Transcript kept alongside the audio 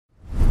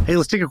Hey,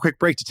 let's take a quick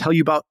break to tell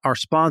you about our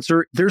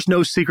sponsor. There's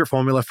no secret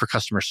formula for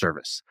customer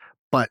service,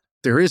 but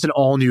there is an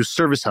all-new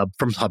Service Hub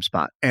from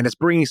HubSpot, and it's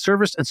bringing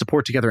service and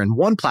support together in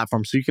one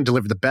platform so you can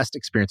deliver the best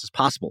experiences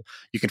possible.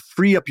 You can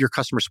free up your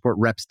customer support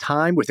reps'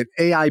 time with an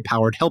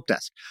AI-powered help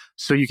desk,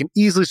 so you can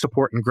easily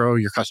support and grow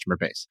your customer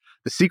base.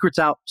 The secret's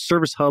out.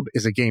 Service Hub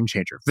is a game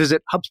changer.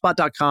 Visit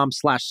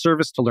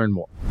HubSpot.com/service to learn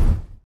more.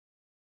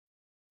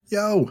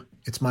 Yo,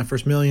 it's my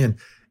first million.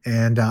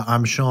 And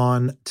I'm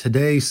Sean.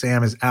 Today,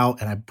 Sam is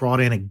out, and I brought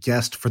in a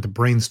guest for the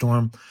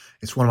brainstorm.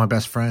 It's one of my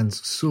best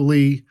friends,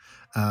 Suli.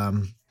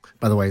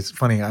 By the way, it's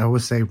funny. I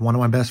always say one of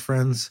my best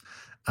friends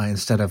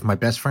instead of my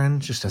best friend,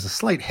 just as a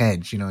slight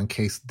hedge, in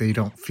case they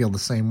don't feel the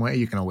same way.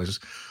 You can always,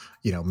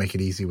 make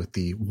it easy with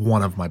the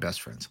one of my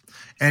best friends.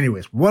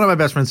 Anyways, one of my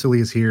best friends, Suli,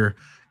 is here.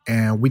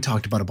 And we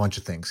talked about a bunch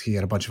of things. He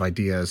had a bunch of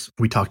ideas.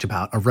 We talked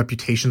about a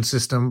reputation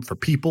system for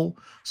people,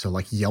 so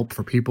like Yelp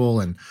for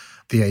people, and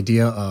the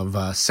idea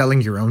of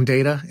selling your own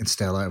data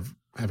instead of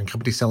having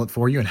companies sell it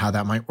for you and how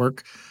that might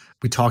work.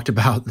 We talked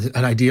about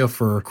an idea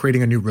for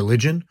creating a new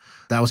religion.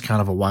 That was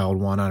kind of a wild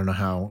one. I don't know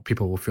how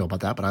people will feel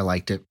about that, but I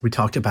liked it. We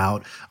talked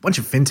about a bunch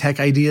of fintech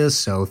ideas.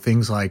 So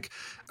things like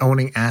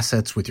owning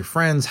assets with your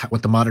friends,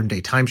 what the modern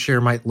day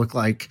timeshare might look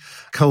like,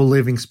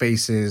 co-living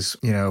spaces,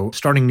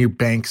 starting new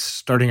banks,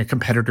 starting a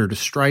competitor to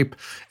Stripe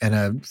and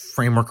a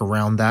framework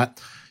around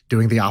that,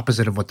 doing the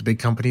opposite of what the big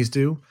companies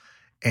do.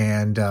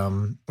 And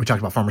we talked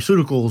about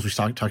pharmaceuticals. We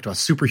talked about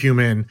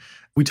Superhuman.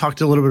 We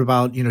talked a little bit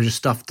about, just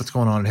stuff that's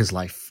going on in his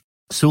life.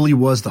 Suli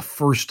was the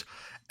first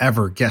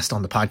ever guest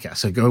on the podcast.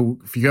 So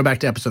if you go back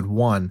to episode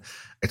 1,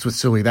 it's with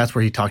Suli. That's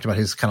where he talked about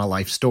his kind of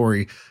life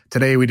story.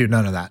 Today, we do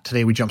none of that.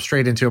 Today, we jump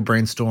straight into a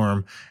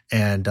brainstorm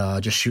and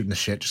just shooting the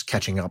shit, just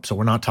catching up. So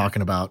we're not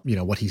talking about,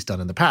 what he's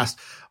done in the past,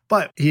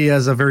 but he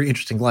has a very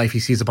interesting life. He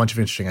sees a bunch of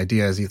interesting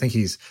ideas. You think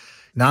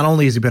not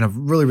only has he been a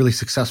really, really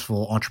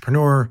successful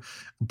entrepreneur,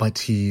 but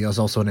he is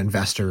also an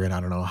investor in,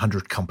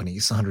 100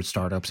 companies, 100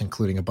 startups,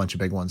 including a bunch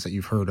of big ones that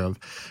you've heard of.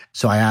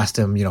 So I asked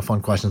him,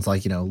 fun questions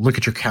like, look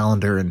at your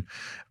calendar and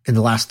in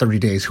the last 30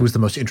 days, who was the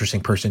most interesting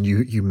person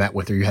you met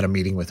with or you had a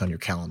meeting with on your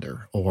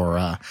calendar? Or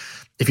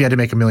if you had to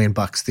make $1 million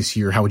this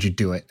year, how would you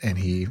do it? And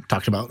he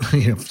talked about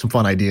some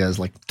fun ideas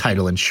like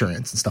title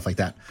insurance and stuff like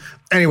that.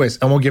 Anyways,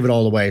 I won't give it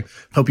all away.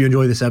 Hope you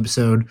enjoy this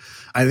episode.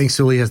 I think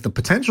Suli has the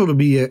potential to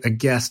be a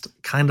guest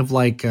kind of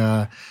like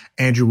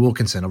Andrew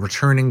Wilkinson, a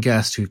returning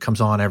guest who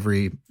comes on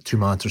every 2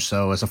 months or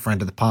so as a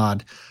friend of the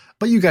pod.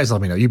 But you guys let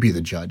me know. You be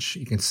the judge.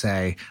 You can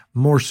say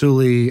more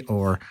Suli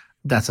or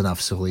that's enough,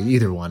 Suli.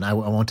 Either one. I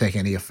won't take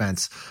any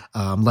offense.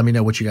 Let me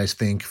know what you guys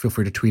think. Feel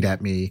free to tweet at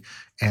me.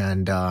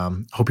 And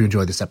hope you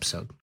enjoy this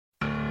episode.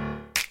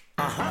 Yeah.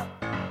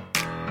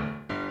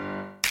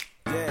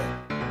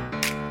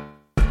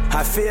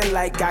 I feel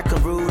like I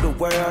can rule the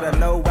world. I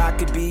know I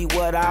could be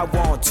what I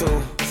want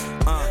to.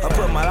 I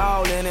put my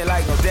all in it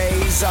like no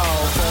days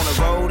off. On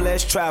the road,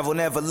 let's travel,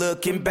 never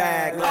looking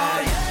back.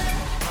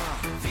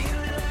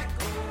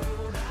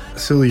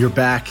 Suli, you're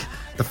back.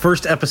 The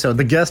first episode,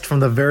 the guest from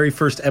the very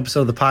first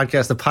episode of the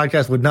podcast. The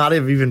podcast would not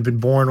have even been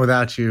born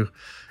without you.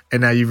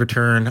 And now you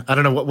return. I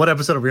don't know, what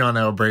episode are we on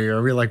now, Bray?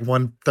 Are we like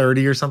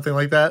 130 or something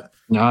like that?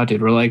 No,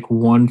 dude, we're like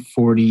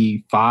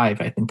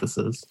 145, I think this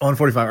is.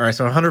 145. All right,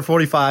 so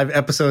 145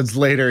 episodes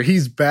later,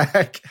 he's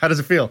back. How does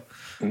it feel?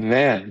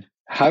 Man,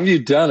 how have you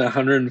done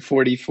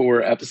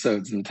 144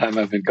 episodes in the time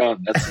I've been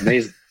gone? That's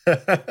amazing.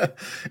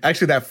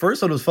 Actually, that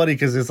first one was funny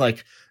because it's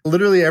like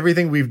literally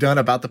everything we've done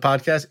about the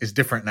podcast is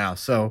different now.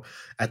 So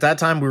at that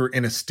time, we were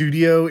in a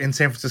studio in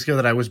San Francisco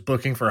that I was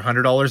booking for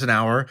 $100 an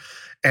hour.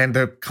 And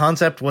the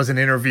concept was an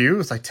interview.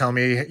 It's like, tell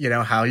me,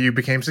 how you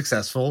became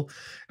successful.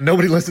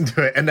 Nobody listened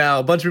to it. And now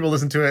a bunch of people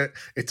listen to it.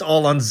 It's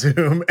all on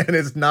Zoom. And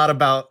it's not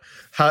about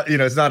how,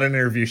 it's not an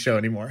interview show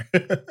anymore.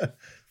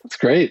 That's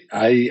great.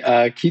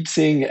 I keep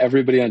seeing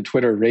everybody on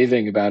Twitter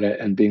raving about it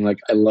and being like,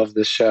 I love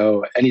this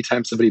show.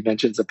 Anytime somebody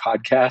mentions a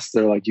podcast,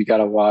 they're like, you got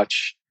to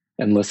watch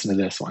and listen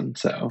to this one.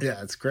 So yeah,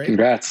 it's great.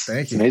 Congrats.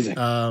 Thank you. Amazing.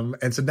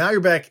 And so now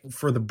you're back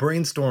for the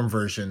brainstorm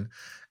version.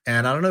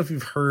 And I don't know if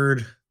you've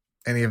heard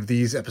any of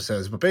these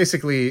episodes, but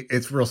basically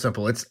it's real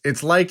simple.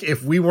 It's like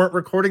if we weren't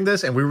recording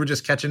this and we were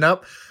just catching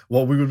up,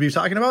 what we would be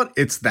talking about,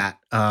 it's that.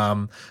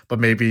 But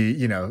maybe,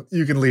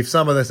 you can leave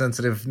some of the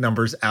sensitive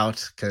numbers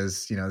out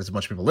because, there's a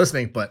bunch of people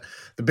listening. But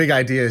the big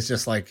idea is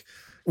just like,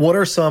 what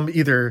are some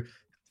either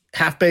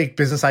half-baked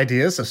business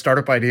ideas, so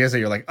startup ideas that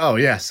you're like, oh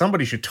yeah,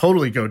 somebody should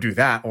totally go do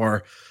that.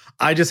 Or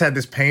I just had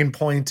this pain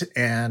point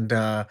and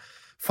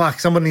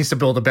someone needs to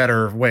build a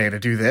better way to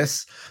do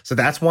this. So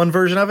that's one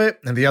version of it.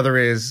 And the other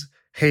is,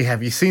 hey,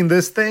 have you seen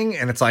this thing?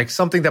 And it's like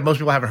something that most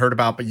people haven't heard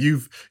about, but you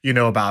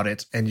know about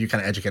it and you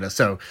kind of educate us.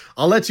 So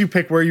I'll let you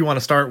pick where you want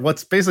to start.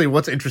 What's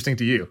interesting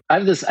to you? I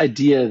have this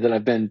idea that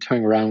I've been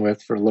toying around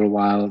with for a little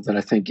while that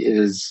I think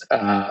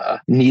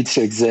needs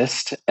to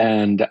exist.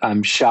 And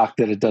I'm shocked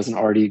that it doesn't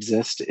already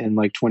exist in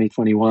like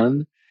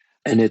 2021.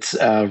 And it's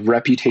a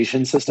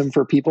reputation system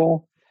for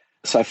people.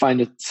 So I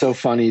find it so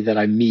funny that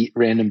I meet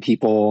random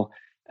people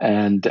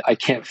and I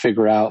can't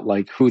figure out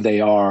like who they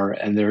are,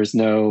 and there's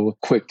no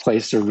quick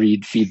place to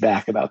read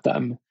feedback about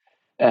them.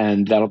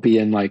 And that'll be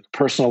in like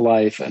personal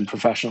life and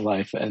professional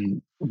life.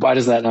 And why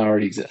does that not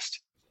already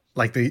exist?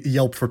 Like the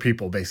Yelp for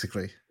people,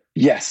 basically.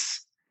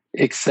 Yes,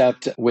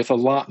 except with a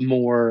lot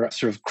more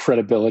sort of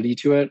credibility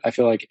to it. I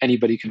feel like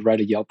anybody could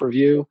write a Yelp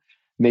review.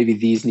 Maybe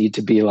these need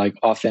to be like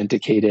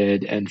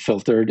authenticated and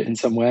filtered in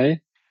some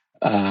way.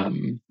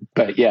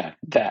 But yeah,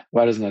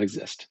 why doesn't that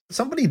exist?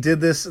 Somebody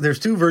did this. There's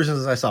two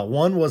versions I saw.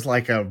 One was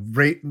like a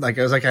rate, like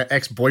it was like an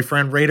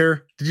ex-boyfriend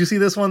rater. Did you see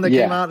this one that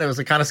came out? It was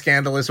like kind of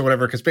scandalous or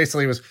whatever, because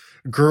basically it was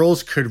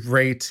girls could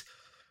rate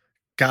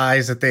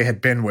guys that they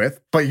had been with,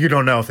 but you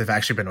don't know if they've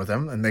actually been with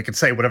them, and they could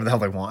say whatever the hell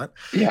they want.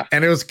 Yeah.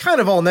 And it was kind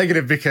of all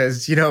negative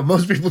because,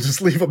 most people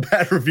just leave a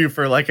bad review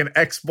for like an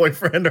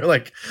ex-boyfriend or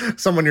like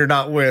someone you're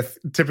not with.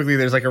 Typically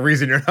there's like a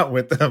reason you're not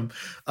with them.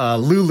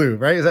 Lulu,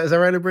 right? Is that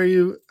right,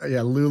 Abreu?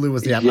 Yeah, Lulu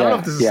was the app. Yeah, I don't know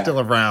if this is still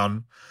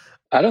around.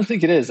 I don't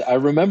think it is. I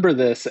remember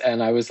this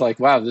and I was like,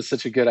 wow, this is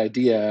such a good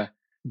idea,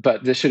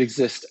 but this should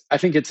exist. I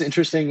think it's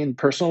interesting in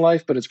personal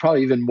life, but it's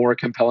probably even more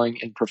compelling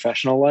in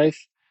professional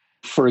life.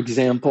 For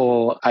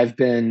example, I've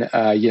been,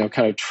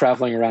 kind of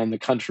traveling around the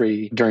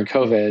country during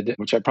COVID,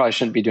 which I probably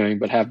shouldn't be doing,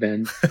 but have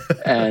been.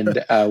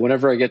 And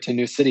whenever I get to a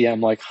new city, I'm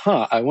like,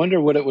 I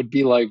wonder what it would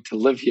be like to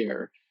live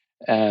here.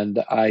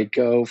 And I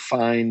go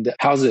find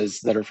houses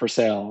that are for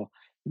sale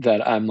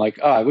that I'm like,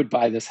 I would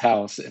buy this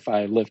house if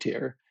I lived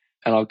here.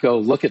 And I'll go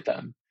look at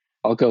them.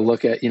 I'll go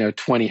look at,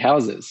 20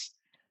 houses.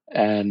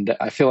 And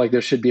I feel like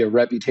there should be a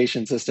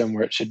reputation system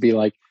where it should be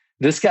like,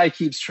 this guy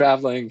keeps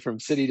traveling from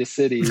city to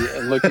city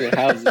and looking at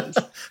houses,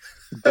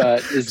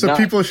 but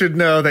people should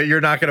know that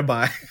you're not going to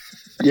buy.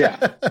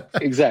 Yeah,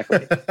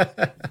 exactly.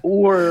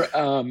 Or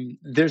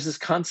there's this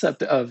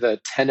concept of a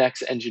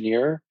 10x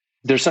engineer.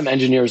 There's some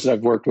engineers that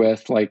I've worked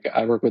with. Like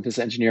I work with this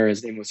engineer.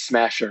 His name was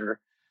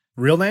Smasher.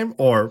 Real name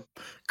or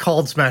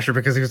called Smasher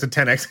because he was a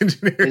 10x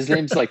engineer? His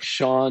name's like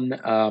Sean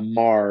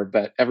Marr,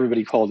 but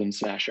everybody called him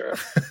Smasher.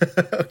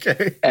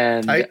 Okay.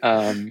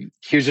 And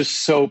he was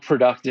just so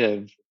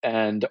productive.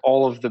 And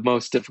all of the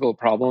most difficult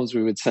problems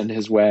we would send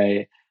his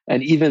way.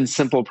 And even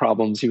simple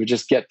problems, he would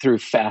just get through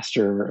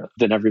faster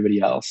than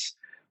everybody else.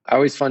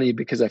 Always funny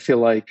because I feel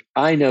like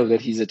I know that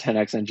he's a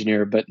 10x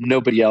engineer, but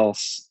nobody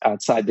else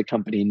outside the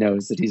company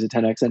knows that he's a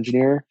 10x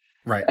engineer.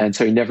 Right. And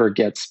so he never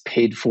gets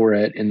paid for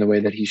it in the way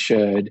that he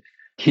should.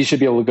 He should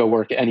be able to go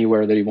work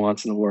anywhere that he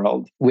wants in the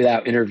world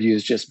without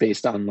interviews, just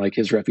based on like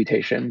his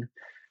reputation.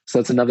 So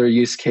that's another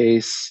use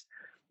case.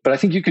 But I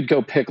think you could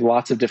go pick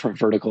lots of different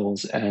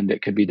verticals and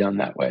it could be done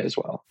that way as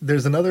well.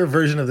 There's another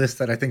version of this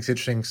that I think is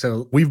interesting.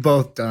 So we've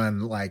both done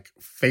like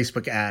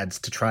Facebook ads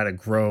to try to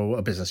grow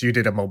a business. You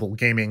did a mobile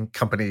gaming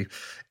company,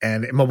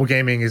 and mobile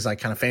gaming is like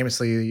kind of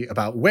famously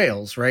about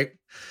whales, right?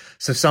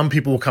 So some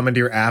people will come into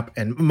your app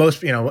and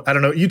most, I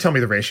don't know, you tell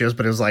me the ratios,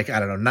 but it was like, I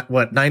don't know,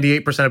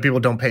 98% of people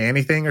don't pay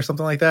anything or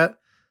something like that?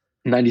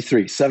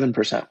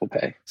 7% will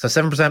pay. So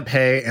 7%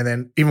 pay. And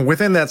then even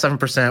within that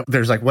 7%,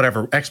 there's like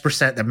whatever X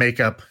percent that make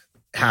up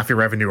half your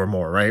revenue or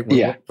more, right?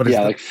 Like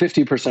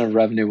 50% of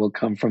revenue will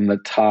come from the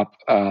top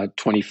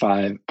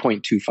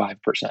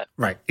 0.25%.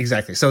 Right,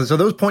 exactly. So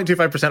those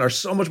 0.25% are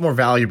so much more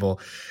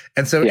valuable.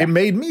 And so it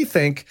made me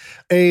think,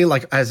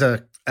 like as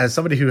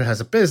somebody who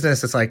has a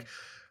business, it's like,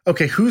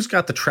 okay, who's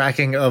got the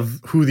tracking of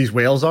who these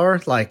whales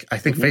are? Like, I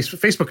think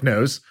Facebook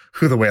knows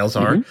who the whales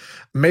are.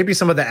 Maybe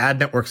some of the ad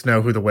networks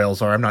know who the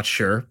whales are. I'm not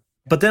sure.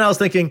 But then I was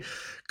thinking,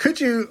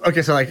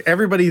 so like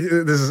everybody,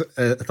 this is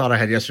a thought I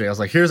had yesterday. I was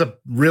like, here's a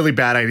really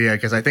bad idea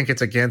because I think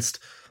it's against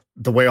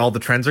the way all the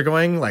trends are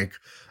going. Like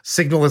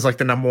Signal is like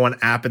the number one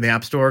app in the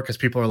App Store because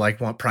people are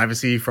like want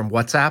privacy from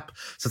WhatsApp.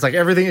 So it's like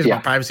everything is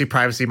about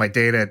privacy, my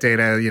data,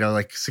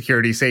 like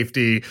security,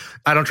 safety.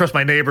 I don't trust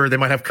my neighbor. They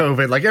might have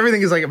COVID. Like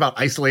everything is like about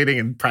isolating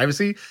and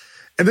privacy.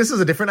 And this is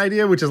a different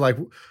idea, which is like,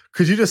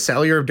 could you just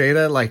sell your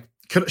data? Like,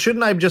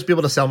 shouldn't I just be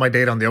able to sell my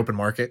data on the open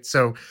market?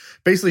 So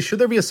basically, should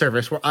there be a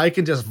service where I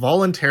can just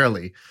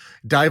voluntarily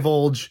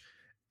divulge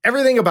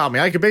everything about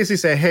me? I could basically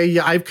say, hey,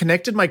 I've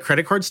connected my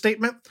credit card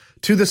statement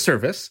to the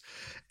service,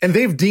 and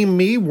they've deemed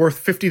me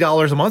worth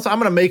 $50 a month. So I'm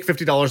going to make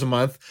 $50 a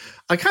month.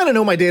 I kind of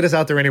know my data's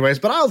out there anyways,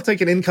 but I'll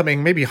take an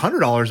incoming maybe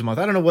 $100 a month.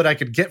 I don't know what I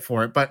could get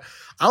for it, but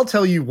I'll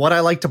tell you what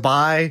I like to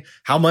buy,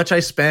 how much I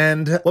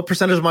spend, what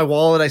percentage of my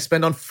wallet I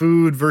spend on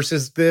food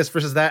versus this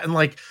versus that. And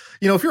like,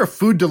 if you're a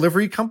food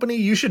delivery company,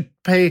 you should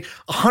pay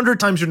 100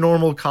 times your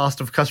normal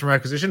cost of customer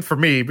acquisition for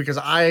me because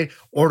I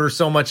order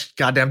so much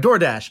goddamn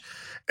DoorDash.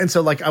 And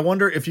so like, I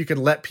wonder if you could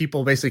let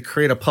people basically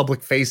create a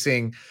public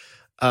facing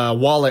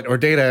wallet or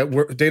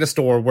data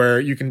store where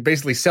you can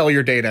basically sell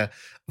your data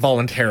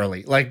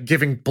voluntarily, like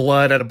giving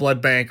blood at a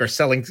blood bank or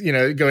selling,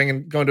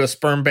 going to a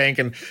sperm bank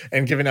and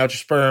giving out your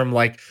sperm.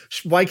 Like,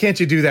 why can't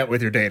you do that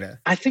with your data?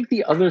 I think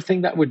the other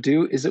thing that would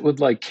do is it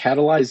would like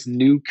catalyze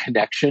new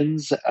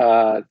connections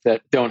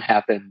that don't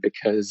happen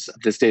because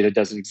this data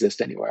doesn't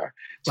exist anywhere.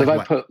 So if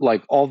I put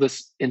like all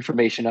this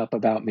information up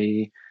about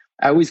me,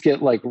 I always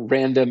get like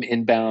random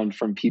inbound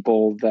from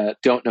people that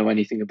don't know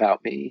anything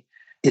about me.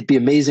 It'd be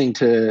amazing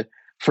to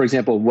for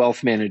example,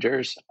 wealth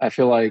managers, I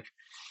feel like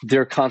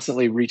they're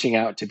constantly reaching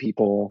out to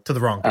people, To the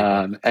wrong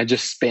people. and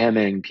just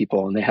spamming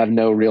people, and they have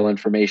no real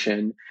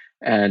information.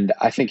 And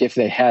I think if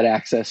they had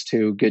access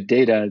to good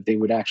data, they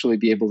would actually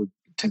be able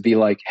to be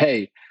like,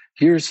 hey,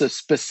 here's a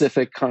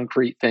specific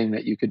concrete thing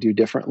that you could do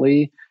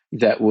differently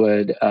that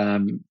would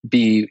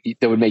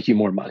make you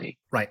more money.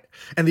 Right.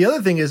 And the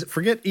other thing is,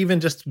 forget even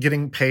just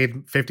getting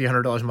paid $50,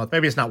 $100 a month.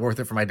 Maybe it's not worth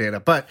it for my data.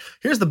 But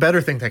here's the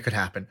better thing that could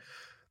happen.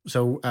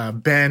 So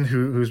Ben,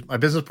 who's my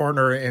business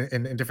partner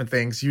in different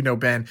things, you know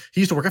Ben,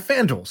 he used to work at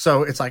FanDuel.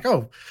 So it's like,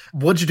 oh,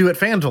 what'd you do at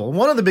FanDuel? And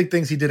one of the big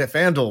things he did at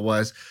FanDuel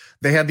was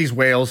they had these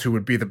whales who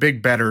would be the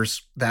big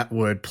bettors that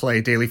would play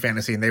daily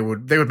fantasy, and they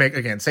would make,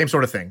 again, same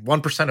sort of thing.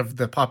 1% of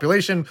the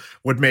population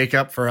would make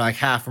up for like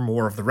half or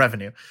more of the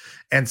revenue.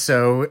 And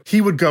so he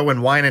would go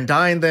and wine and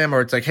dine them,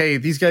 or it's like, hey,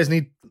 these guys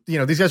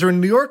these guys are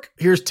in New York.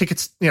 Here's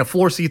tickets,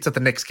 floor seats at the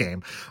Knicks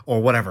game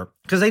or whatever,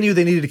 because they knew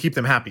they needed to keep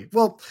them happy.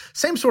 Well,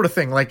 same sort of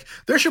thing. Like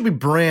there should be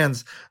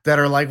brands that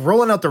are like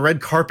rolling out the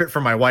red carpet for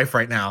my wife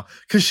right now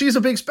because she's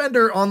a big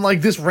spender on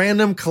like this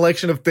random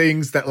collection of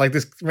things that like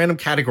this random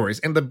categories,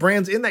 and the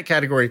brands in that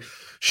category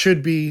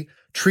should be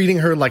treating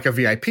her like a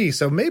VIP.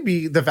 So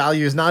maybe the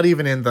value is not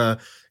even in the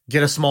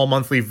get a small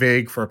monthly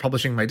VIG for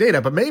publishing my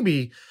data, but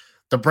maybe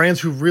the brands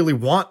who really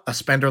want a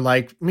spender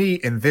like me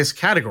in this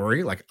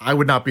category, like I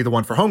would not be the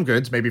one for home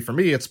goods. Maybe for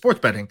me, it's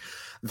sports betting.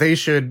 They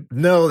should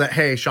know that,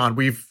 hey, Sean,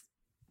 we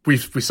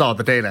saw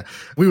the data.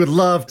 We would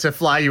love to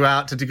fly you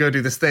out to go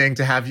do this thing,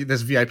 to have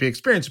this VIP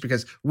experience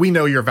because we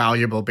know you're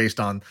valuable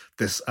based on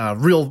this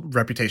real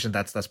reputation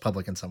that's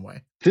public in some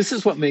way. This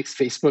is what makes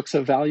Facebook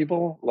so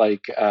valuable.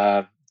 Like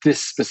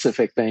this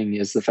specific thing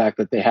is the fact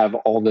that they have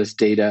all this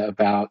data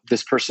about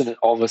this person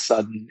all of a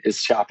sudden is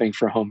shopping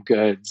for home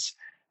goods.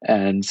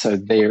 And so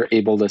they are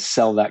able to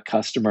sell that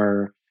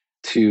customer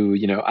to,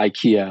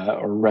 IKEA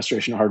or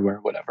Restoration Hardware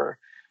or whatever.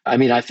 I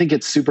mean, I think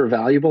it's super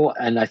valuable.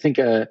 And I think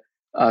a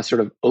sort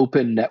of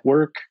open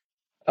network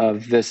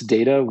of this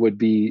data would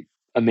be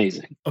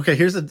amazing. Okay,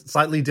 here's a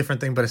slightly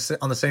different thing, but it's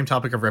on the same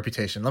topic of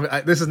reputation.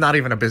 This is not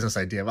even a business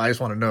idea, but I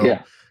just want to know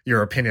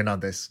your opinion on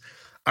this.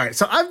 All right,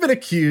 so I've been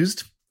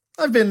accused.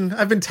 I've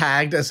been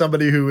tagged as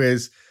somebody who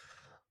is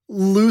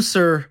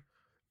looser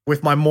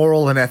with my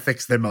moral and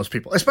ethics than most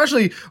people,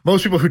 especially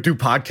most people who do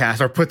podcasts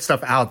or put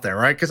stuff out there,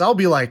 right? Because I'll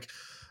be like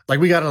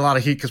we got a lot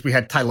of heat because we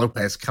had Ty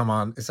Lopez come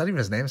on. Is that even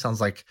his name? It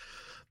sounds like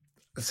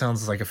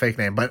a fake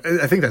name, but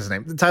I think that's his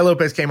name. Ty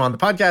Lopez came on the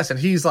podcast, and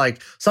he's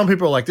like, some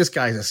people are like, this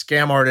guy's a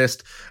scam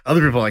artist.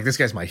 Other people are like, this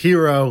guy's my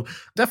hero.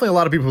 Definitely a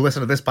lot of people who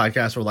listen to this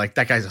podcast were like,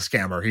 that guy's a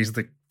scammer. He's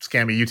the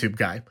scammy YouTube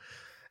guy.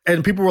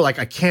 And people were like,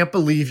 I can't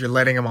believe you're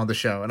letting him on the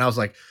show. And I was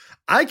like,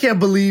 I can't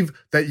believe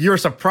that you're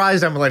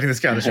surprised I'm letting this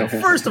guy on the show.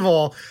 First of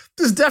all,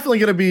 this is definitely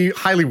going to be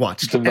highly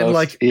watched.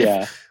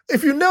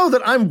 If you know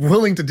that I'm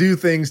willing to do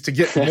things to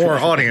get more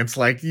audience,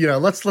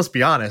 let's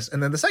be honest.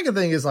 And then the second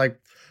thing is like,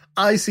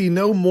 I see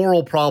no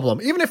moral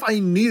problem. Even if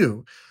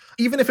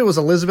it was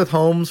Elizabeth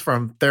Holmes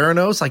from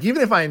Theranos, like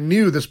even if I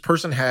knew this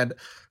person had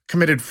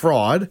committed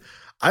fraud,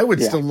 I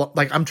would still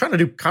I'm trying to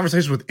do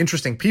conversations with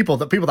interesting people,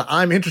 the people that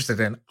I'm interested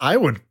in. I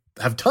would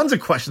have tons of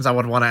questions I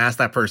would want to ask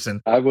that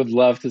person. I would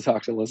love to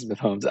talk to Elizabeth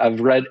Holmes. I've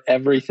read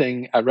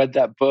everything. I read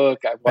that book.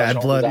 I watched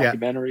all the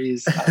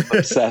documentaries. I'm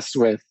obsessed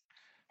with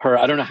her.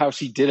 I don't know how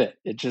she did it.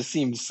 It just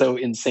seems so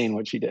insane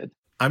what she did.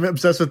 I'm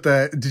obsessed with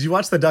did you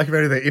watch the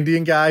documentary, the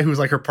Indian guy who was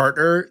like her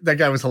partner? That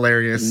guy was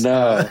hilarious.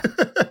 No,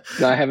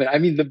 I haven't. I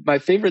mean, my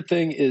favorite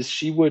thing is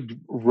she would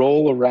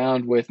roll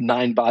around with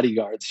 9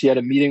 bodyguards. She had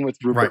a meeting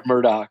with Rupert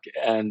Murdoch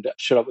and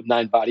showed up with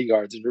 9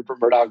 bodyguards. And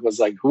Rupert Murdoch was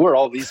like, who are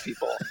all these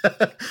people?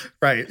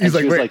 Right. He's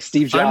like,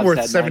 Steve Jobs, I'm worth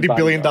 $70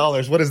 billion.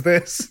 What is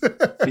this?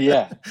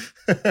 Yeah.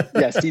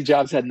 Steve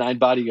Jobs had 9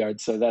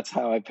 bodyguards. So that's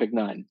how I picked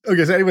 9.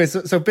 Okay. So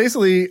anyways, so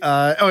basically,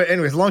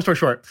 long story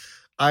short,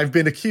 I've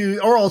been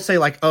accused, or I'll say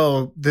like,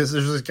 oh, there's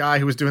this guy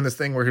who was doing this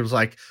thing where he was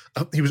like,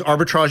 he was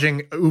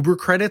arbitraging Uber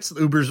credits,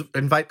 Uber's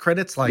invite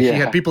credits. Like he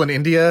had people in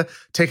India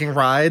taking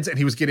rides, and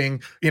he was getting,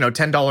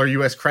 $10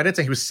 US credits,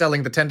 and he was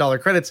selling the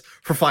 $10 credits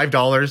for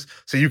 $5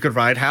 so you could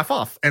ride half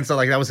off. And so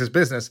like that was his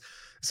business.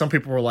 Some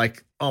people were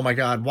like, oh my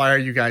God, why are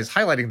you guys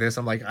highlighting this?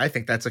 I'm like, I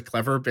think that's a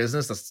clever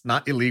business. That's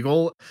not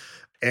illegal.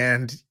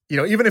 And,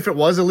 even if it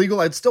was illegal,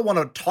 I'd still want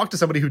to talk to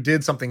somebody who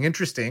did something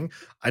interesting.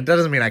 That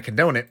doesn't mean I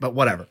condone it, but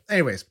whatever.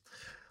 Anyways.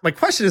 My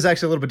question is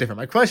actually a little bit different.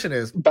 My question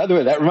is... By the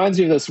way, that reminds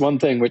me of this one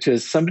thing, which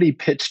is somebody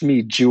pitched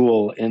me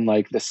Jewel in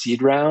like the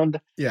seed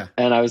round. Yeah.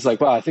 And I was like,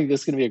 wow, I think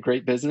this is going to be a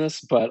great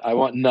business, but I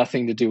want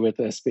nothing to do with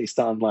this based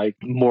on like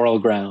moral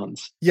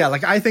grounds. Yeah,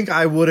 like I think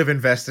I would have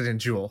invested in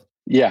Jewel.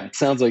 Yeah, it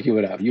sounds like you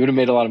would have. You would have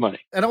made a lot of money.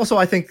 And also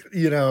I think,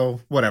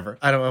 whatever.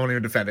 I won't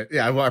even defend it.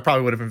 Yeah, I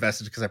probably would have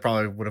invested because I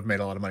probably would have made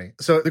a lot of money.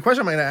 So the question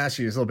I'm going to ask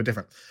you is a little bit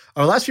different.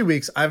 Over the last few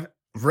weeks, I've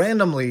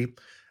randomly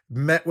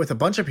met with a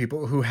bunch of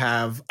people who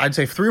have, I'd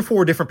say 3 or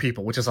 4 different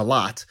people, which is a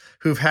lot,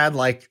 who've had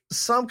like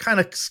some kind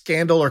of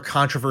scandal or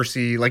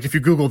controversy, like if you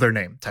Google their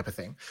name type of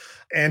thing,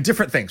 and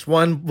different things.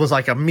 One was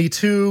like a Me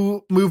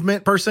Too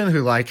movement person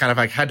who like kind of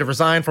like had to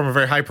resign from a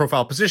very high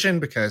profile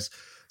position because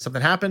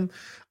something happened.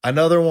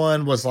 Another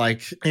one was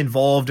like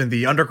involved in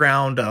the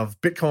underground of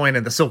Bitcoin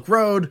and the Silk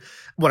Road,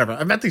 whatever.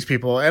 I met these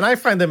people and I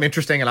find them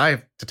interesting and I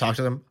have to talk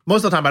to them.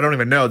 Most of the time, I don't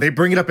even know. They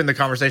bring it up in the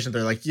conversation.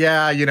 They're like,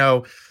 yeah,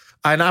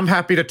 and I'm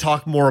happy to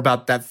talk more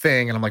about that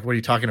thing. And I'm like, what are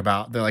you talking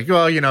about? They're like,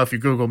 well, if you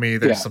Google me,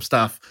 there's some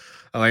stuff.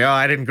 I'm like, oh,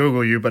 I didn't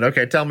Google you, but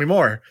okay, tell me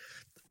more.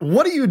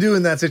 What do you do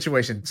in that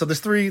situation? So there's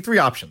three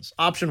options.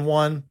 Option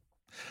one,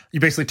 you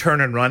basically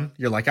turn and run.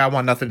 You're like, I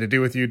want nothing to do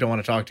with you. Don't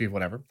want to talk to you,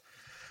 whatever.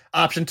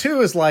 Option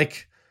two is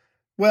like,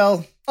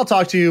 well, I'll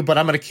talk to you, but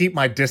I'm going to keep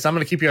my distance. I'm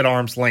going to keep you at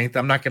arm's length.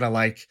 I'm not going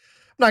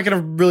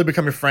to really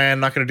become your friend. I'm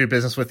not going to do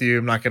business with you.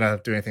 I'm not going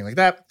to do anything like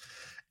that.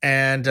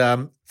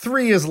 And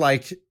three is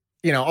like,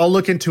 I'll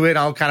look into it.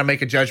 I'll kind of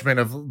make a judgment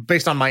of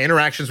based on my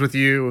interactions with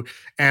you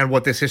and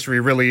what this history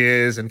really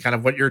is and kind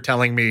of what you're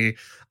telling me.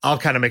 I'll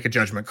kind of make a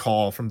judgment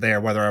call from there,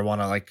 whether I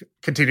want to like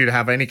continue to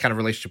have any kind of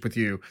relationship with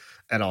you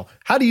at all.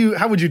 How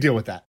would you deal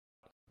with that?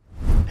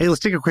 Hey, let's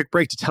take a quick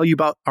break to tell you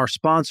about our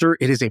sponsor.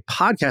 It is a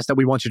podcast that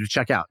we want you to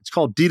check out. It's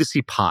called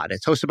D2C Pod.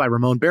 It's hosted by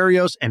Ramon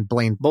Barrios and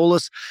Blaine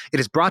Bolus. It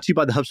is brought to you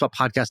by the HubSpot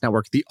Podcast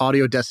Network, the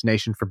audio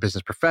destination for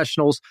business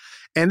professionals.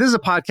 And this is a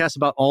podcast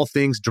about all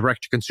things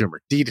direct to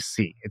consumer,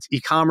 D2C. It's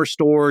e-commerce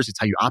stores. It's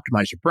how you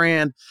optimize your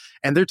brand.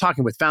 And they're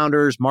talking with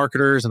founders,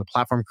 marketers, and the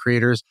platform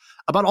creators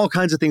about all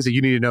kinds of things that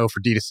you need to know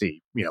for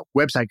D2C.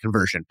 Website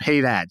conversion,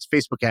 paid ads,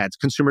 Facebook ads,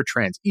 consumer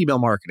trends, email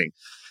marketing.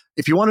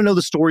 If you want to know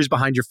the stories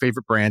behind your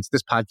favorite brands,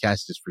 this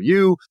podcast is for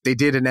you. They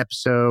did an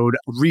episode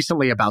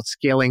recently about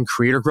scaling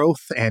creator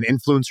growth and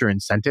influencer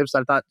incentives.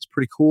 I thought it's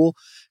pretty cool.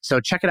 So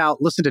check it out.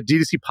 Listen to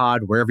D2C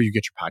Pod wherever you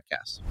get your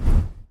podcasts.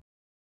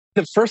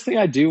 The first thing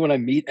I do when I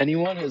meet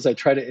anyone is I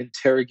try to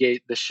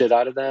interrogate the shit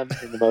out of them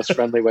in the most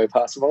friendly way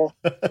possible.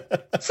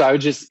 So I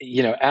would just,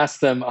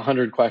 ask them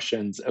 100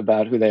 questions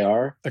about who they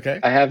are. Okay.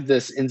 I have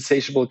this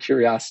insatiable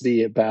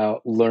curiosity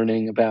about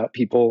learning about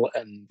people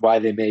and why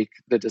they make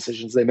the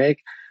decisions they make.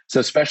 So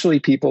especially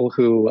people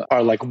who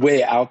are like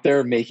way out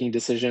there making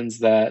decisions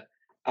that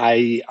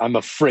I'm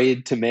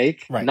afraid to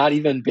make, right. Not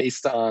even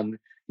based on,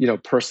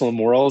 personal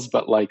morals,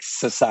 but like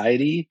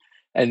society.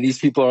 And these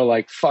people are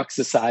like, fuck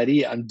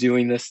society, I'm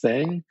doing this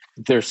thing.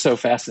 They're so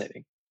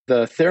fascinating.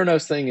 The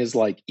Theranos thing is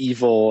like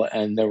evil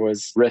and there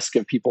was risk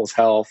of people's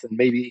health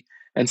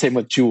and same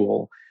with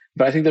Juul.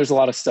 But I think there's a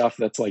lot of stuff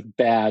that's like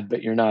bad,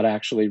 but you're not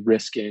actually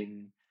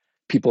risking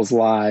people's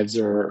lives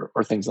or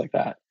things like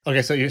that.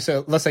 Okay,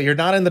 so let's say you're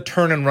not in the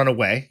turn and run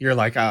away. You're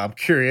like, I'm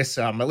curious.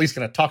 I'm at least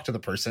going to talk to the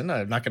person.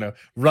 I'm not going to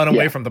run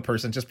away from the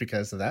person just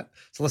because of that.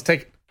 So let's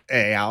take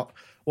A out.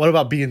 What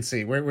about B and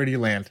C? Where do you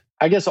land?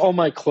 I guess all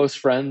my close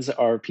friends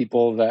are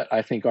people that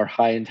I think are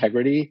high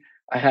integrity.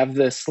 I have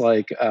this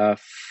like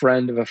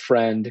friend of a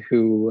friend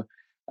who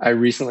I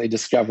recently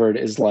discovered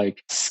is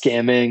like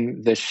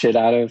scamming the shit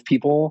out of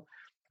people.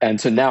 And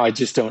so now I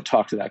just don't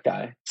talk to that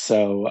guy.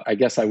 So I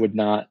guess I would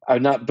not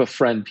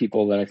befriend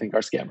people that I think are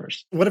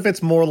scammers. What if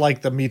it's more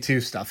like the Me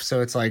Too stuff? So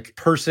it's like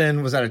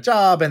person was at a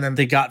job and then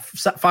they got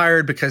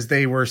fired because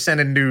they were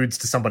sending nudes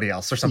to somebody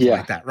else or something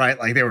like that, right?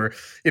 Like they were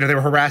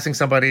harassing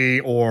somebody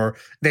or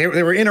they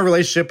were in a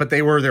relationship, but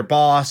they were their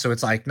boss. So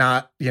it's like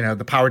not,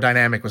 the power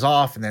dynamic was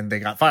off and then they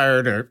got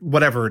fired or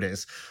whatever it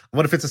is.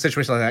 What if it's a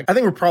situation like that? I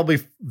think we're probably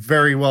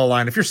very well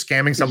aligned. If you're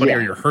scamming somebody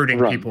or you're hurting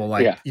people,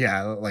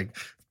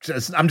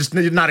 I'm just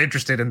not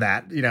interested in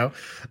that,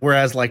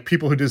 whereas like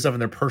people who do stuff in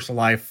their personal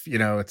life,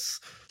 it's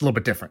a little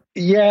bit different.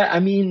 Yeah.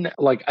 I mean,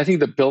 like, I think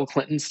the Bill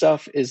Clinton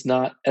stuff is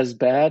not as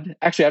bad.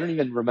 Actually, I don't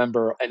even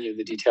remember any of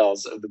the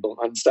details of the Bill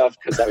Clinton stuff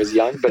because I was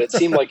young, but it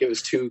seemed like it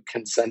was two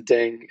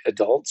consenting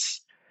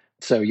adults.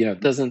 So, it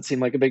doesn't seem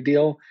like a big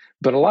deal.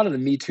 But a lot of the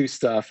Me Too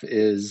stuff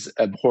is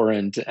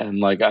abhorrent and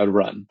like I would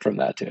run from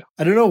that too.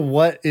 I don't know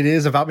what it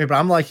is about me, but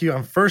I'm like you.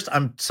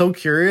 I'm so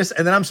curious.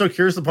 And then I'm so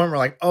curious to the point where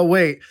like, oh,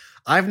 wait,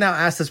 I've now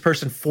asked this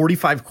person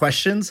 45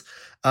 questions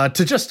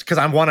to just because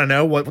I want to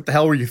know what the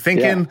hell were you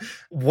thinking? Yeah.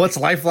 What's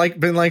life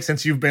been like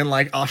since you've been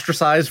like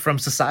ostracized from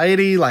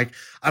society? Like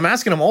I'm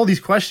asking them all these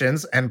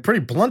questions and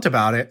pretty blunt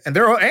about it. And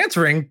they're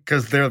answering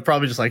because they're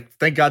probably just like,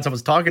 thank God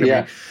someone's talking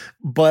to me.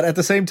 But at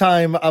the same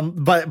time,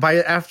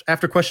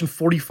 after question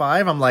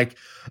 45, I'm like,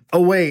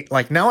 oh, wait,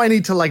 like now I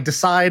need to like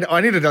decide, I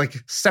need to like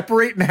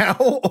separate now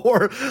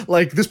or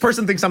like this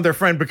person thinks I'm their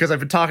friend because I've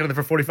been talking to them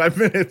for 45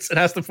 minutes and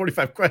asked them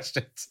 45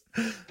 questions.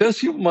 Those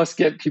people must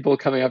get people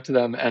coming up to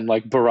them and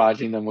like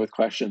barraging them with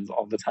questions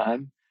all the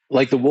time.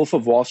 Like the Wolf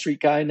of Wall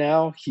Street guy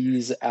now,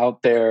 he's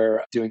out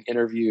there doing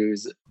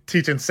interviews.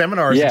 Teaching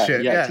seminars and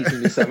shit. Yeah,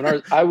 teaching these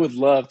seminars. I would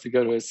love to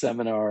go to his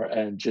seminar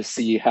and just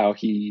see how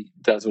he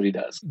does what he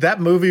does.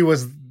 That movie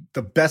was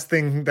the best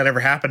thing that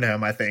ever happened to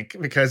him, I think,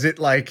 because it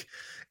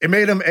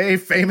made him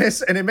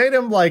famous and it made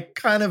him like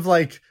kind of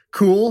like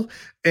cool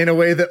in a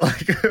way that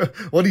like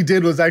what he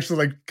did was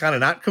actually like kind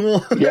of not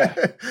cool. Yeah.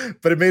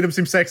 But it made him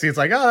seem sexy. It's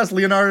like, oh, that's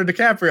Leonardo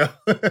DiCaprio.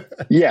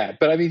 Yeah,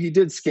 but I mean, he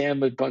did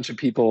scam a bunch of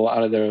people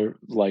out of their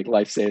like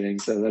life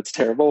savings, so that's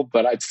terrible.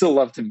 But I'd still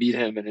love to meet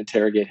him and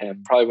interrogate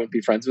him. Probably wouldn't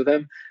be friends with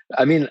him.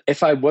 I mean,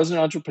 if I was an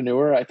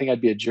entrepreneur, I think I'd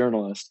be a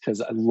journalist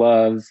because I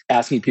love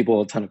asking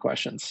people a ton of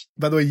questions.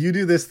 By the way, you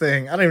do this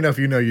thing. I don't even know if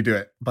you know you do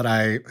it, but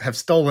I have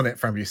stolen it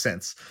from you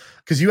since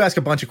because you ask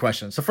a bunch of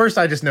questions. So first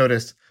I just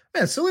noticed,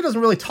 man, Suli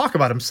doesn't really talk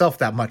about himself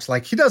that much.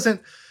 Like he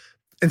doesn't,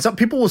 and some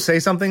people will say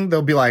something,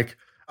 they'll be like,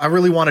 I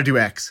really want to do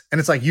X. And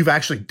it's like, you've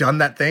actually done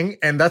that thing.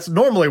 And that's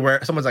normally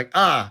where someone's like,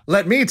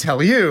 let me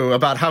tell you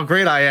about how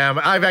great I am.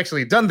 I've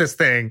actually done this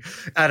thing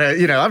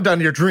I've done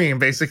your dream,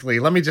 basically.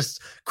 Let me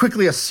just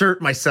quickly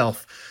assert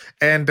myself.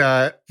 And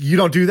you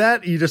don't do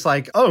that. You just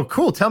like, oh,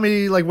 cool. Tell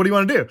me, like, what do you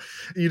want to do?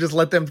 You just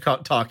let them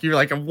talk. You're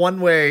like a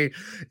one-way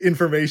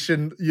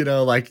information,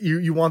 like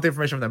you want the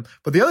information from them.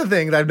 But the other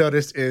thing that I've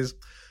noticed is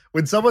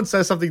when someone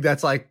says something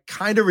that's like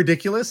kind of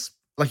ridiculous,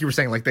 like you were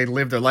saying, like they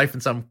live their life in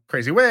some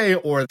crazy way,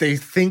 or they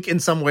think in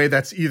some way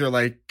that's either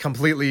like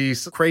completely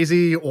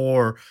crazy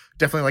or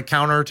definitely like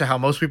counter to how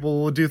most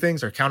people would do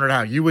things or counter to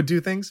how you would do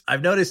things.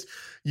 I've noticed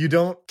you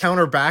don't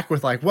counter back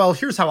with like, well,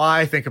 here's how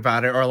I think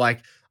about it, or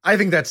like, I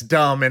think that's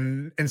dumb,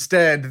 and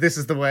instead this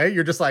is the way.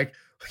 You're just like,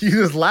 you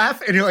just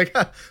laugh and you're like,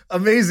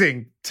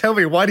 amazing. Tell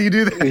me, why do you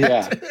do that?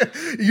 Yeah.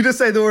 You just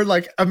say the word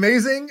like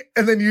amazing,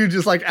 and then you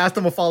just like ask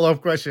them a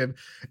follow-up question.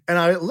 And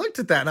I looked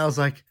at that and I was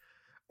like,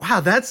 wow,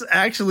 that's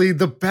actually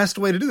the best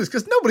way to do this,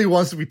 because nobody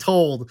wants to be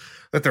told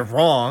that they're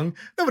wrong.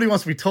 Nobody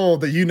wants to be told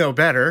that you know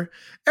better.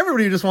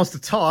 Everybody just wants to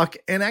talk.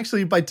 And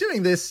actually, by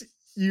doing this,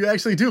 you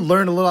actually do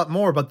learn a lot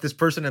more about this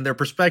person and their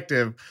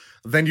perspective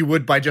than you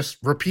would by just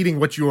repeating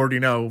what you already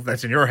know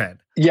that's in your head.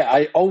 Yeah,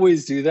 I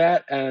always do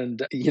that.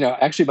 And,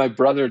 actually my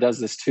brother does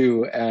this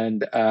too.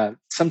 And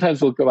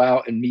sometimes we'll go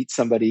out and meet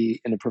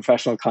somebody in a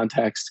professional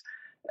context.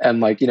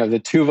 And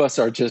the two of us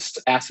are just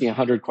asking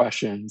 100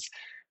 questions.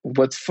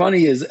 What's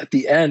funny is at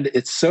the end,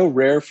 it's so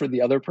rare for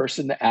the other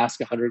person to ask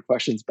 100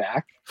 questions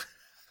back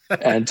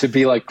and to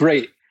be like,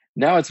 great,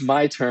 now it's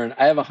my turn.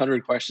 I have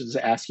 100 questions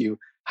to ask you.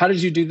 How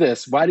did you do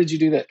this? Why did you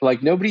do that?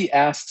 Like nobody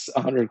asks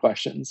 100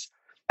 questions.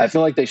 I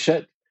feel like they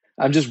should.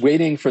 I'm just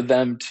waiting for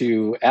them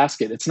to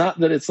ask it. It's not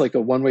that it's like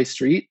a one-way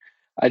street.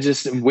 I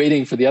just am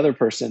waiting for the other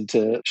person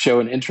to show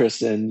an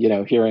interest in,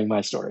 hearing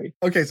my story.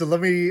 Okay, so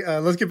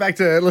let's get back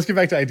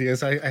to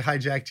ideas. I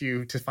hijacked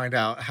you to find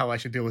out how I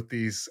should deal with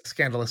these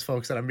scandalous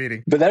folks that I'm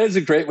meeting. But that is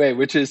a great way,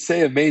 which is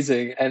say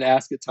amazing and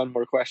ask a ton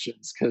more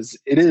questions, because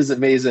it is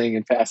amazing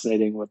and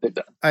fascinating what they've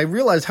done. I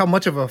realize how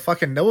much of a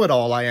fucking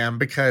know-it-all I am,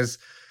 because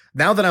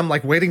now that I'm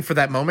like waiting for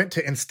that moment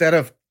to, instead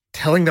of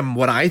telling them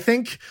what I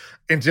think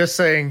and just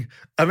saying,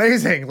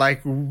 amazing,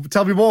 like,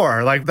 tell me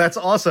more, like, that's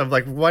awesome,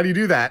 like, why do you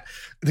do that?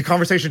 The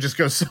conversation just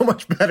goes so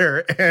much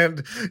better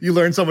and you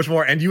learn so much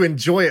more and you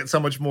enjoy it so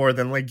much more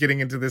than like getting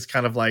into this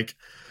kind of like,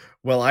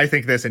 well, I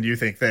think this and you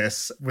think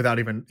this without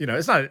even,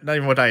 it's not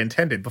even what I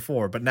intended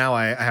before, but now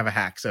I have a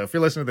hack. So if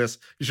you're listening to this,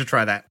 you should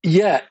try that.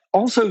 Yeah.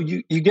 Also,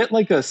 you get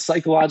like a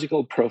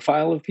psychological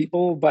profile of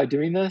people by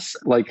doing this.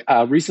 Like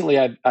recently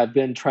I've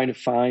been trying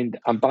to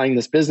I'm buying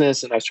this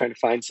business and I was trying to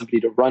find somebody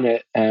to run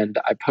it. And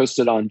I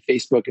posted on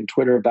Facebook and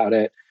Twitter about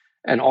it.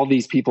 And all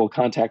these people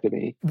contacted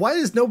me. Why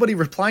is nobody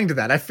replying to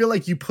that? I feel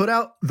like you put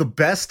out the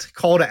best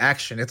call to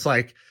action. It's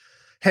like,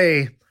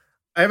 hey,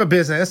 I have a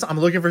business. I'm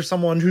looking for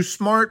someone who's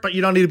smart, but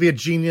you don't need to be a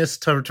genius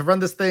to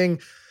run this thing.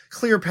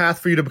 Clear path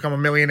for you to become a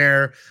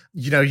millionaire.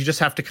 You just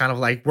have to kind of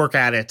like work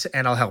at it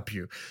and I'll help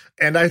you.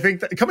 And I think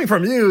that coming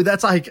from you,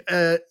 that's like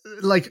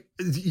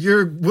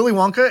you're Willy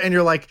Wonka and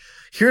you're like,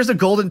 here's a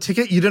golden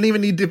ticket. You don't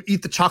even need to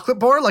eat the chocolate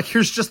bar. Like,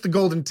 here's just the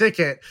golden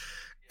ticket.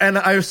 And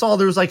I saw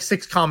there was like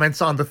 6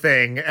 comments on the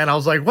thing. And I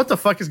was like, what the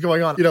fuck is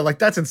going on? Like,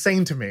 that's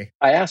insane to me.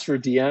 I asked for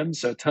DMs,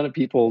 so a ton of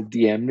people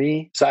DM'd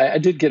me. So I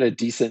did get a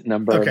decent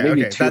number. Okay,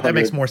 maybe okay. That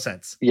makes more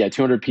sense. Yeah,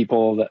 200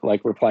 people that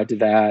like replied to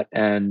that.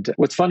 And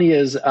what's funny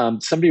is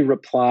somebody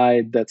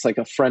replied that's like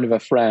a friend of a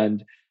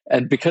friend.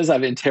 And because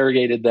I've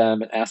interrogated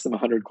them and asked them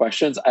 100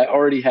 questions, I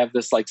already have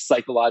this like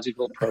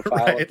psychological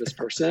profile Right. of this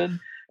person.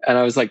 And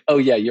I was like, oh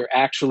yeah, you're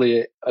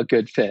actually a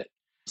good fit.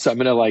 So I'm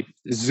going to like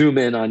zoom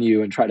in on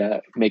you and try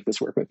to make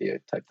this work with you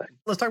type thing.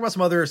 Let's talk about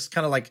some other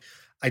kind of like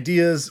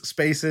ideas,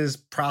 spaces,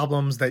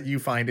 problems that you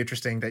find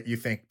interesting that you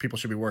think people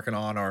should be working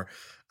on, or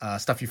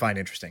stuff you find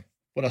interesting.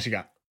 What else you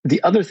got?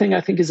 The other thing I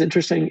think is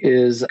interesting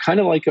is kind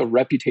of like a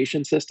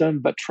reputation system,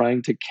 but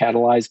trying to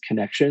catalyze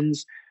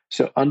connections.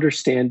 So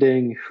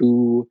understanding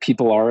who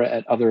people are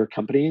at other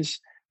companies,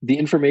 the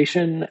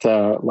information,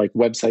 the like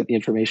website, the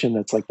information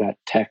that's like that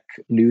tech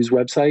news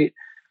website,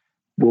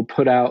 we'll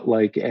put out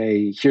like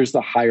here's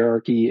the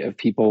hierarchy of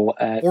people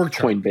at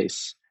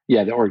Coinbase.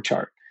 Yeah, the org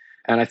chart.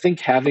 And I think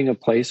having a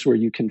place where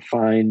you can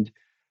find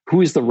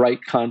who is the right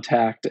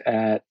contact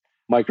at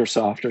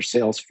Microsoft or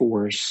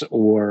Salesforce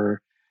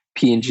or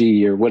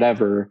P&G or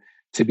whatever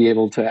to be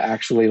able to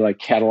actually like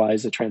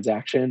catalyze a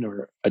transaction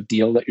or a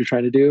deal that you're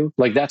trying to do.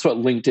 Like that's what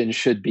LinkedIn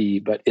should be,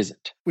 but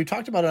isn't. We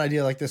talked about an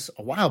idea like this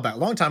a while back, a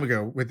long time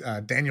ago with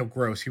Daniel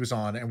Gross. He was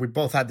on, and we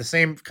both had the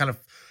same kind of,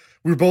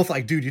 we were both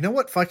like, dude, you know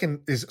what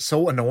fucking is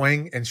so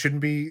annoying and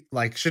shouldn't be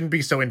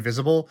so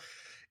invisible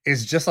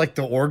is just like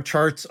the org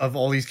charts of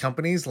all these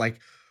companies. Like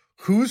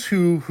who's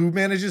who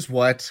manages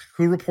what,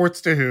 who reports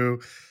to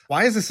who.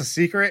 Why is this a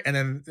secret? And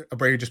then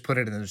Abreu just put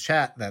it in the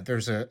chat that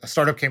there's a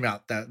startup came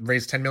out that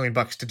raised $10 million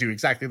to do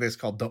exactly this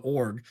called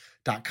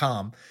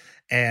theorg.com.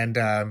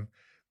 And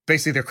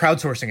basically they're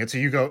crowdsourcing it. So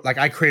you go, like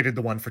I created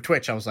the one for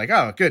Twitch. I was like,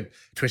 oh, good.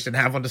 Twitch didn't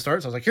have one to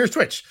start. So I was like, here's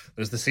Twitch.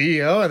 There's the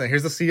CEO and then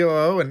here's the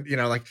COO. And, you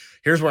know, like,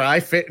 here's where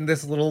I fit in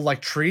this little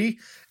like tree.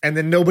 And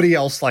then nobody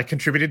else like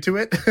contributed to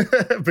it.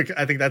 Because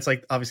I think that's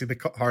like obviously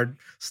the hard,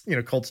 you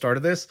know, cold start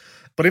of this.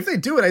 But if they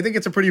do it, I think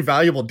it's a pretty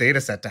valuable data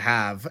set to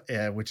have,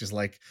 which is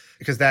like,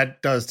 because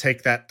that does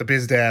take the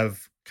biz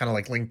dev kind of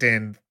like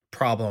LinkedIn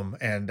problem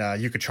and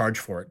you could charge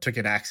for it to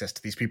get access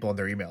to these people and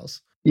their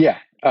emails. Yeah.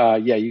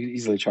 You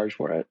easily charge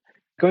for it.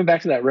 Going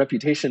back to that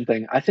reputation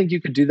thing, I think you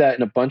could do that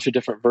in a bunch of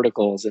different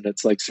verticals and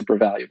it's like super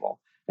valuable.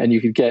 And you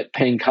could get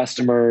paying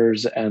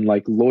customers and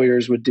like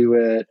lawyers would do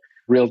it.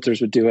 Realtors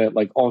would do it,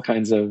 like all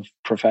kinds of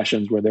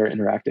professions where they're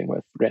interacting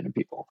with random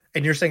people.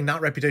 And you're saying not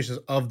reputations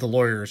of the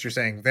lawyers, you're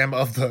saying them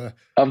of the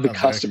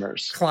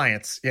customers,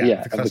 clients.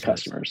 Yeah, of the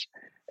customers.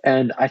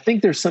 And I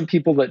think there's some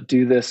people that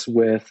do this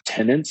with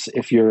tenants.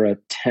 If you're a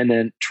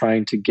tenant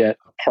trying to get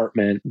an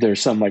apartment, there's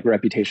some like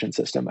reputation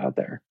system out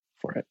there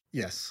for it.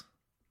 Yes.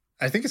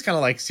 I think it's kind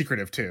of like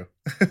secretive too.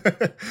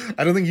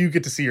 I don't think you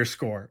get to see your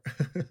score.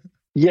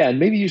 Yeah, and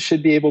maybe you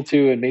should be able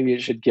to, and maybe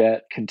it should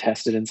get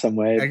contested in some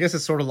way. I guess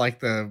it's sort of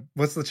like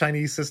what's the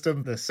Chinese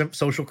system? The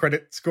social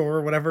credit score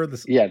or whatever?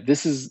 This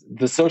is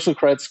the social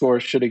credit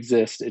score should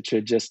exist. It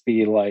should just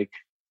be like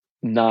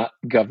not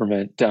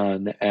government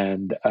done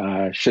and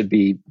should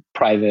be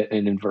private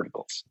and in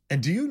verticals.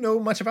 And do you know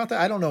much about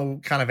that? I don't know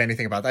kind of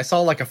anything about that. I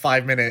saw like a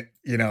 5-minute,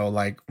 you know,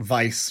 like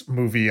Vice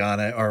movie on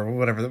it or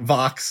whatever, the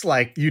Vox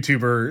like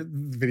YouTuber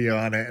video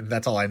on it. And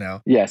that's all I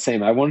know. Yeah,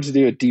 same. I wanted to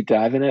do a deep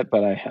dive in it,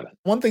 but I haven't.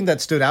 One thing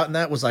that stood out in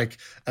that was like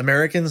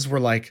Americans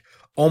were like,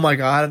 oh my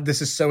God,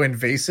 this is so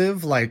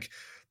invasive. Like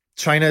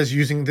China is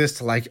using this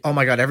to like, oh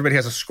my God, everybody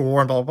has a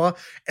score and blah, blah, blah.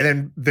 And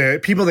then the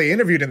people they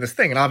interviewed in this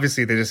thing, and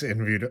obviously they just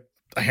interviewed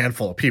a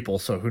handful of people,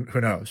 so who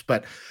knows?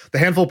 But the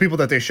handful of people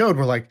that they showed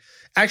were like,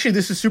 actually,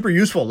 this is super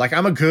useful. Like,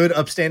 I'm a good,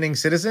 upstanding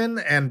citizen,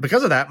 and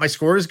because of that, my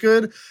score is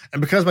good.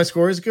 And because my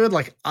score is good,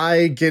 like,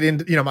 I get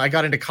into, you know, I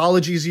got into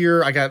college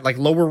easier. I got like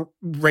lower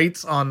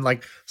rates on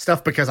like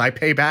stuff because I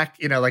pay back.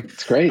 You know, like,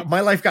 it's great. My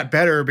life got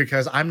better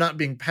because I'm not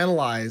being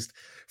penalized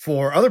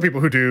for other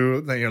people who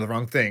do, you know, the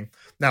wrong thing.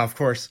 Now, of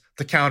course,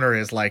 the counter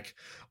is like,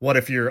 what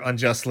if you're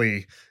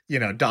unjustly, you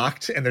know,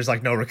 docked and there's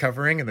like no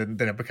recovering, and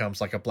then it becomes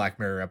like a Black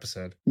Mirror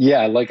episode.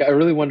 Yeah, like I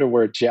really wonder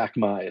where Jack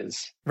Ma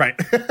is. Right.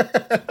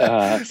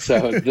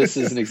 So this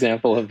is an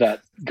example of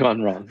that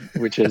gone wrong,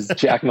 which is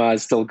Jack Ma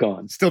is still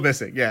gone. Still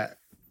missing, yeah.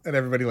 And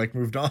everybody like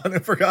moved on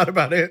and forgot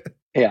about it.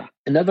 Yeah.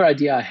 Another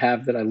idea I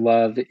have that I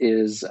love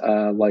is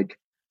like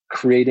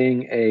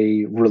creating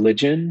a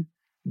religion,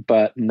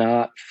 but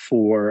not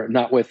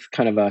with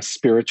kind of a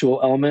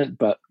spiritual element,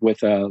 but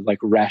with a like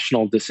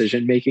rational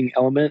decision-making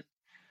element.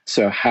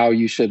 So how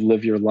you should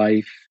live your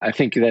life. I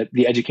think that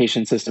the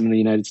education system in the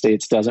United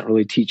States doesn't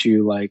really teach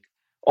you like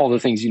all the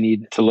things you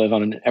need to live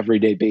on an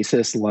everyday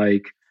basis.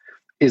 Like,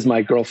 is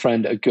my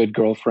girlfriend a good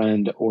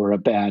girlfriend or a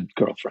bad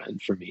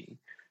girlfriend for me?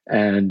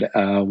 And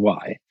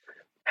why?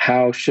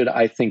 How should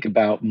I think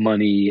about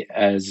money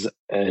as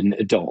an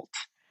adult?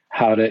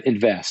 How to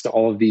invest,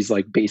 all of these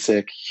like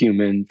basic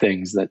human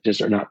things that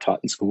just are not taught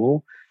in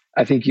school.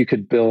 I think you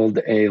could build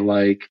a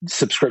like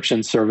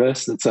subscription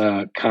service that's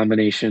a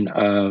combination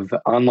of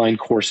online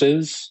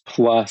courses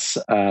plus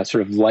sort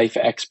of life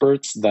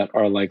experts that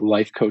are like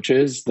life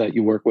coaches that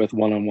you work with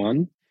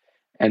one-on-one.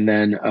 And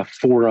then a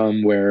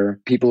forum where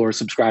people who are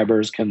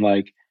subscribers can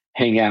like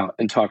hang out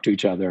and talk to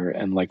each other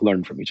and like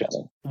learn from each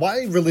other.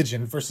 Why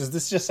religion versus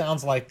this just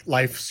sounds like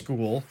life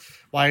school?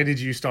 Why did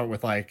you start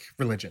with like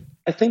religion?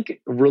 I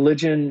think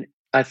religion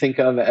I think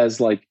of as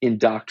like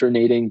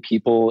indoctrinating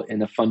people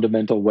in a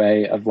fundamental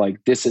way of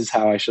like, this is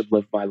how I should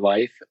live my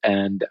life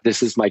and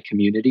this is my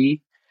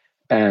community.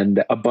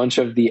 And a bunch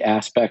of the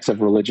aspects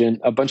of religion,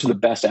 a bunch of the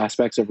best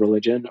aspects of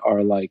religion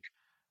are like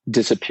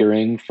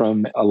disappearing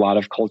from a lot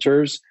of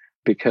cultures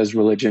because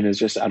religion is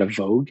just out of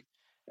vogue.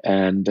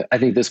 And I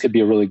think this could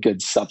be a really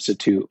good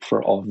substitute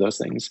for all of those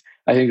things.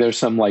 I think there's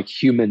some like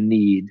human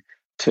need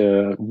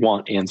to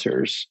want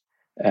answers.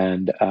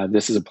 And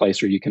this is a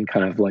place where you can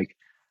kind of like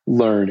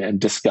learn and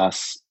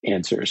discuss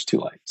answers to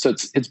life. So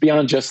it's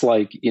beyond just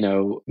like, you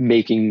know,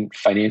 making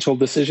financial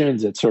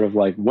decisions. It's sort of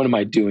like, what am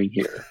I doing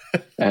here?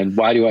 And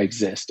why do I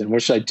exist? And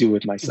what should I do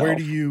with myself? Where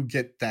do you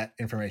get that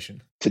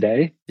information?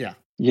 Today? Yeah.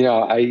 You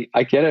know,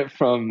 I get it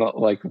from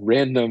like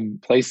random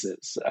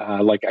places.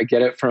 Like I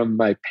get it from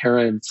my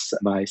parents,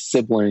 my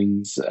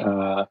siblings,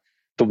 the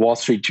Wall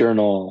Street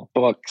Journal,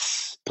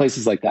 books,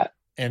 places like that.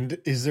 And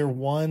is there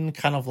one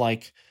kind of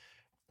like,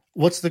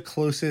 what's the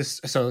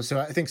closest? So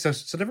I think so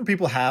different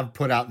people have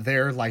put out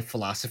their life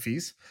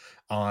philosophies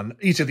on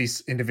each of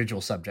these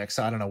individual subjects.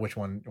 So I don't know which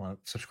one you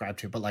want to subscribe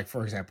to, but like,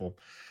 for example,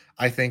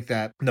 I think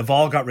that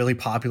Naval got really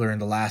popular in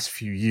the last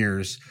few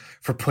years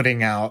for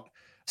putting out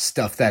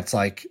stuff that's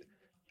like,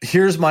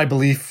 here's my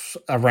beliefs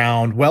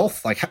around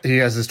wealth. Like he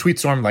has this tweet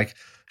storm, like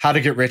how to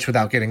get rich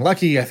without getting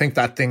lucky. I think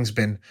that thing's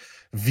been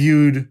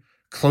viewed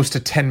close to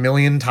 10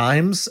 million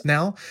times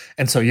now.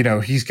 And so,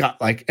 he's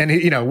got like, and he,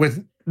 he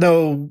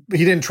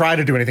didn't try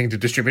to do anything to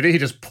distribute it. He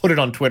just put it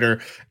on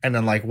Twitter, and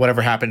then like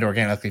whatever happened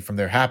organically from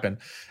there happened.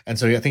 And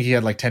so I think he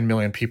had like 10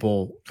 million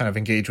people kind of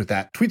engage with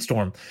that tweet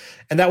storm.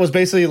 And that was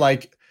basically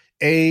like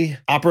a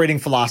operating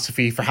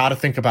philosophy for how to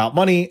think about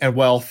money and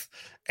wealth.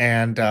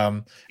 And,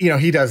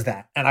 he does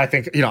that. And I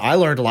think, I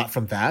learned a lot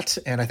from that.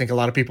 And I think a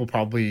lot of people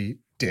probably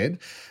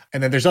did.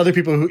 And then there's other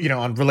people who,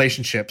 on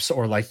relationships,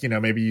 or like,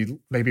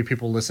 maybe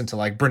people listen to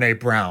like Brene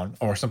Brown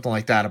or something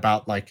like that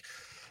about like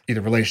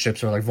either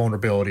relationships or like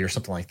vulnerability or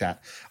something like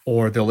that.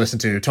 Or they'll listen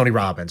to Tony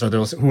Robbins, or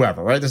they'll listen,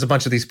 whoever, right? There's a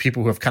bunch of these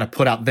people who have kind of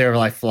put out their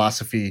life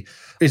philosophy.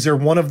 Is there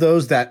one of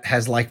those that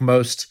has like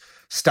most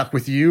stuck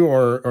with you,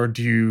 or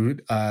do you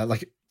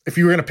like, if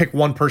you were going to pick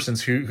one person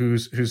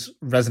who's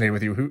resonated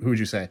with you, who would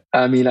you say?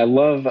 I mean, I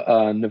love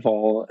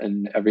Naval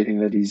and everything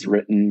that he's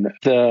written.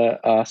 The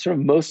sort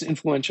of most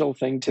influential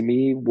thing to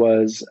me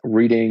was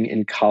reading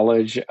in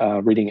college,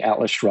 reading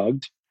Atlas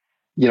Shrugged.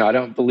 I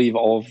don't believe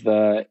all of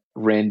the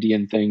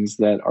Randian things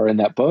that are in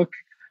that book.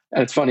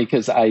 And it's funny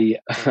because I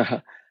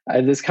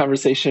had this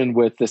conversation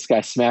with this guy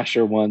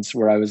Smasher once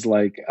where I was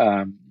like,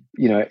 have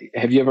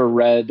you ever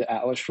read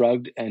Atlas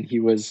Shrugged? And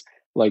he was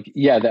like,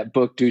 yeah, that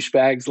book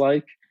douchebags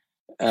like.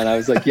 And I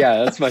was like,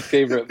 yeah, that's my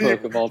favorite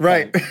book of all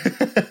time. Right.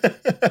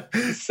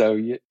 So,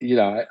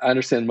 I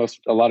understand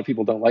a lot of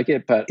people don't like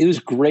it, but it was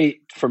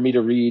great for me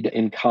to read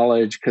in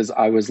college because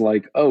I was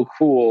like, oh,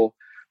 cool.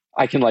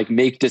 I can like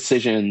make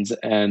decisions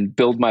and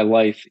build my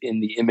life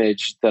in the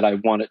image that I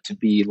want it to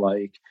be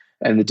like.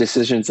 And the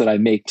decisions that I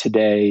make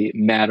today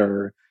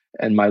matter.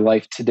 And my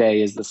life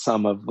today is the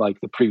sum of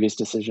like the previous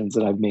decisions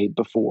that I've made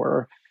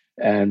before.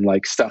 And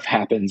like stuff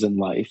happens in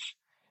life.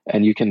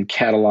 And you can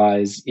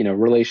catalyze,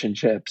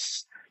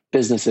 relationships,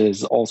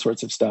 businesses, all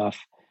sorts of stuff.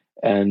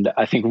 And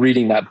I think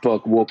reading that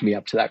book woke me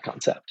up to that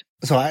concept.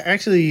 So I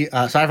actually, so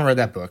I haven't read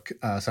that book,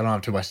 so I don't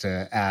have too much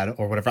to add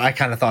or whatever. I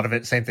kind of thought of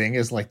it, same thing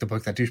as like the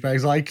book that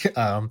douchebags like.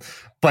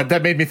 But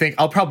that made me think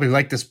I'll probably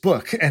like this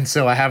book. And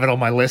so I have it on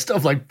my list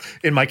of like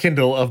in my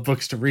Kindle of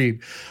books to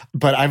read.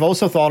 But I've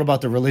also thought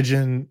about the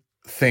religion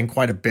thing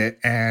quite a bit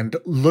and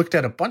looked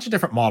at a bunch of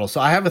different models.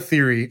 So I have a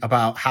theory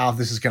about how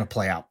this is going to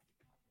play out.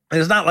 And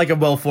it's not like a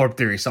well-formed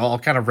theory, so I'll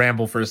kind of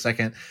ramble for a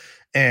second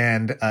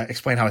and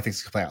explain how I think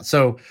it's going to play out.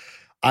 So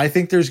I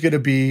think there's going to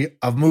be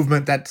a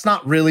movement that's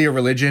not really a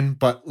religion,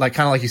 but like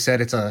kind of like you said,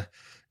 it's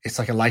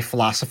like a life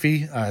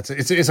philosophy.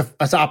 It's an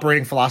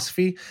operating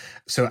philosophy.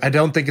 So I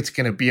don't think it's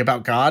going to be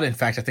about God. In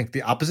fact, I think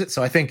the opposite.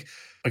 So I think,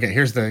 okay,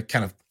 here's the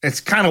it's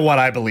kind of what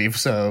I believe.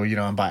 So,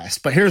 I'm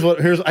biased, but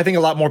I think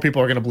a lot more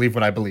people are going to believe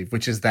what I believe,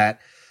 which is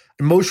that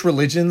most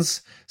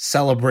religions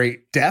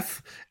celebrate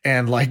death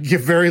and like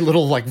give very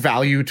little like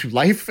value to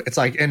life. It's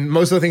like, and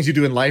most of the things you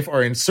do in life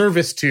are in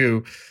service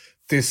to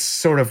this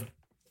sort of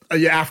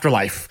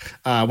afterlife,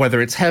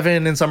 whether it's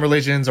heaven in some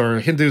religions or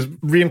Hindus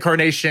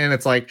reincarnation.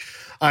 It's like,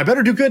 I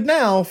better do good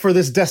now for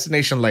this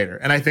destination later.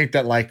 And I think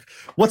that like,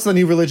 what's the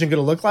new religion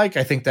going to look like?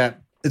 I think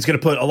that it's going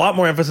to put a lot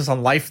more emphasis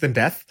on life than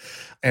death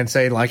and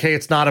say like, hey,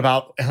 it's not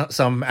about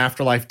some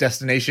afterlife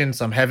destination,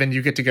 some heaven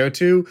you get to go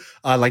to.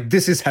 Like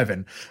this is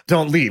heaven.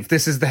 Don't leave.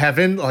 This is the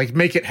heaven. Like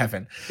make it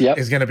heaven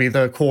is going to be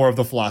the core of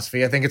the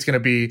philosophy. I think it's going to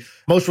be,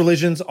 most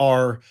religions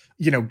are,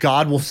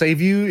 God will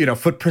save you,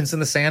 footprints in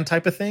the sand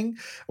type of thing,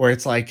 where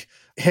it's like,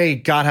 hey,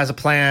 God has a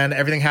plan.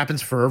 Everything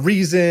happens for a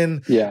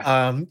reason.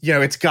 Yeah.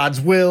 It's God's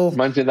will.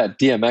 Reminds me of that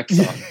DMX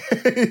song.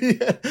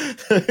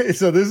 Yeah.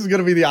 So this is going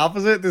to be the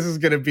opposite. This is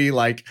going to be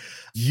like,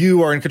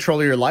 you are in control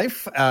of your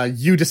life.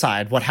 You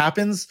decide what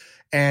happens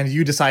and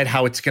you decide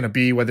how it's going to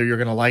be, whether you're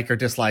going to like or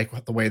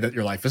dislike the way that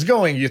your life is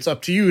going. It's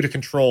up to you to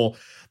control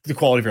the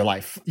quality of your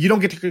life. You don't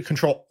get to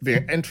control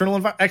the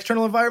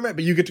external environment,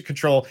 but you get to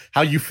control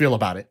how you feel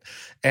about it.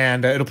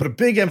 And it'll put a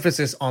big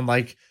emphasis on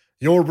like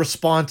your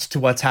response to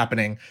what's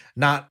happening,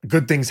 not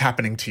good things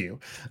happening to you.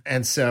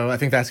 And so I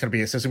think that's going to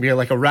be it. So it's going to be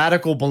like a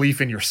radical belief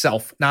in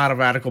yourself, not a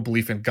radical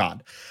belief in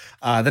God.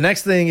 The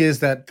next thing is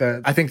that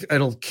I think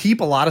it'll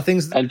keep a lot of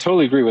things. I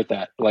totally agree with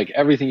that. Like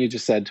everything you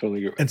just said, totally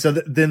agree with. And so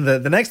then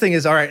the next thing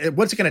is, all right,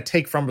 what's it going to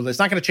take from religion? It's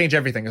not going to change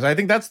everything. So I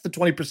think that's the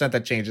 20%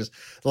 that changes.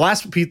 The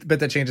last bit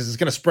that changes is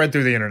going to spread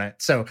through the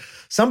internet. So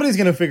somebody's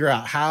going to figure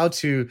out how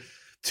to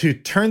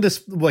turn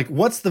this, like,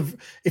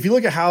 if you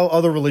look at how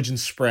other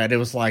religions spread, it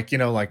was like,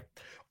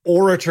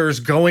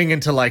 orators going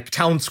into like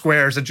town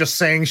squares and just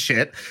saying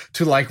shit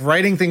to like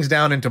writing things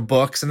down into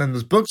books, and then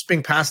those books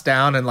being passed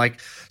down and like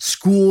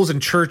schools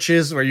and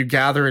churches where you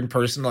gather in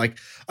person. Like,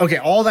 okay,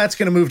 all that's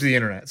going to move to the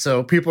internet.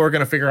 So people are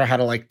going to figure out how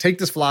to like take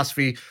this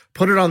philosophy,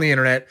 put it on the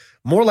internet,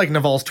 more like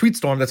Naval's tweet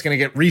storm that's going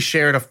to get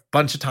reshared a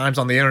bunch of times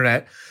on the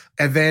internet.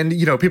 And then,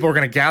 people are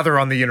going to gather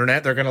on the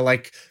internet. They're going to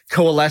like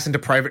coalesce into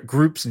private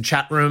groups and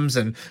chat rooms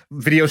and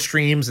video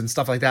streams and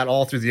stuff like that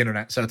all through the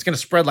internet. So it's going to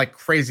spread like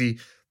crazy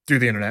through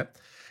the internet.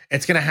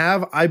 It's going to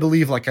have, I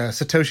believe, like a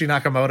Satoshi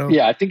Nakamoto.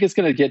 Yeah, I think it's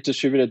going to get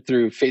distributed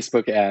through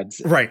Facebook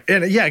ads. Right.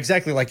 And yeah,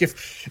 exactly. Like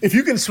if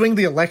you can swing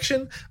the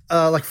election,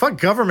 like fuck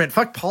government,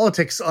 fuck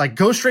politics, like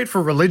go straight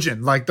for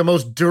religion, like the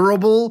most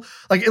durable,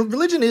 like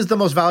religion is the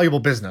most valuable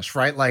business,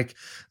 right? Like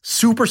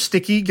super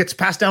sticky, gets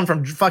passed down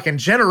from fucking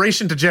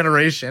generation to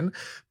generation.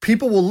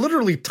 People will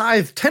literally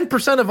tithe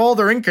 10% of all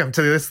their income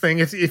to this thing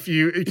if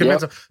you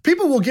convince them.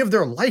 People will give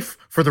their life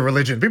for the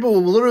religion. People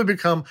will literally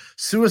become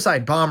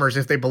suicide bombers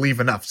if they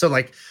believe enough. So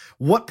like,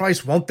 what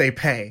price won't they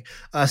pay?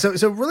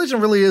 So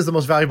religion really is the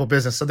most valuable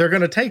business. So they're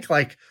going to take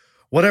like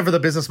whatever the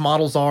business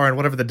models are and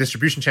whatever the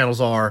distribution channels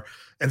are,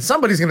 and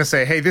somebody's going to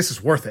say, hey, this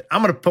is worth it.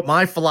 I'm going to put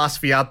my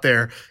philosophy out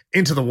there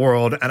into the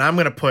world, and I'm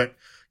going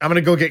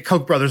to go get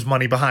Koch brothers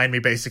money behind me,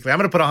 basically. I'm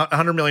going to put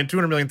 $100 million,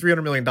 $200 million,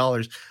 $300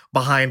 million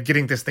behind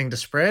getting this thing to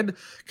spread,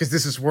 because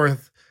this is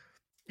worth,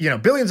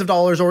 billions of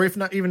dollars, or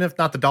even if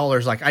not the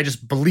dollars. Like, I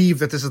just believe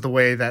that this is the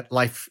way that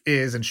life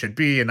is and should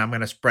be, and I'm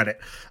going to spread it.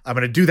 I'm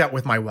going to do that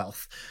with my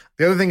wealth.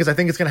 The other thing is I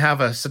think it's going to have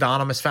a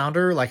pseudonymous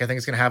founder. Like, I think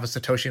it's going to have a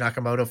Satoshi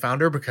Nakamoto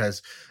founder,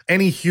 because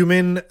any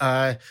human,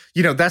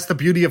 that's the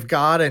beauty of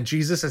God and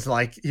Jesus is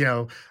like,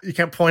 you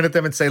can't point at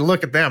them and say,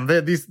 look at them.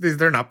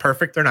 They're not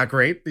perfect. They're not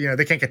great.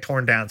 They can't get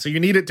torn down. So you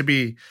need it to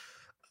be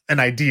an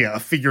idea, a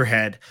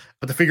figurehead,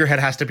 but the figurehead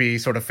has to be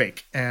sort of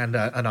fake and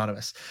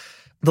anonymous.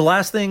 The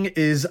last thing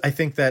is, I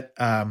think that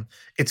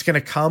it's going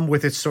to come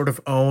with its sort of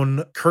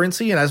own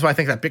currency. And that's why I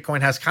think that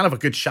Bitcoin has kind of a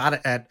good shot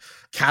at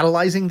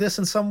catalyzing this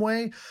in some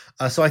way.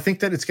 So I think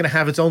that it's going to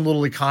have its own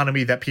little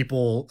economy that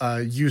people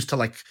use to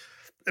like,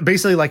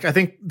 basically, like, I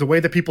think the way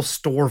that people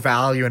store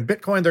value in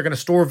Bitcoin, they're going to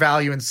store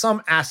value in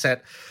some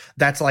asset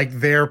that's like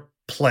their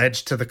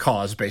pledge to the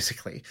cause,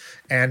 basically.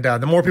 And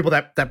the more people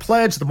that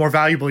pledge, the more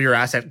valuable your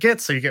asset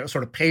gets. So you get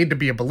sort of paid to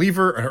be a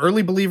believer, an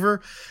early believer,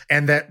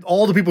 and that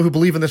all the people who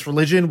believe in this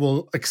religion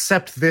will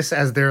accept this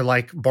as their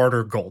like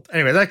barter gold.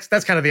 Anyway,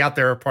 that's kind of the out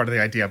there part of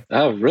the idea.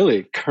 Oh,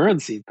 really?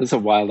 Currency? That's a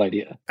wild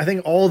idea. I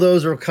think all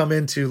those will come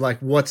into like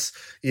what's,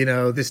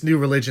 this new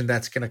religion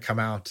that's going to come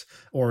out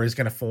or is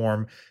going to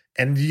form.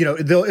 And,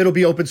 it'll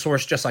be open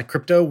source, just like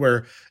crypto,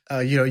 where,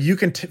 you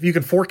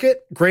can fork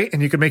it, great,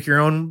 and you can make your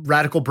own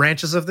radical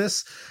branches of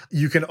this.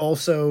 You can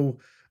also,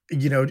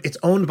 it's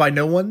owned by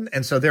no one,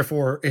 and so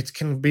therefore it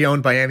can be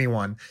owned by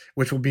anyone,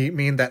 which will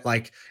mean that,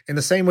 like, in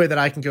the same way that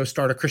I can go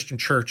start a Christian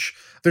church,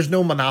 there's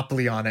no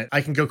monopoly on it. I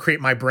can go create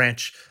my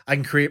branch, I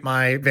can create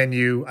my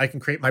venue, I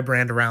can create my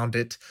brand around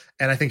it,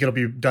 and I think it'll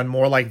be done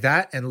more like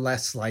that and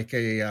less like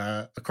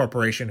a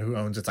corporation who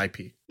owns its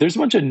IP. There's a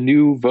bunch of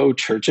nouveau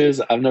churches.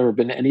 I've never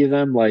been to any of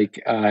them.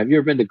 Like, have you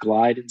ever been to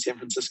Glide in San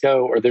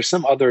Francisco? Or there's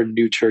some other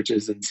new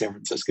churches in San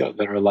Francisco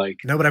that are like...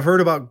 No, but I've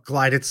heard about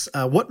Glide. It's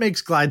what makes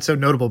Glide so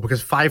notable?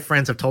 Because 5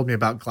 friends have told me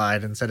about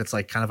Glide and said it's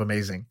like kind of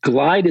amazing.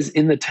 Glide is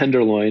in the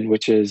Tenderloin,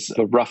 which is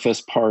the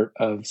roughest part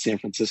of San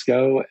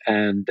Francisco.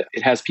 And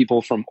it has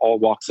people from all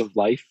walks of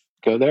life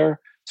go there.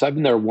 So I've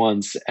been there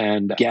once,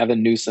 and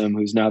Gavin Newsom,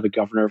 who's now the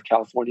governor of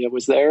California,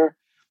 was there.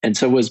 And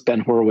so was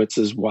Ben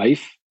Horowitz's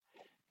wife.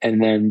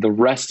 And then the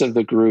rest of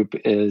the group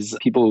is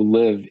people who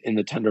live in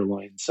the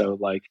Tenderloin. So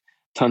like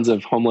tons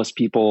of homeless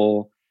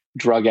people,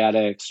 drug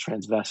addicts,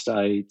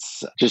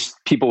 transvestites, just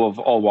people of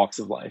all walks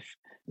of life.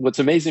 What's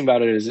amazing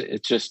about it is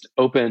it's just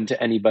open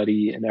to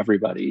anybody and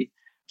everybody.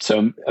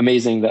 So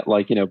amazing that,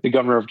 like, the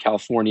governor of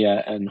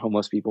California and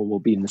homeless people will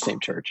be in the same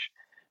church.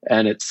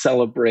 And it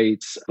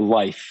celebrates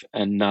life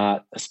and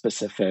not a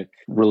specific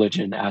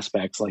religion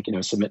aspects, like,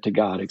 submit to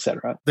God,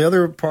 etc. The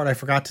other part I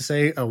forgot to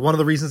say, one of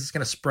the reasons it's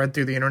going to spread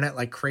through the internet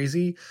like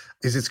crazy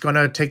is it's going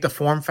to take the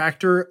form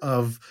factor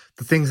of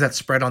the things that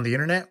spread on the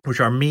internet,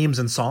 which are memes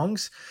and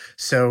songs.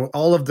 So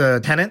all of the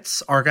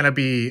tenets are going to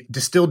be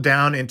distilled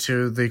down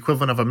into the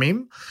equivalent of a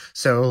meme.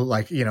 So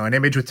like, an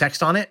image with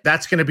text on it,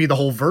 that's going to be the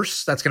whole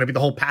verse. That's going to be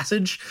the whole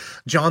passage.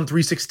 John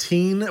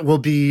 3:16 will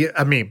be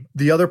a meme.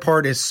 The other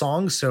part is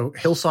songs. So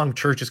Hillsong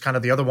Church is kind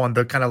of the other one,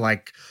 the kind of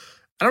like,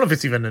 I don't know if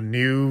it's even a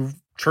new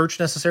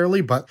church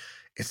necessarily, but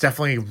it's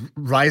definitely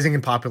rising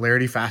in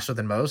popularity faster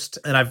than most.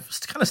 And I've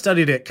kind of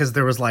studied it because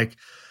there was like,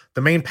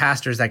 the main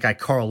pastor is that guy,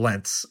 Carl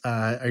Lentz.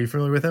 Are you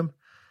familiar with him?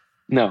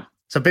 No.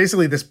 So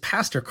basically this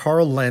pastor,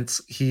 Carl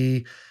Lentz,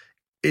 he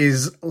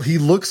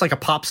looks like a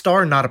pop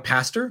star, not a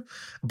pastor.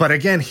 But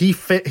again, he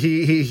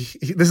this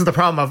is the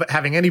problem of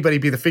having anybody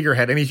be the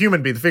figurehead, any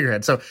human be the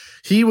figurehead. So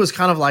he was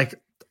kind of like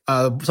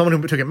someone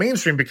who took it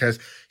mainstream because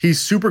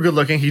he's super good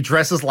looking. He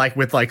dresses like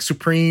with like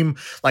supreme,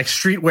 like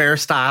streetwear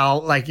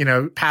style, like,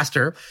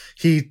 pastor.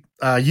 He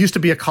used to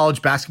be a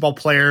college basketball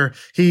player.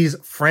 He's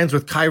friends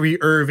with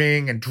Kyrie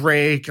Irving and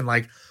Drake, and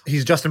like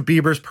he's Justin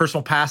Bieber's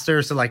personal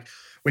pastor. So like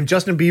when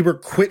Justin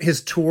Bieber quit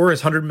his tour,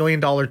 his $100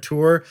 million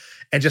tour,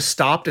 and just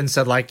stopped and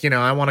said like,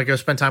 I want to go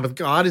spend time with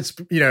God. It's,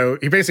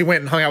 he basically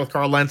went and hung out with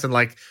Carl Lentz and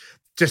like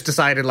just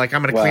decided like,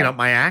 I'm going to clean up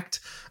my act.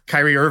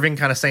 Kyrie Irving,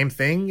 kind of same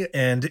thing.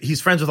 And he's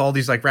friends with all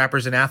these like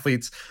rappers and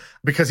athletes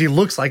because he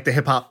looks like the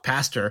hip hop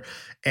pastor.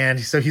 And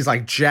so he's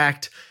like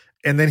jacked.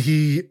 And then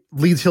he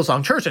leads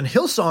Hillsong Church. And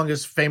Hillsong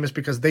is famous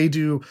because they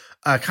do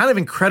kind of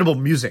incredible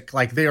music.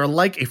 Like they are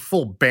like a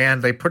full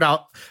band. They put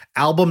out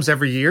albums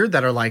every year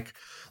that are like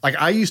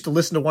I used to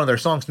listen to one of their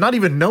songs, not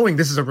even knowing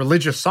this is a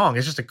religious song.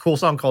 It's just a cool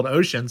song called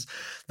Oceans.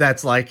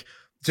 That's like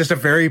just a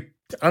very,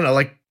 I don't know,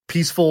 like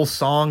peaceful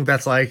song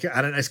that's like,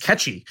 I don't know, it's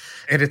catchy.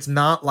 And it's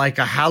not like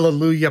a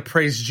hallelujah,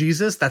 praise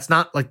Jesus. That's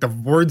not like the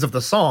words of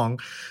the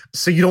song.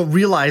 So you don't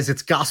realize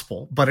it's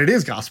gospel, but it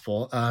is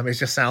gospel. It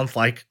just sounds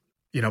like,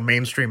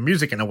 mainstream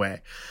music in a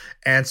way.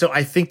 And so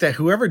I think that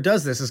whoever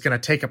does this is going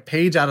to take a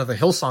page out of the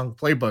Hillsong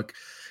playbook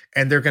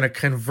and they're going to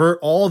convert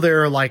all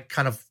their like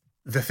kind of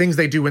the things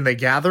they do when they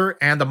gather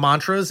and the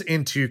mantras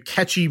into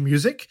catchy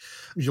music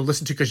you'll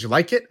listen to because you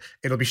like it.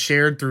 It'll be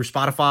shared through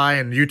Spotify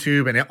and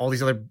YouTube and all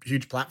these other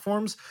huge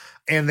platforms.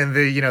 And then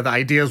the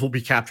ideas will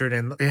be captured,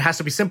 and it has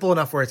to be simple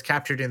enough where it's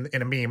captured in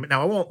a meme.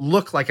 Now, it won't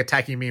look like a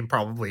tacky meme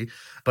probably,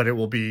 but it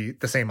will be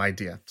the same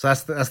idea. So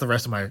that's the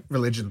rest of my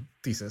religion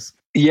thesis.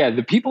 Yeah,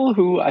 the people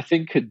who I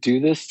think could do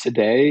this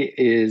today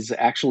is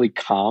actually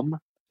Calm.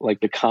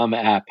 Like the Calm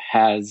app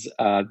has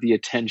the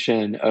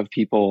attention of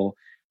people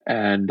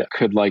and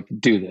could like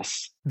do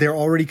this. They're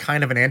already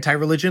kind of an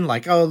anti-religion.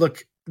 Like, oh,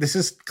 look, this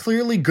is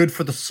clearly good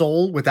for the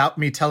soul without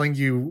me telling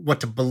you what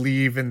to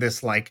believe in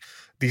this, like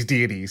these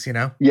deities,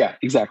 Yeah,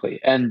 exactly.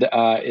 And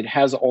it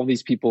has all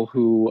these people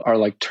who are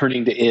like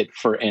turning to it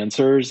for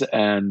answers.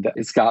 And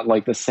it's got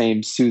like the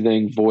same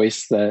soothing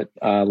voice that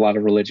a lot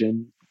of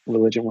religion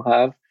will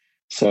have.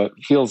 So it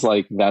feels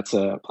like that's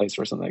a place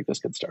where something like this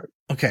could start.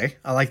 Okay.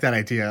 I like that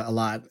idea a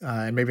lot.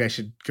 And maybe I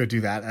should go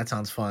do that. That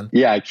sounds fun.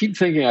 Yeah, I keep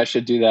thinking I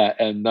should do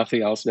that and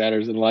nothing else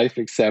matters in life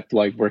except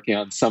like working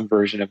on some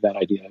version of that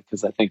idea,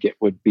 because I think it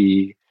would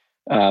be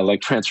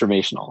like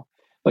transformational.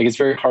 Like it's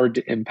very hard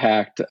to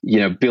impact,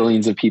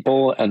 billions of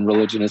people, and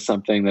religion is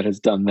something that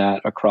has done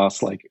that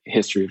across like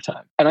history of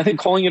time. And I think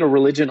calling it a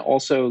religion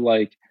also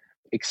like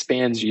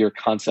expands your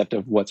concept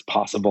of what's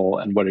possible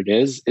and what it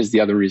is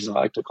the other reason I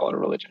like to call it a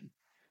religion,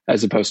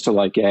 as opposed to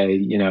like a,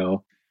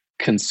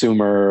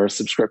 consumer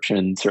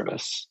subscription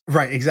service.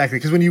 Right, exactly.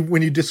 Because when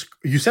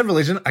you said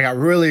religion, I got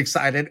really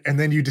excited, and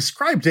then you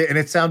described it and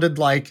it sounded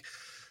like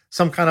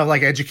some kind of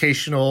like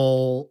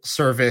educational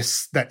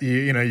service that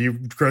you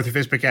grow through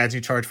Facebook ads, you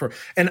charge for.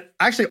 And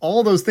actually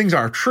all those things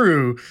are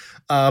true.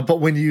 But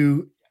when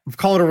you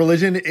call it a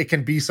religion, it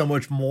can be so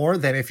much more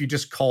than if you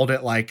just called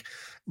it like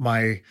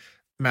my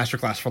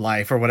masterclass for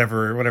life or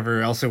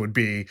whatever else it would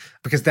be,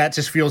 because that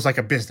just feels like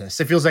a business.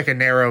 It feels like a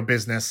narrow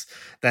business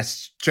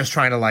that's just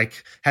trying to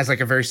like has a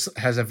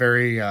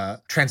very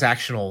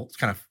transactional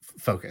kind of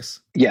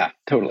focus. Yeah,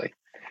 totally.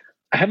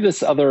 I have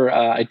this other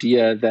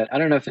idea that I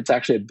don't know if it's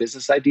actually a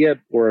business idea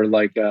or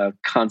like a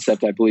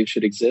concept I believe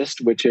should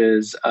exist, which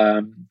is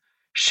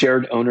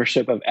shared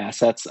ownership of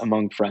assets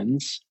among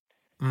friends.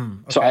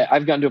 Okay. So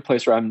I've gotten to a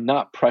place where I'm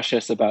not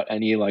precious about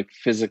any like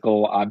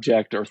physical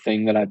object or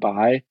thing that I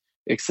buy,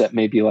 except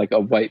maybe like a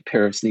white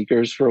pair of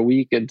sneakers for a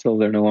week until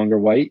they're no longer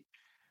white.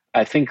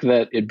 I think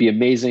that it'd be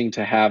amazing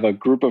to have a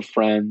group of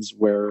friends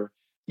where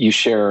you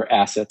share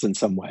assets in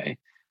some way.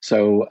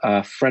 So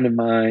a friend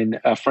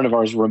of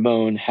ours,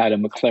 Ramon, had a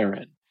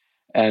McLaren.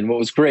 And what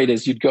was great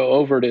is you'd go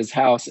over to his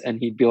house and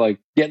he'd be like,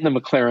 get in the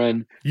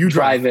McLaren, you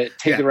drive it,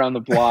 take it around the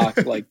block,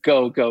 like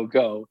go, go,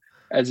 go.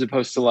 As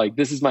opposed to like,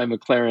 this is my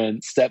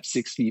McLaren, step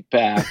 6 feet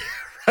back,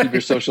 right. Keep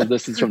your social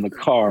distance from the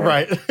car.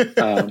 Right.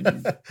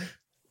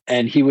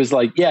 And he was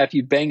like, yeah, if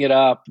you bang it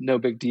up, no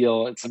big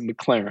deal. It's a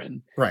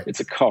McLaren. Right. It's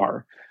a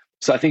car.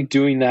 So I think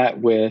doing that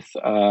with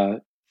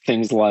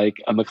things like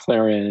a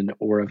McLaren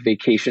or a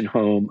vacation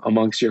home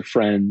amongst your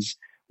friends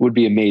would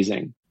be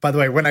amazing. By the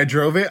way, when I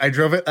drove it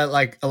at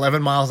like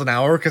 11 miles an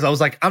hour because I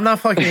was like, I'm not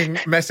fucking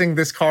messing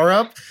this car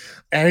up.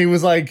 And he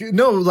was like,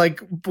 no,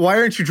 like, why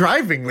aren't you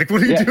driving? Like,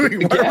 what are you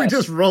doing? Why are we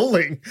just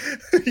rolling?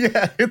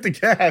 Hit the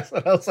gas.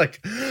 And I was like,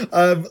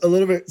 I'm a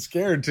little bit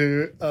scared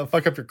to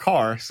fuck up your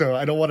car. So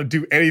I don't want to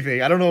do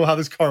anything. I don't know how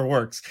this car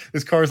works.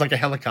 This car is like a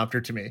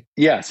helicopter to me.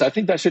 Yeah, so I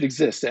think that should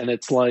exist. And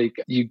it's like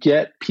you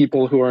get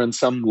people who are in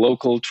some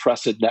local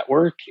trusted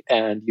network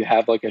and you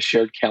have like a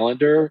shared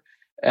calendar.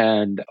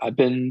 And I've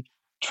been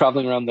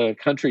traveling around the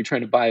country trying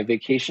to buy a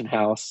vacation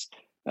house.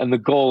 And the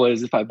goal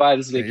is if I buy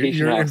this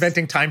vacation house... You're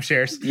inventing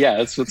timeshares. Yeah,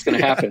 that's what's going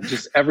to happen.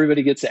 Just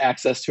everybody gets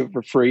access to it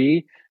for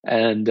free.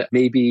 And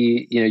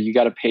maybe, you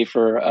got to pay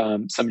for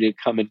somebody to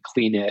come and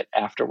clean it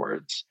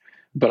afterwards.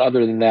 But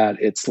other than that,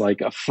 it's like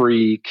a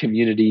free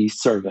community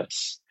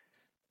service.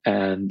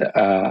 And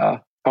I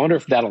wonder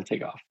if that'll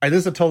take off. This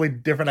is a totally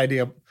different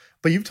idea.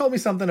 But you've told me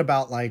something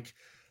about like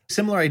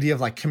Similar idea of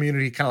like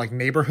community, kind of like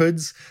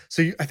neighborhoods.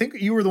 So I think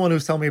you were the one who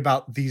was telling me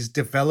about these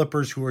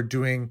developers who are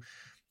doing,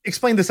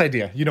 explain this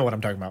idea. You know what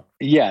I'm talking about.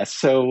 Yeah.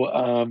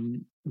 So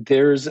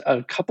there's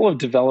a couple of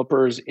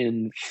developers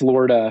in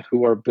Florida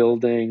who are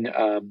building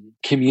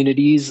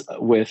communities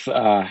with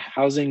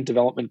housing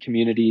development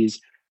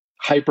communities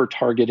hyper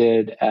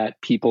targeted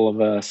at people of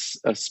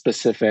a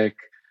specific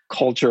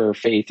culture or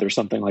faith or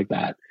something like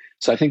that.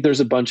 So I think there's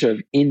a bunch of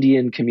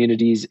Indian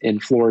communities in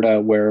Florida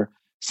where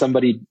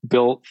somebody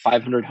built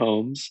 500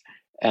 homes,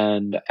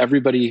 and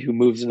everybody who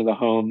moves into the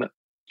home,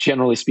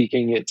 generally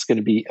speaking, it's going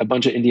to be a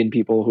bunch of Indian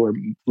people who are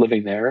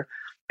living there.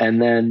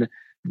 And then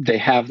they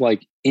have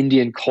like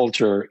Indian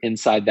culture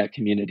inside that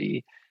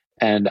community.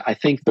 And I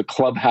think the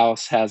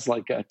clubhouse has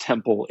like a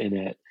temple in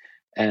it,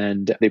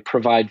 and they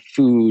provide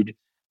food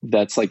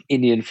that's like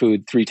Indian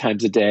food 3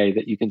 times a day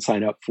that you can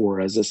sign up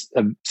for as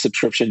a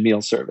subscription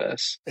meal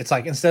service. It's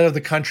like, instead of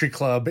the country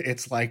club,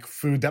 it's like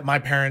food that my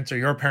parents or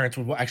your parents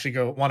would actually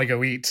want to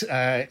go eat.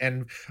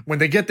 And when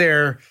they get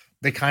there,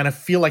 they kind of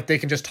feel like they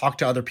can just talk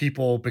to other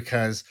people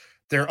because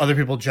there are other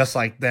people just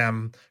like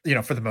them,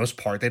 for the most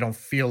part. They don't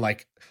feel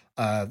like,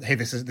 hey,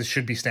 this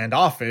should be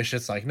standoffish.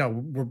 It's like, no,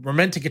 we're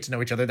meant to get to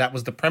know each other. That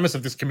was the premise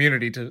of this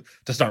community to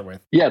start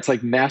with. Yeah, it's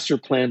like master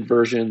plan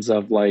versions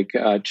of like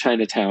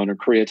Chinatown or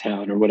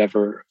Koreatown or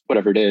whatever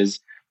it is.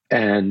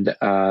 And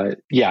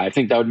I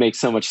think that would make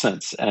so much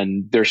sense.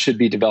 And there should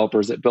be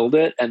developers that build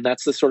it. And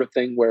that's the sort of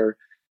thing where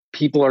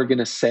people are going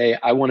to say,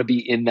 I want to be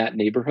in that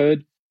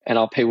neighborhood, and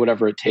I'll pay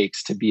whatever it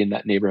takes to be in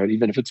that neighborhood,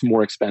 even if it's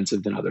more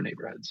expensive than other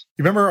neighborhoods.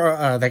 You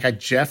remember that guy,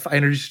 Jeff, I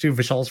introduced you to,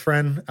 Vishal's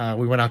friend?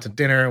 We went out to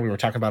dinner. We were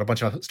talking about a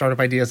bunch of startup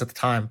ideas at the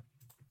time.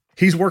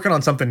 He's working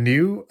on something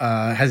new.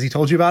 Has he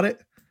told you about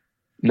it?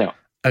 No.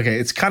 Okay,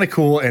 it's kind of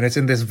cool, and it's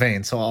in this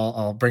vein, so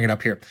I'll bring it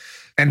up here.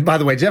 And by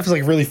the way, Jeff is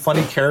like a really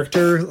funny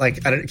character.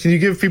 Like, can you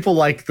give people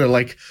like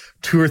the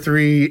 2 or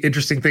 3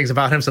 interesting things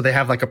about him so they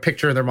have like a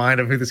picture in their mind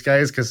of who this guy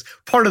is? Because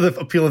part of the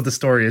appeal of the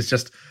story is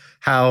just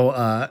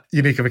how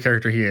unique of a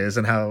character he is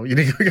and how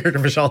unique of a character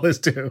Vishal is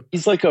too.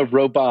 He's like a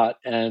robot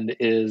and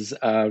is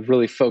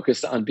really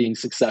focused on being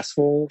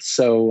successful.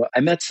 So I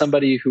met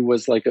somebody who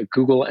was like a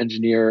Google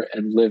engineer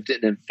and lived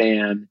in a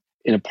van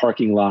in a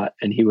parking lot.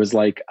 And he was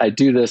like, I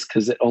do this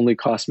because it only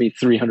costs me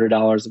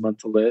 $300 a month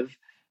to live,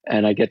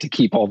 and I get to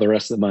keep all the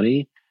rest of the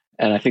money.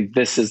 And I think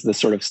this is the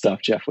sort of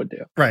stuff Jeff would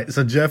do. Right.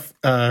 So Jeff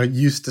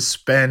used to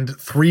spend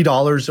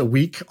 $3 a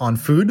week on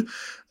food.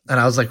 And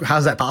I was like,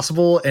 how's that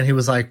possible? And he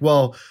was like,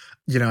 well,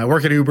 I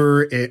work at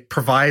Uber. They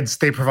provide,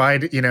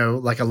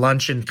 like a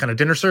lunch and kind of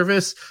dinner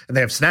service, and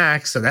they have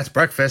snacks. So that's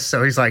breakfast.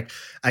 So he's like,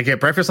 I get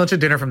breakfast, lunch,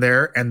 and dinner from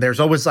there. And there's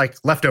always like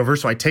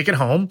leftovers. So I take it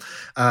home.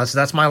 So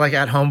that's my like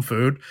at home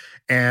food.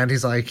 And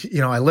he's like,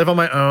 I live on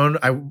my own.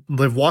 I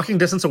live walking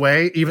distance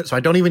away, so I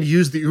don't even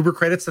use the Uber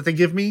credits that they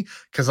give me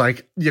because,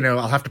 like,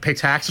 I'll have to pay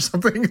tax or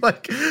something.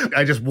 Like,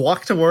 I just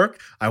walk to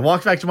work. I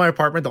walk back to my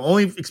apartment. The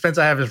only expense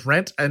I have is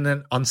rent. And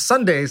then on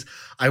Sundays,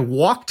 I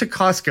walk to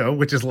Costco,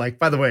 which is like,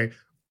 by the way,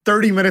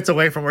 30 minutes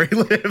away from where he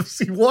lives.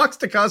 He walks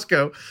to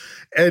Costco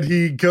and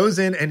he goes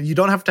in, and you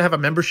don't have to have a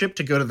membership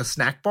to go to the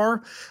snack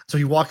bar. So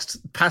he walks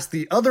past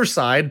the other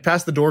side,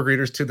 past the door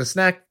greeters, to the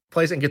snack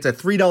place and gets a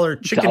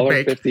 $3 chicken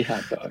bake. $1.50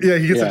 hot dog. Yeah,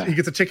 he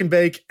gets a chicken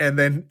bake, and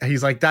then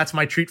he's like, that's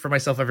my treat for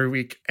myself every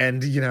week.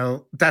 And,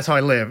 that's how I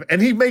live.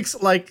 And he makes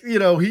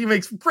he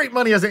makes great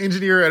money as an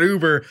engineer at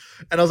Uber.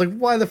 And I was like,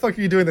 why the fuck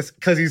are you doing this?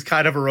 Because he's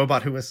kind of a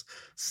robot who is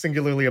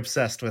singularly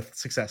obsessed with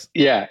success.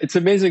 Yeah, it's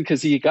amazing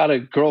because he got a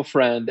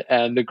girlfriend,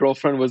 and the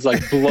girlfriend was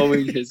like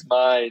blowing his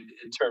mind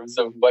in terms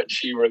of what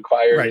she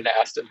required and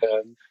asked of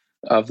him.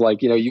 Of like,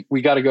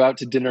 we got to go out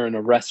to dinner in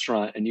a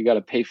restaurant and you got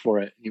to pay for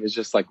it. And he was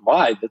just like,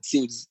 why? That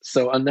seems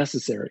so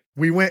unnecessary.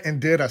 We went and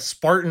did a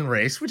Spartan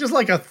race, which is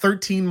like a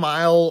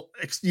 13-mile,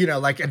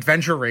 like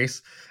adventure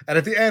race. And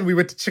at the end, we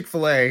went to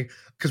Chick-fil-A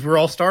because we were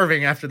all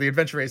starving after the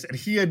adventure race. And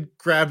he had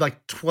grabbed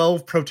like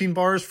 12 protein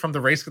bars from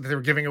the race that they were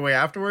giving away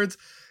afterwards.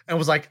 And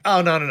was like,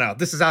 oh, no.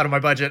 This is out of my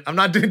budget. I'm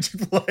not doing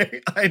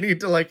Chick-fil-A. I need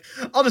to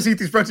I'll just eat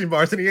these protein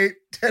bars. And he ate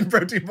 10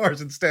 protein bars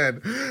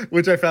instead,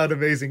 which I found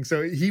amazing.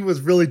 So he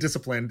was really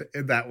disciplined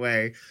in that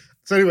way.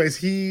 So anyways,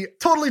 he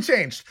totally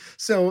changed.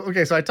 So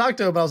I talked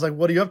to him. I was like,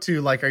 what are you up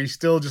to? Like, are you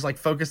still just like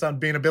focused on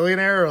being a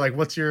billionaire, or like,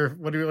 what are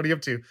you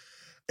up to?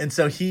 And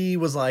so he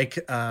was like,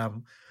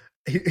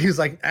 he was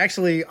like,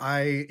 actually,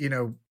 I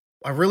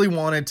really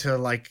wanted to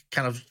like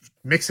kind of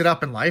mix it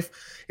up in life.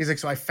 He's like,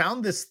 so I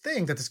found this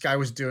thing that this guy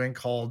was doing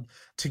called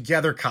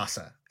Together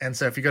Casa. And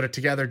so if you go to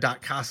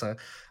together.casa,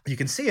 you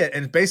can see it.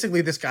 And basically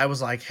this guy was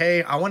like,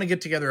 hey, I want to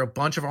get together a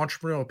bunch of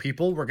entrepreneurial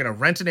people. We're going to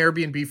rent an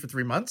Airbnb for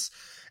 3 months.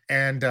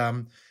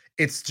 And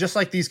it's just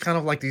like these kind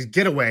of like these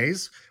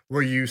getaways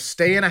where you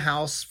stay in a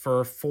house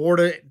for 4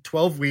 to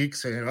 12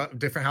 weeks.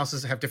 Different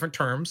houses have different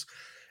terms.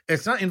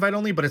 It's not invite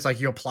only, but it's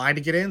like you apply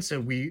to get in. So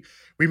we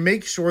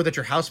make sure that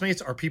your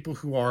housemates are people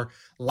who are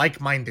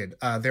like-minded.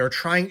 They're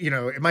trying,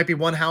 it might be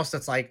one house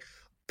that's like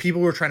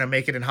people who are trying to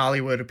make it in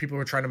Hollywood, or people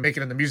who are trying to make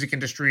it in the music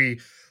industry,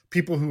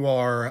 people who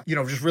are,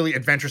 just really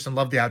adventurous and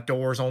love the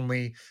outdoors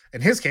only.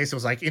 In his case, it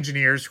was like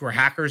engineers who are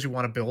hackers who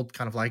want to build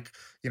kind of like,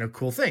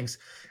 cool things.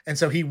 And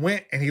so he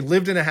went and he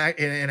lived in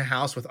a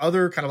house with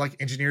other kind of like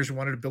engineers who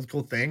wanted to build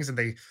cool things. And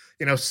they,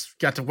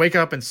 got to wake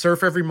up and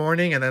surf every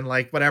morning and then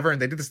like whatever.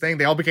 And they did this thing.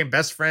 They all became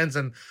best friends.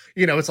 And,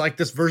 it's like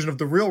this version of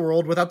the real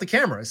world without the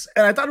cameras.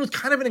 And I thought it was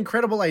kind of an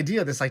incredible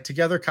idea, this like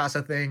together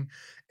casa thing.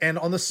 And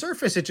on the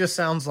surface, it just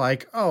sounds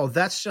like, oh,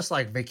 that's just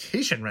like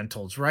vacation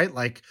rentals, right?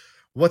 Like,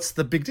 what's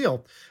the big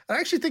deal? I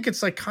actually think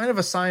it's like kind of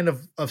a sign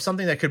of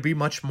something that could be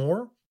much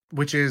more,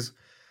 which is,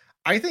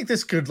 I think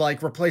this could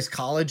like replace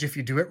college if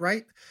you do it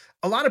right.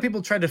 A lot of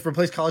people try to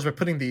replace college by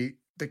putting the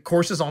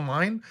courses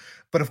online,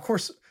 but of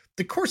course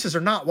the courses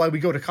are not why we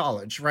go to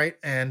college, right?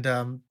 And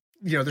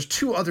there's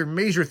two other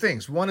major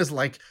things. One is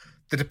like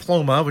the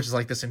diploma, which is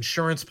like this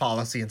insurance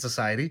policy in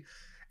society,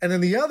 and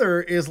then the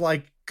other is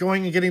like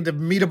going and getting to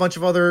meet a bunch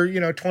of other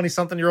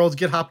 20-something-year-olds,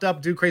 get hopped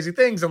up, do crazy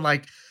things, and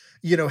like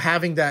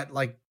having that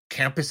like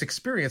campus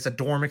experience, a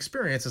dorm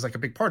experience is like a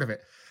big part of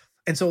it.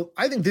 And so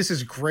I think this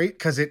is great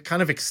because it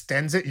kind of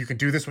extends it. You can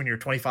do this when you're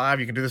 25.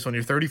 You can do this when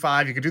you're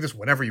 35. You can do this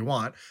whenever you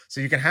want. So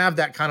you can have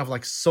that kind of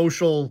like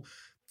social,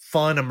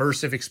 fun,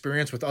 immersive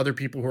experience with other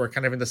people who are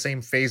kind of in the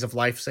same phase of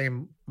life,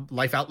 same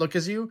life outlook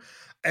as you.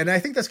 And I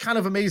think that's kind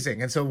of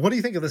amazing. And so what do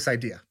you think of this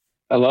idea?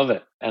 I love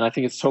it. And I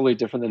think it's totally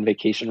different than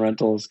vacation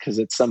rentals because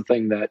it's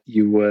something that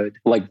you would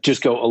like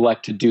just go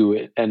elect to do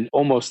it. And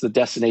almost the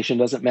destination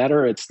doesn't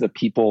matter. It's the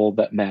people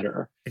that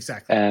matter.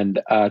 Exactly.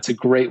 And it's a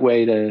great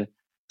way to,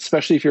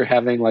 especially if you're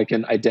having like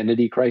an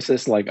identity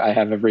crisis, like I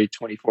have every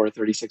 24 or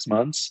 36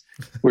 months,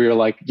 where you're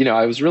like,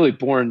 I was really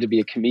born to be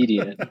a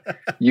comedian.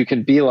 You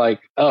can be like,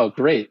 oh,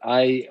 great.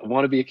 I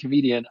want to be a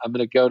comedian. I'm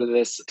going to go to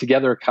this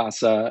together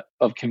casa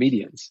of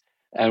comedians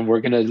and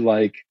we're going to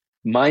like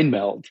mind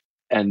meld.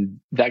 And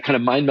that kind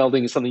of mind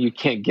melding is something you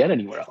can't get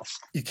anywhere else.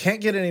 You can't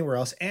get anywhere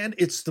else. And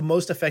it's the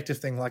most effective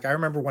thing. Like I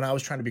remember when I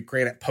was trying to be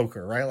great at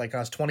poker, right? Like I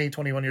was 20,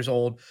 21 years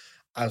old.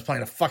 I was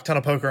playing a fuck ton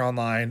of poker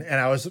online and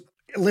I was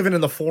living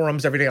in the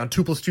forums every day on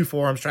 2+2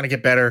 forums, trying to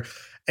get better.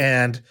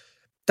 And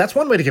that's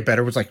one way to get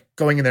better, was like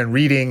going in there and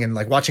reading and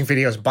like watching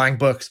videos, buying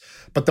books.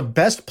 But the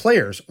best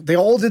players, they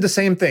all did the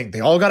same thing. They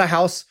all got a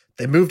house.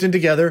 They moved in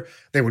together.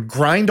 They would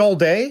grind all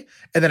day.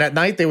 And then at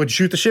night they would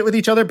shoot the shit with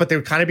each other, but they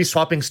would kind of be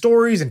swapping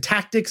stories and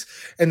tactics.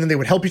 And then they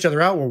would help each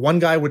other out, where one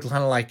guy would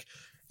kind of like,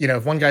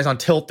 if one guy's on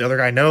tilt, the other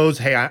guy knows,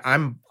 hey,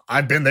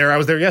 I've been there. I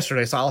was there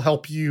yesterday. So I'll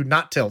help you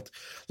not tilt.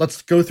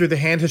 Let's go through the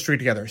hand history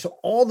together. So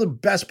all the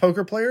best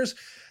poker players,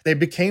 they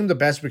became the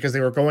best because they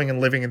were going and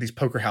living in these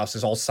poker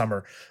houses all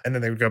summer. And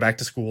then they would go back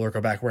to school or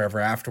go back wherever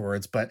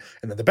afterwards. And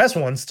then the best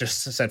ones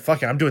just said,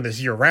 fuck it, I'm doing this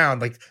year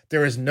round. Like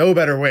there is no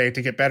better way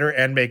to get better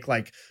and make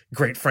like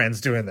great friends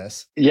doing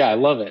this. Yeah, I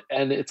love it.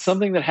 And it's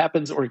something that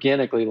happens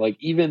organically. Like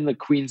even the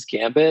Queen's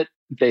Gambit,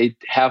 they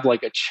have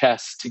like a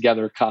chess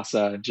together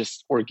casa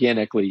just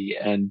organically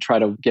and try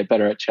to get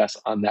better at chess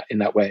in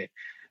that way.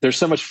 There's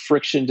so much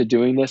friction to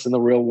doing this in the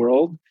real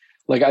world.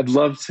 Like I'd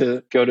love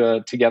to go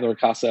to Together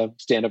Casa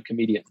stand-up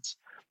comedians.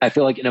 I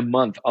feel like in a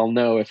month, I'll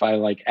know if I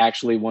like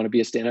actually want to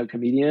be a stand-up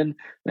comedian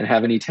and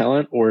have any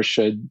talent, or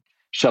should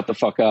shut the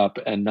fuck up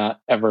and not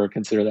ever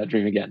consider that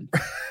dream again.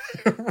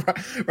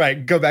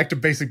 Right. Go back to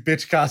basic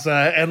bitch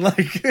casa and like,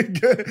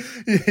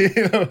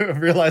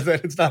 realize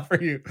that it's not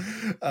for you.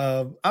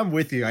 I'm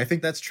with you. I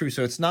think that's true.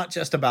 So it's not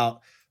just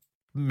about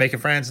making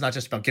friends, not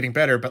just about getting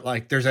better, but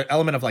like there's an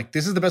element of like,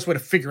 this is the best way to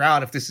figure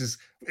out if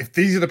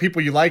these are the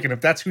people you like and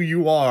if that's who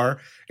you are.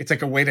 It's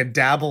like a way to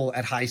dabble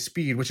at high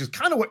speed, which is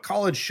kind of what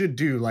college should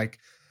do. Like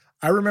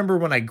I remember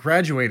when I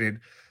graduated,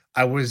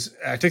 I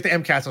took the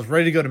MCATs, I was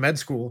ready to go to med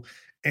school,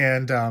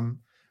 and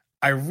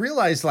I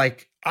realized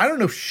like I don't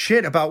know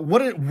shit about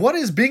what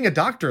is being a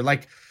doctor.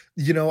 Like,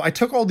 I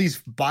took all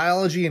these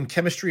biology and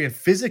chemistry and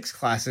physics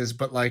classes,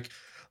 but like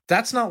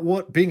that's not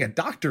what being a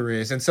doctor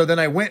is. And so then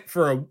I went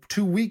for a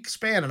 2-week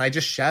span and I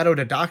just shadowed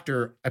a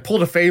doctor. I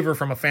pulled a favor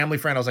from a family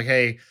friend. I was like,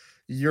 hey,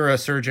 you're a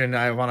surgeon.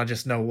 I want to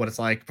just know what it's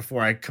like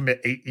before I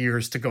commit 8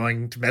 years to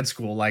going to med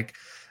school. Like,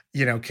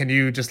 can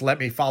you just let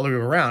me follow you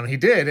around? He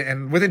did.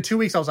 And within 2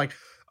 weeks, I was like,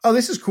 oh,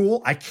 this is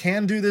cool. I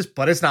can do this,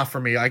 but it's not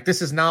for me. Like,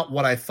 this is not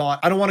what I thought.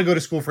 I don't want to go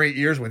to school for 8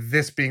 years with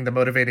this being the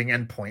motivating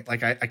endpoint.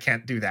 Like, I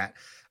can't do that.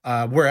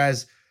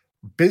 Whereas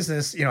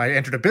business, I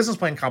entered a business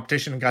plan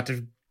competition and got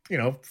to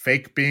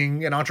fake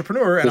being an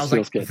entrepreneur. And I was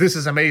like, this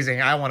is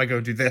amazing. I want to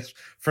go do this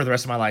for the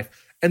rest of my life.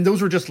 And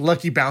those were just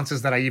lucky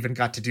bounces that I even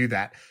got to do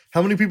that.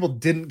 How many people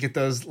didn't get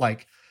those,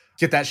 like,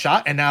 get that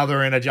shot, and now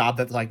they're in a job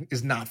that like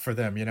is not for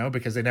them,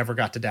 because they never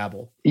got to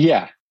dabble.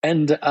 Yeah.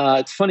 And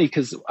it's funny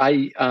because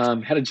I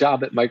had a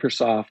job at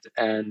Microsoft,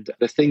 and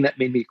the thing that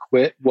made me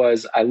quit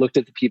was I looked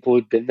at the people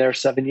who'd been there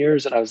 7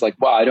 years and I was like,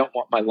 wow, I don't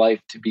want my life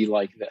to be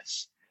like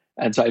this.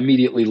 And so I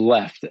immediately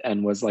left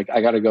and was like,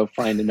 I got to go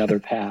find another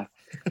path.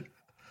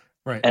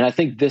 Right. And I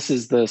think this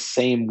is the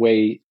same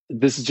way.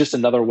 This is just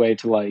another way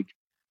to like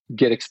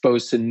get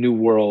exposed to new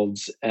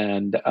worlds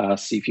and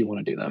see if you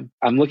want to do them.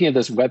 I'm looking at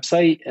this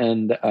website,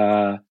 and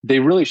they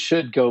really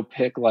should go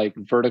pick like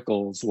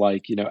verticals,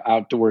 like,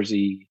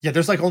 outdoorsy. Yeah,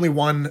 there's like only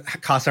one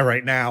casa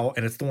right now,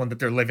 and it's the one that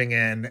they're living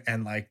in,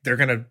 and like they're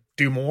gonna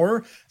do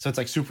more. So it's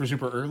like super,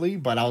 super early.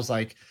 But I was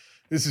like,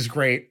 this is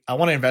great. I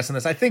want to invest in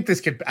this. I think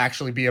this could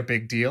actually be a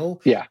big deal.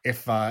 Yeah.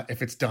 If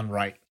it's done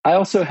right. I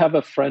also have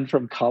a friend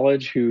from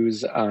college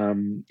who's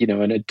an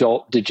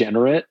adult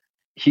degenerate.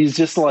 He's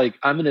just like,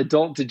 I'm an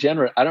adult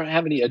degenerate. I don't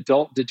have any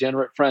adult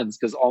degenerate friends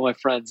because all my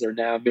friends are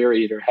now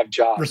married or have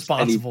jobs.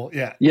 Responsible,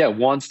 yeah. Yeah,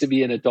 wants to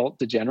be an adult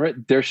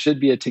degenerate. There should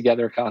be a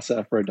together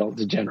casa for adult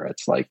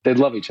degenerates. Like, they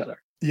love each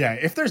other. Yeah,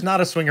 if there's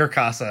not a swinger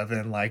casa,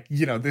 then like,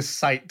 this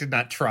site did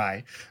not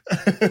try.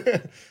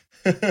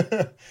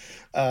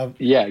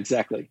 Yeah,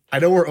 exactly. I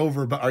know we're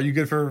over, but are you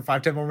good for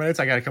 5-10 more minutes?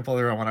 I got a couple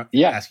other I want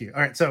to ask you.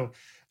 All right, so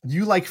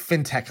you like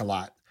fintech a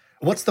lot.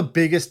 What's the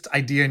biggest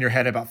idea in your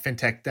head about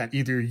fintech that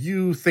either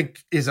you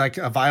think is like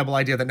a viable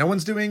idea that no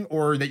one's doing,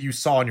 or that you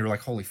saw and you're like,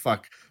 holy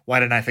fuck,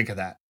 why didn't I think of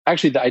that?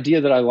 Actually, the idea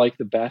that I like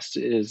the best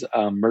is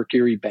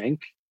Mercury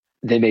Bank.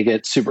 They make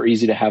it super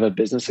easy to have a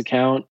business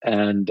account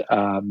and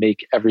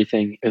make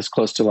everything as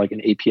close to like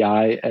an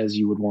API as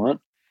you would want.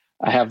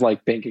 I have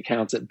like bank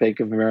accounts at Bank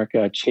of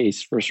America,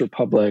 Chase, First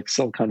Republic,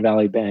 Silicon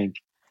Valley Bank,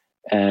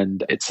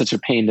 and it's such a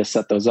pain to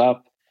set those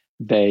up.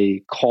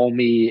 They call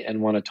me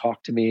and want to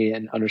talk to me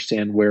and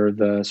understand where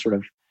the sort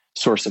of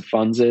source of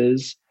funds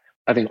is.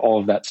 I think all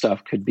of that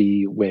stuff could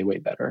be way, way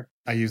better.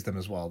 I use them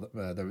as well.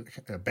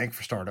 The bank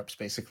for startups,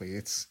 basically.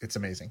 It's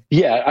amazing.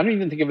 Yeah, I don't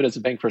even think of it as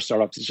a bank for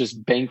startups. It's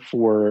just bank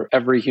for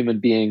every human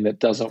being that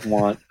doesn't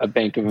want a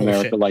Bank of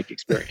America-like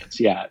experience.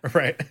 Yeah.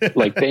 Right.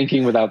 Like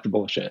banking without the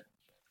bullshit.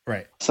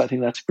 Right. So I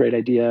think that's a great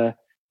idea.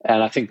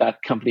 And I think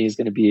that company is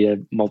going to be a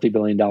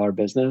multi-billion-dollar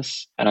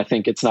business. And I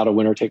think it's not a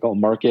winner-take-all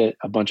market.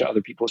 A bunch of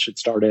other people should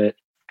start it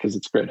because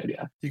it's a great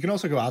idea. You can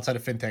also go outside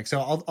of fintech. So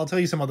I'll tell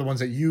you some other ones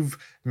that you've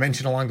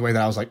mentioned along the way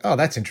that I was like, oh,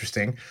 that's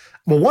interesting.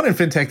 Well, one in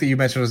fintech that you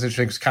mentioned was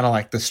interesting. It's kind of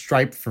like the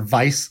Stripe for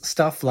Vice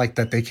stuff, like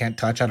that they can't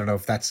touch. I don't know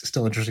if that's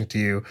still interesting to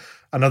you.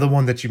 Another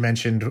one that you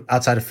mentioned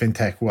outside of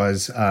fintech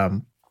was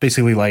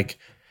basically like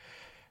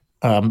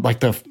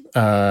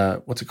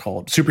the what's it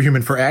called?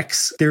 Superhuman for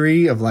X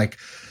theory of like,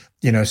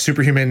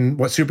 Superhuman,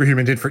 what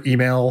Superhuman did for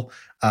email,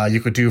 you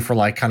could do for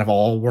like kind of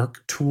all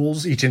work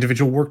tools, each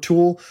individual work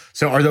tool.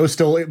 So are those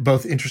still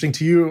both interesting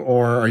to you,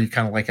 or are you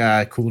kind of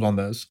like cooled on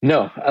those?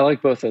 No, I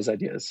like both those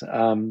ideas.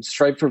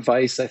 Stripe for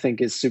Vice, I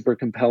think, is super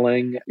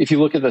compelling. If you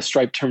look at the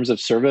Stripe terms of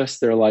service,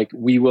 they're like,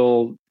 we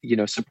will,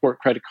 support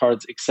credit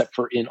cards except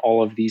for in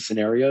all of these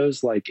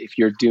scenarios. Like if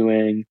you're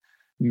doing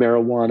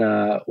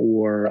marijuana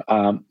or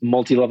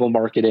multi-level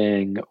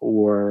marketing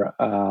or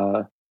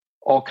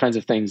all kinds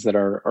of things that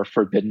are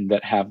forbidden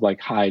that have like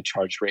high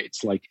charge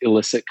rates, like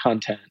illicit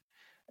content.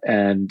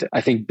 And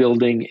I think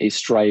building a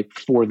Stripe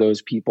for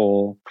those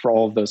people, for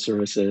all of those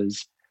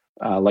services,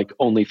 like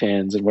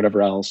OnlyFans and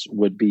whatever else,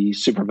 would be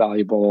super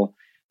valuable.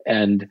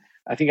 And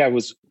I think I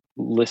was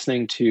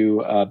listening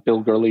to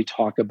Bill Gurley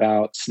talk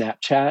about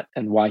Snapchat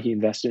and why he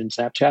invested in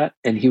Snapchat.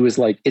 And he was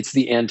like, it's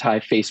the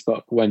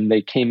anti-Facebook. When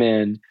they came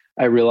in,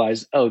 I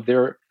realized,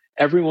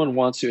 everyone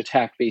wants to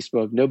attack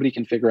Facebook. Nobody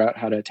can figure out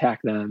how to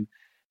attack them.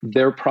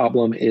 Their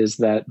problem is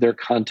that their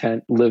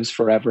content lives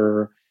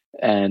forever,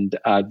 and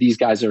these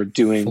guys are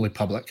doing fully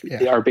public. Yeah.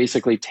 They are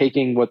basically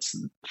taking what's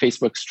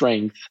Facebook's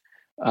strength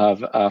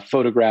of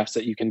photographs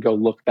that you can go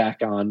look back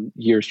on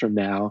years from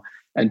now,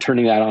 and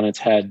turning that on its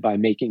head by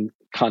making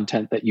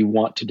content that you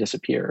want to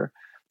disappear.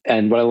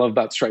 And what I love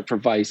about Stripe for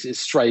Vice is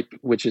Stripe,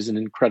 which is an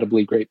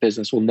incredibly great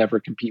business, will never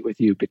compete with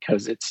you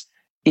because it's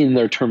in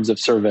their terms of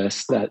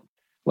service that,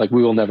 like,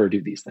 we will never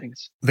do these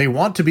things. They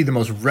want to be the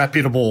most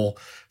reputable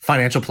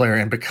financial player.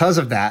 And because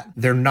of that,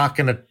 they're not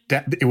going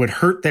to, it would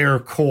hurt their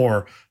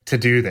core to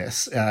do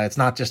this. It's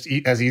not just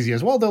as easy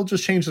as, well, they'll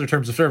just change their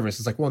terms of service.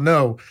 It's like, well,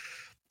 no,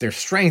 their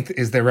strength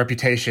is their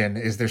reputation,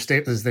 is their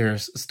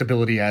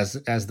stability as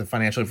the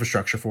financial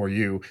infrastructure for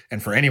you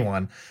and for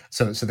anyone.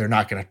 So they're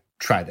not going to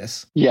try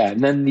this. Yeah.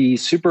 And then the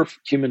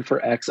Superhuman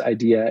for X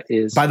idea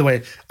is... By the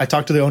way, I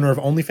talked to the owner of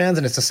OnlyFans,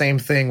 and it's the same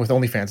thing with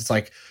OnlyFans. It's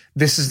like,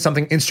 this is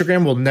something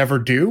Instagram will never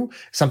do,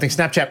 something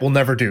Snapchat will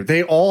never do.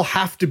 They all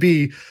have to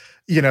be,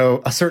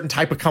 a certain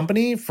type of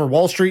company for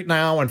Wall Street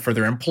now and for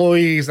their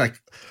employees.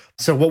 Like,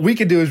 so what we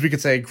could do is we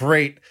could say,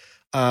 great,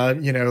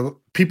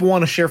 people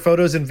want to share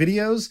photos and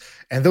videos,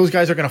 and those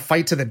guys are going to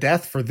fight to the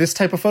death for this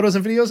type of photos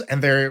and videos,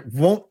 and they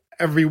won't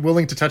ever be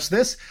willing to touch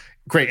this.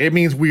 Great. It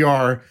means we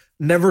are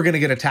never going to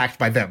get attacked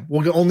by them.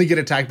 We'll only get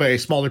attacked by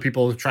smaller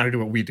people trying to do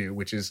what we do,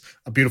 which is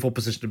a beautiful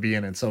position to be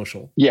in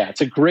social. Yeah, it's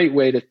a great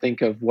way to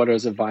think of what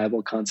is a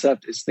viable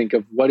concept, is think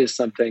of what is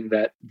something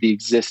that the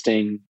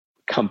existing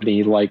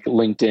company like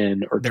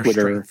LinkedIn or Their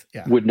Twitter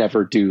strength, would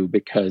never do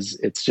because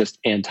it's just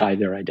anti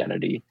their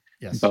identity,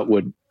 but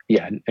would,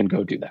 and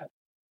go do that.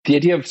 The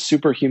idea of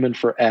Superhuman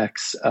for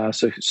X,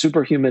 so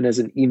Superhuman is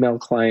an email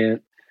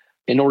client.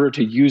 In order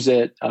to use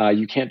it,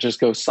 you can't just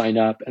go sign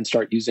up and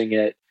start using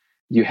it.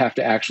 You have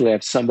to actually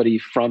have somebody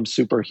from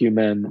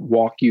Superhuman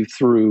walk you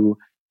through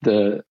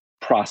the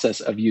process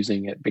of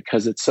using it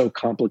because it's so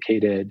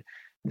complicated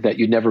that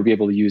you'd never be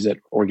able to use it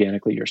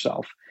organically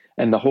yourself.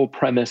 And the whole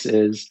premise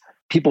is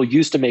people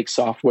used to make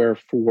software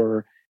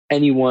for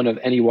anyone of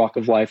any walk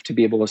of life to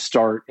be able to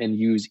start and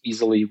use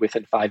easily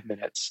within 5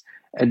 minutes.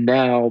 And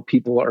now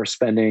people are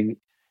spending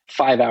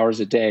 5 hours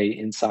a day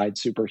inside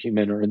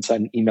Superhuman or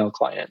inside an email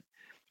client.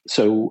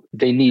 So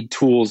they need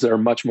tools that are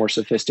much more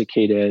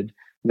sophisticated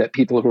that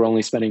people who are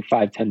only spending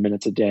 5-10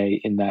 minutes a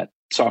day in that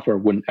software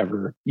wouldn't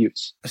ever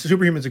use.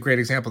 Superhuman's a great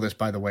example of this,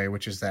 by the way,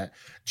 which is that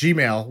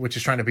Gmail, which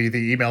is trying to be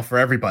the email for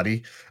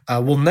everybody,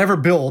 will never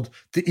build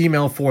the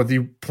email for the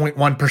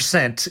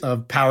 0.1%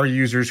 of power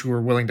users who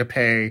are willing to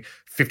pay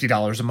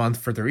 $50 a month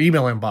for their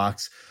email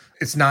inbox.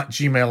 It's not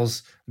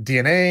Gmail's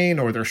DNA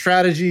nor their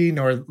strategy,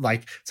 nor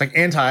it's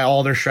anti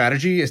all their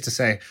strategy is to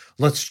say,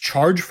 let's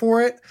charge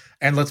for it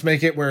and let's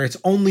make it where it's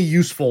only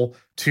useful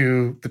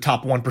to the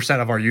top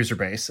 1% of our user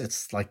base.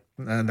 It's like,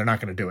 they're not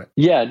going to do it.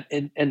 Yeah.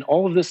 And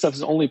all of this stuff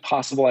is only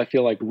possible, I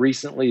feel like,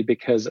 recently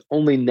because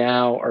only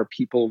now are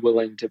people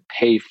willing to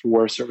pay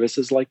for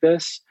services like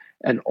this.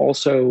 And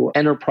also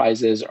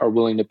enterprises are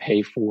willing to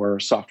pay for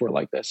software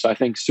like this. So I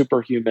think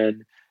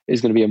Superhuman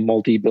is going to be a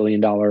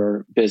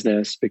multi-billion-dollar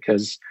business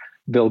because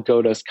they'll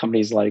go to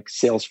companies like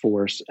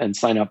Salesforce and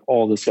sign up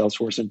all the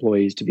Salesforce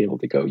employees to be able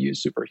to go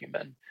use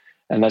Superhuman.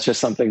 And that's just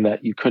something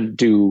that you couldn't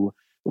do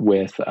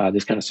with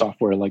this kind of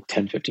software like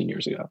 10, 15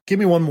 years ago. Give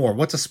me one more.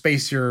 What's a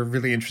space you're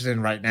really interested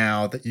in right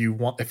now that you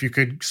want, if you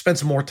could spend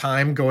some more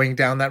time going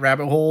down that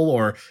rabbit hole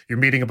or you're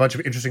meeting a bunch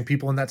of interesting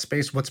people in that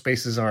space, what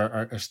spaces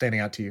are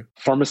standing out to you?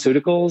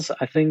 Pharmaceuticals.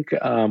 I think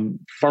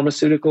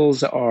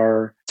pharmaceuticals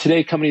are,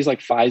 today companies like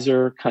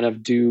Pfizer kind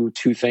of do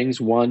two things.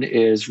 One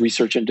is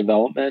research and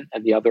development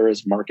and the other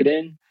is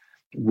marketing.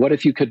 What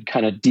if you could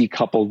kind of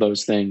decouple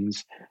those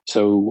things?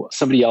 So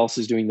somebody else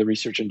is doing the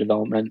research and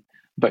development,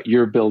 but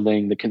you're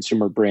building the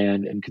consumer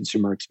brand and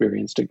consumer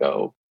experience to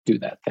go do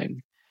that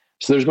thing.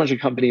 So there's a bunch of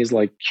companies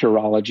like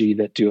Curology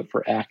that do it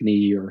for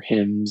acne or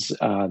Hims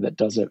that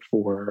does it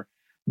for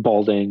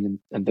balding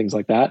and things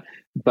like that.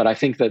 But I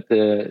think that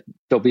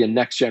there'll be a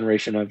next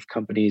generation of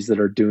companies that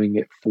are doing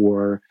it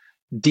for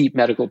deep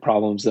medical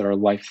problems that are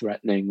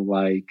life-threatening,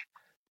 like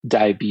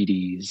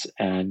diabetes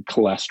and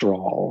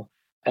cholesterol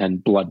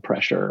and blood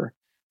pressure.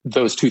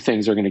 Those two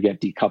things are going to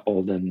get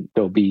decoupled and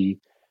there'll be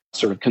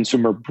sort of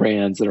consumer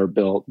brands that are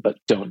built but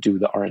don't do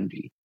the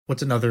R&D.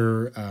 What's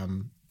another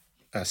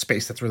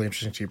space that's really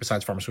interesting to you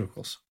besides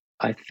pharmaceuticals?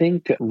 I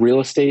think real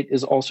estate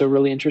is also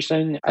really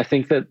interesting. I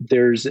think that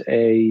there's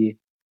a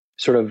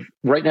sort of,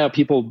 right now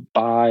people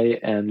buy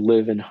and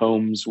live in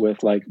homes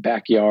with like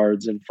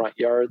backyards and front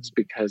yards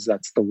because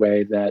that's the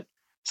way that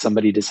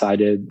somebody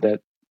decided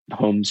that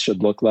homes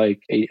should look like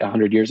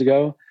 100 years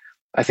ago.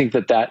 I think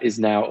that is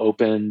now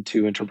open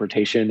to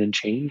interpretation and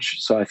change.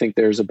 So I think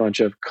there's a bunch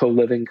of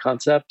co-living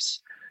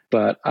concepts,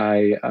 but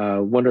I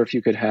wonder if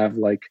you could have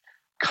like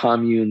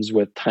communes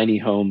with tiny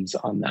homes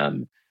on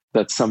them.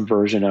 That's some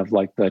version of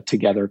like the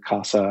Together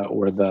Casa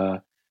or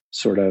the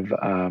sort of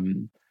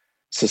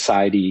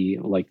society,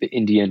 like the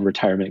Indian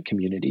retirement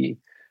community.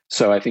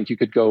 So I think you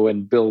could go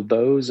and build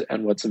those.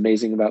 And what's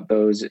amazing about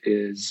those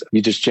is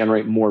you just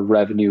generate more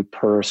revenue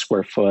per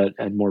square foot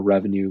and more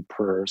revenue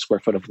per square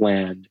foot of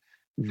land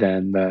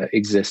than the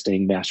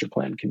existing master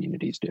plan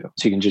communities do.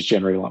 So you can just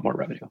generate a lot more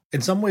revenue.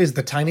 In some ways,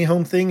 the tiny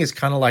home thing is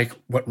kind of like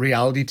what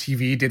reality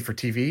TV did for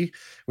TV,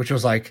 which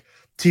was like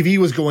TV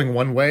was going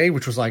one way,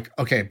 which was like,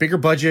 okay, bigger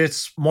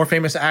budgets, more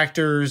famous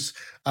actors,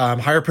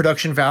 higher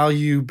production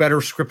value,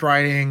 better script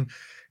writing.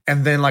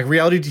 And then like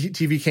reality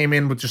TV came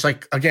in with just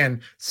like,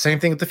 again, same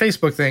thing with the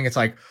Facebook thing. It's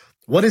like,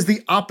 what is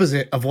the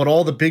opposite of what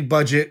all the big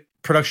budget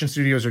production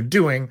studios are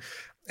doing?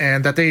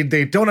 And that they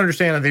don't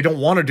understand and they don't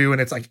want to do, and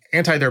it's like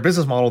anti their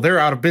business model. They're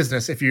out of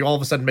business if you all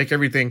of a sudden make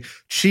everything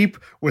cheap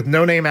with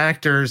no name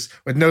actors,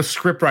 with no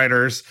script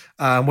writers,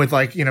 with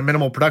like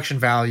minimal production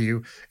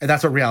value, and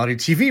that's what reality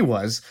TV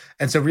was.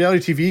 And so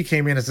reality TV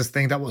came in as this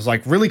thing that was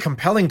like really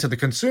compelling to the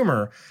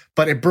consumer,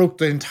 but it broke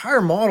the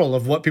entire model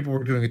of what people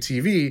were doing with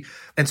TV.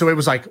 And so it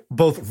was like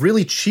both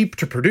really cheap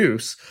to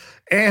produce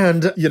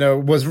and,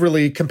 was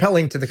really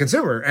compelling to the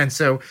consumer. And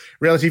so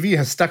reality TV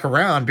has stuck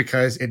around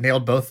because it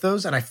nailed both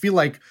those. And I feel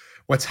like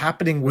what's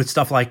happening with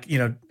stuff like,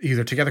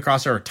 either Together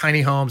Cross or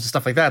tiny homes and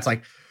stuff like that, it's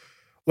like,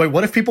 wait,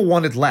 what if people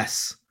wanted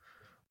less?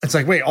 It's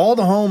like, wait, all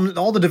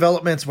the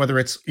developments, whether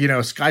it's,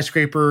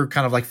 skyscraper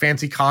kind of like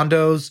fancy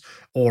condos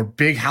or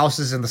big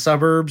houses in the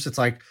suburbs, it's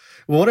like,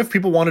 well, what if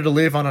people wanted to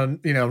live on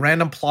a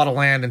random plot of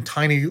land and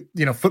tiny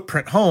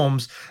footprint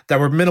homes that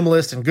were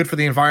minimalist and good for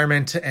the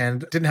environment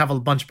and didn't have a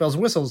bunch of bells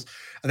and whistles,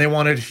 and they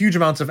wanted huge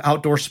amounts of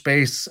outdoor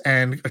space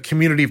and a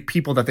community of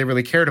people that they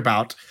really cared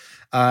about,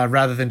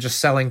 rather than just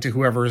selling to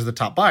whoever is the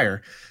top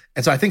buyer.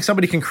 And so I think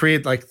somebody can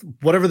create like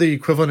whatever the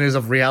equivalent is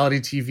of reality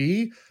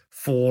TV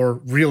for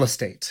real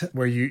estate,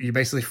 where you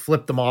basically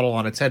flip the model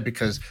on its head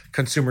because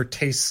consumer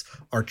tastes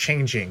are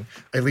changing,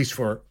 at least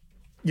for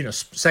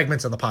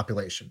segments of the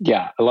population.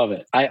 Yeah, I love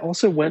it. I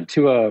also went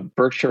to a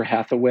Berkshire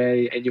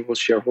Hathaway annual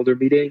shareholder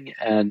meeting,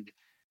 and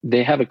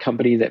they have a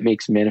company that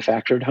makes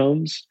manufactured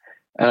homes.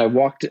 And I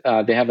walked,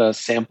 they have a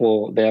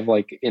sample, they have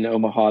like in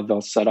Omaha,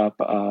 they'll set up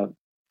a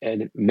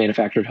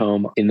manufactured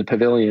home in the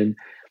pavilion.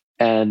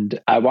 And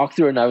I walked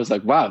through it and I was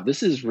like, wow,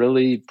 this is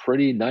really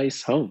pretty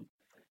nice home.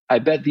 I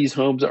bet these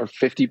homes are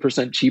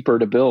 50% cheaper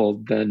to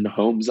build than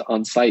homes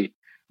on site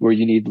where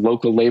you need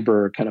local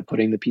labor kind of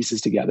putting the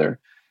pieces together.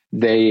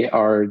 They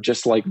are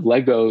just like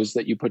Legos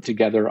that you put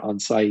together on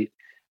site,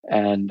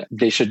 and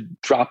they should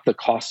drop the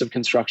cost of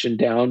construction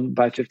down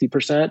by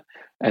 50%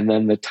 and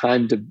then the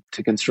time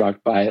to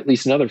construct by at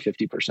least another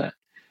 50%.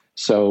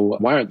 So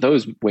why aren't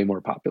those way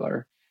more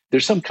popular?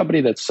 There's some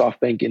company that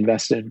SoftBank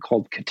invested in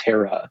called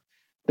Katera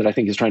that I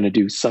think is trying to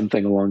do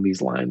something along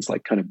these lines,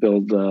 like kind of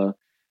build the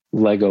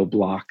Lego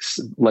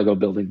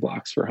building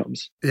blocks for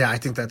homes. Yeah, I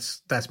think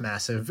that's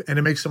massive. And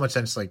it makes so much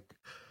sense, like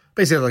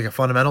basically like a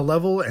fundamental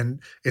level. And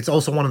it's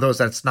also one of those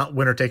that's not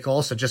winner take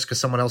all. So just because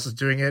someone else is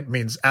doing it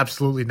means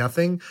absolutely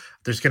nothing.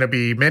 There's going to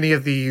be many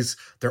of these.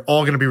 They're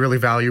all going to be really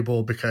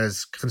valuable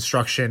because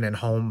construction and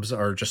homes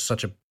are just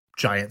such a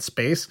giant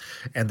space.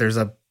 And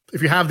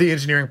if you have the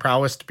engineering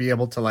prowess to be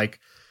able to like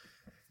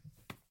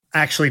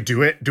actually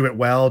do it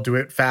well, do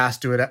it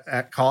fast, do it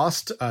at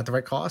cost, at the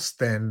right cost,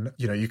 then,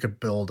 you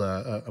could build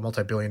a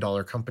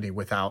multi-billion-dollar company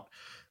without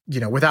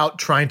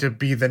trying to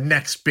be the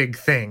next big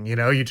thing.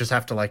 You just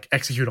have to like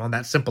execute on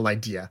that simple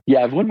idea. Yeah,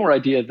 I have one more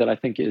idea that I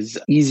think is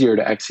easier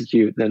to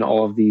execute than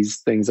all of these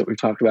things that we've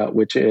talked about,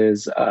 which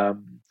is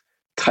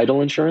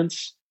title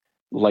insurance.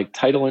 Like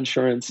title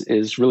insurance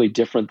is really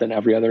different than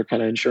every other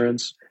kind of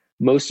insurance.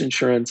 Most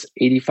insurance,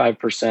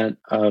 85%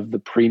 of the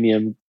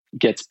premium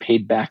gets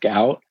paid back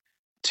out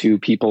to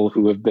people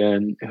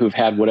who've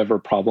had whatever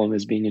problem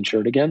is being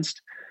insured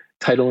against.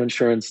 Title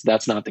insurance,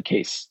 that's not the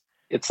case.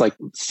 It's like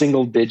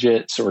single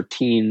digits or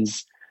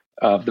teens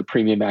of the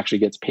premium actually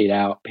gets paid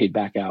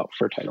back out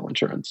for title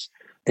insurance.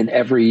 And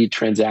every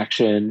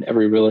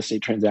real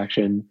estate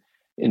transaction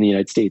in the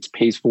United States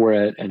pays for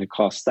it, and it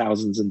costs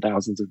thousands and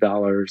thousands of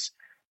dollars.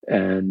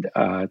 And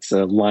it's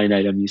a line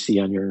item you see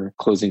on your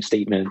closing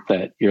statement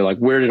that you're like,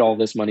 where did all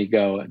this money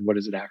go and what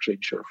does it actually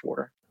insure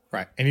for?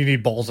 Right. And you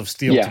need balls of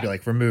steel to be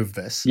like, remove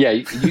this. Yeah.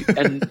 You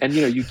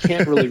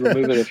can't really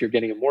remove it if you're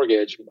getting a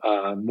mortgage.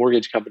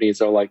 Mortgage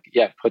companies are like,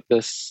 yeah, put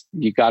this,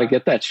 you got to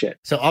get that shit.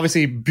 So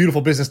obviously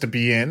beautiful business to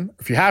be in.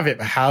 If you have it,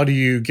 how do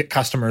you get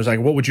customers? Like,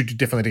 what would you do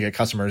differently to get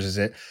customers? Is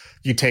it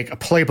you take a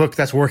playbook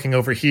that's working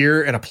over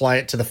here and apply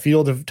it to the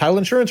field of title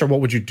insurance? Or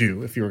what would you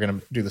do if you were going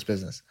to do this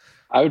business?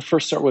 I would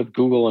first start with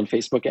Google and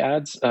Facebook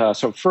ads.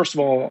 So first of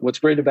all, what's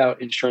great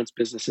about insurance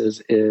businesses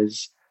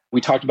is we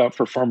talked about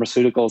for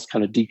pharmaceuticals,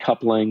 kind of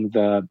decoupling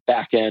the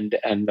back end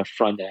and the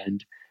front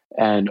end.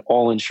 And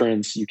all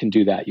insurance, you can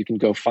do that. You can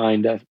go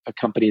find a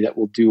company that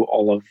will do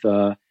all of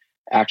the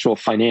actual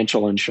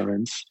financial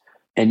insurance,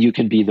 and you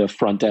can be the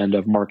front end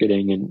of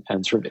marketing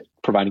and sort of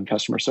providing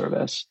customer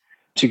service.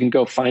 So you can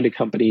go find a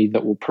company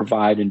that will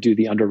provide and do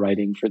the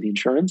underwriting for the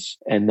insurance.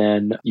 And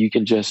then you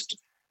can just,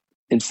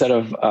 instead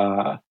of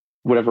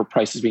whatever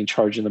price is being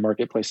charged in the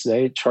marketplace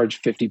today, charge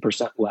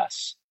 50%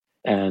 less.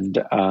 And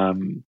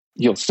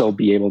you'll still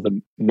be able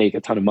to make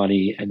a ton of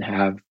money and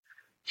have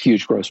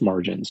huge gross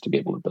margins to be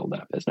able to build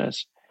that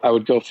business. I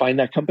would go find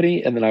that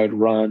company, and then I would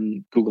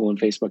run Google and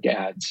Facebook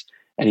ads.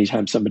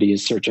 Anytime somebody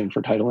is searching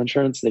for title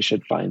insurance, they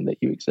should find that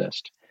you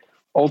exist.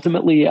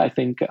 Ultimately, I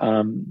think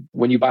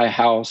when you buy a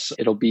house,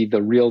 it'll be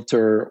the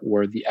realtor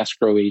or the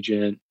escrow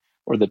agent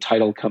or the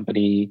title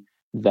company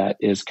that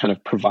is kind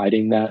of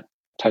providing that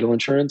title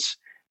insurance.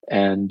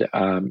 And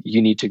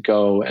you need to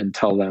go and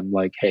tell them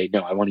like, hey,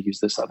 no, I want to use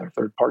this other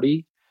third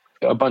party.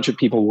 A bunch of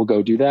people will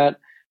go do that.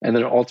 And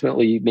then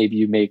ultimately, maybe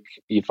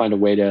you find a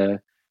way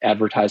to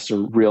advertise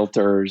to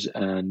realtors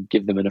and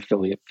give them an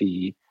affiliate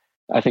fee.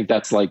 I think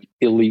that's like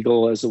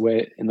illegal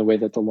in the way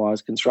that the law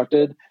is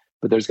constructed,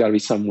 but there's got to be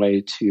some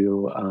way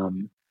to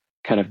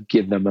kind of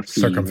give them a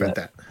fee. Circumvent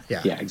that.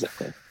 Yeah,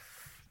 exactly.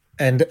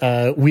 And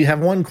we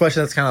have one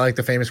question that's kind of like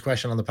the famous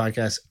question on the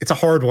podcast. It's a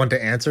hard one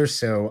to answer.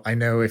 So I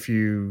know if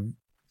you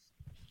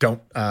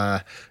don't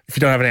have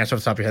an answer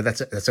off the top of your head,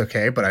 that's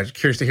okay. But I'm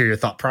curious to hear your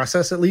thought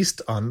process, at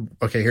least on,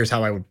 okay, here's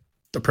how I would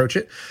approach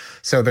it.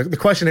 So the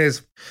question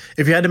is,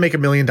 if you had to make $1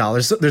 million,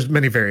 there's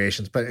many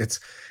variations, but it's,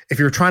 if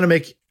you're trying to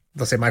make,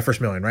 let's say my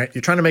first million, right?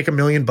 You're trying to make $1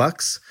 million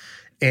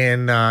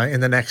in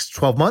the next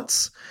 12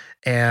 months.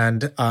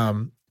 And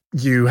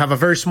you have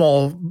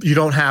you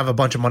don't have a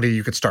bunch of money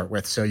you could start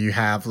with. So you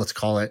have, let's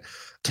call it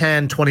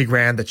 10, 20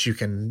 grand that you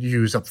can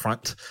use up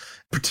front.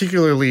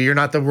 Particularly, you're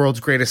not the world's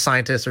greatest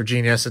scientist or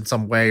genius in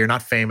some way. You're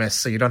not famous,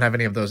 so you don't have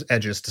any of those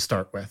edges to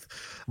start with.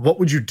 What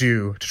would you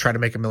do to try to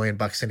make $1 million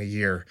in a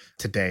year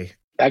today?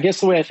 I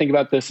guess the way I think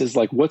about this is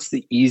like, what's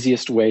the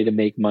easiest way to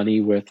make money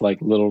with like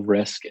little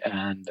risk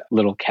and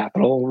little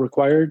capital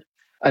required?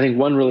 I think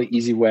one really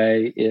easy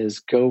way is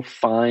go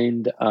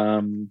find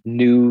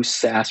new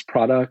SaaS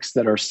products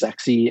that are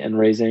sexy and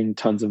raising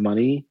tons of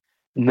money.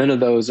 None of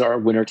those are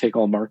winner take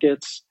all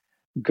markets.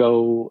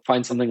 Go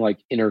find something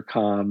like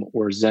Intercom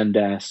or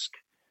Zendesk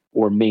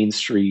or Main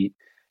Street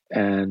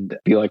and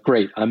be like,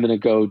 great, I'm going to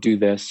go do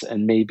this.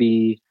 And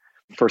maybe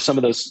For some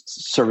of those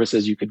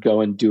services, you could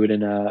go and do it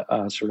in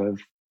a sort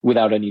of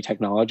without any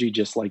technology,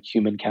 just like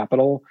human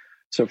capital.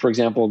 So for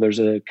example, there's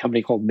a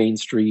company called Main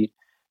Street,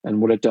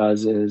 and what it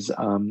does is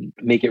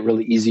make it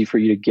really easy for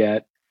you to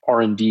get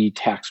R&D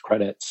tax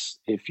credits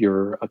if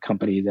you're a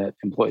company that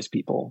employs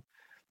people.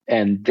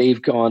 And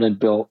they've gone and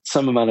built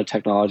some amount of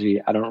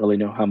technology, I don't really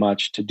know how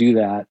much, to do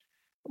that,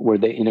 where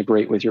they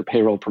integrate with your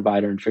payroll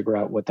provider and figure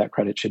out what that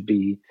credit should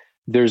be.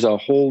 There's a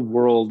whole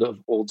world of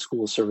old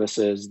school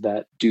services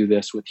that do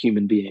this with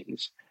human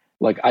beings.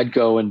 Like I'd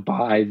go and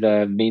buy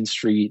the Main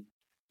Street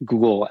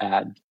Google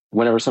ad.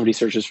 Whenever somebody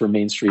searches for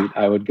Main Street,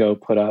 I would go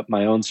put up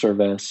my own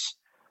service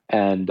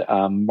and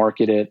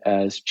market it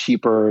as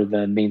cheaper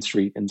than Main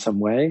Street in some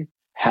way,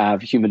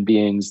 have human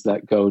beings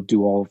that go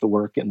do all of the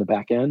work in the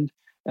back end,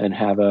 and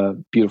have a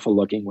beautiful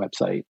looking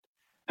website.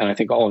 And I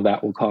think all of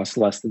that will cost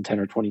less than 10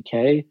 or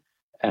 20K.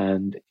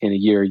 And in a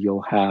year,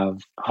 you'll have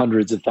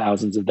hundreds of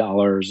thousands of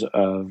dollars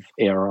of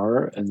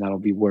ARR, and that'll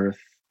be worth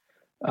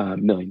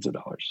millions of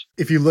dollars.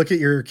 If you look at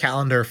your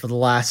calendar for the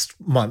last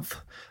month,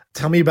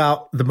 tell me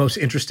about the most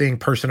interesting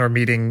person or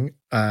meeting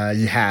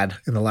you had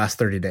in the last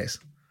 30 days.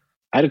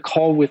 I had a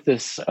call with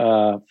this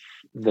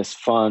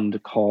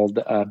fund called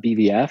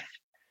BVF.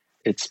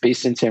 It's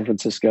based in San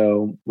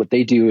Francisco. What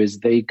they do is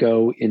they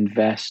go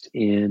invest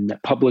in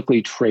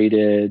publicly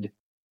traded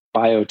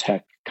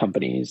biotech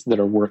companies that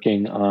are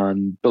working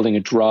on building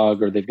a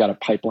drug, or they've got a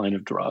pipeline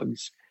of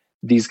drugs.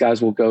 These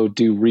guys will go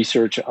do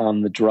research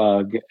on the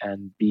drug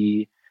and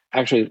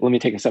actually, let me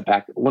take a step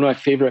back. One of my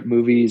favorite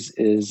movies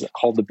is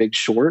called The Big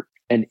Short.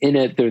 And in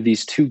it, there are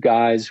these two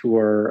guys who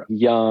are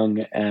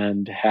young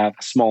and have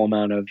a small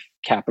amount of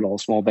capital,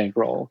 small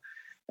bankroll.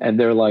 And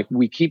they're like,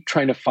 we keep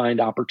trying to find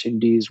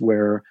opportunities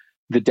where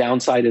the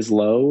downside is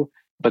low,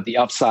 but the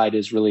upside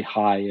is really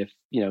high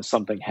if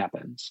something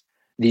happens.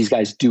 These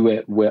guys do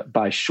it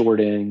by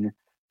shorting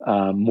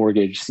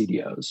mortgage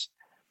CDOs.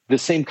 The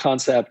same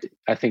concept,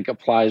 I think,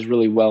 applies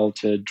really well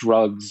to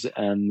drugs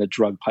and the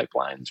drug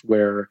pipelines,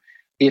 where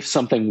if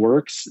something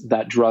works,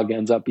 that drug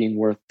ends up being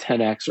worth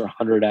 10x or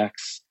 100x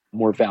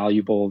more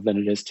valuable than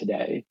it is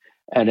today.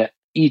 And at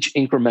each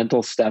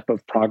incremental step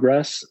of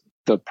progress,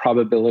 the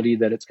probability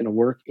that it's going to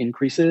work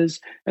increases,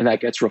 and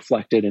that gets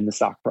reflected in the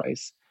stock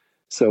price.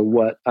 So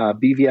what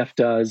BVF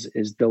does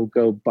is they'll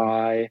go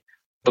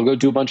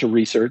do a bunch of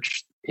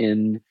research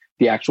in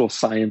the actual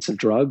science of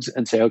drugs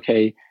and say,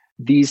 okay,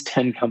 these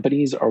 10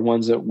 companies are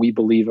ones that we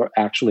believe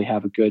actually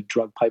have a good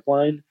drug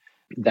pipeline.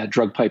 That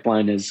drug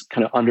pipeline is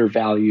kind of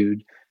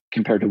undervalued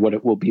compared to what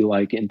it will be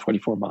like in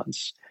 24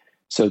 months.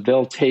 So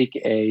they'll take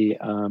a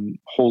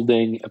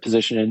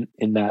position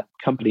in that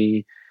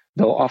company.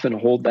 They'll often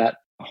hold that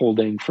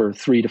holding for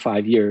 3 to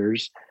 5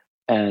 years,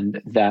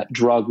 and that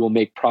drug will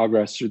make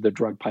progress through the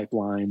drug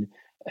pipeline.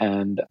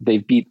 And they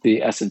beat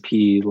the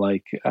S&P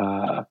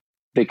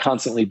they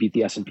constantly beat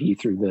the S&P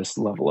through this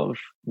level of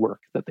work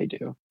that they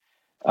do.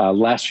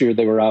 Last year,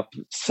 they were up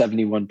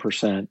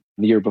 71%.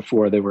 The year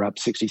before, they were up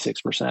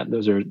 66%.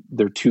 Those are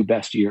their two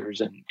best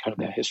years in kind of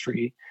that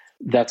history.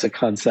 That's a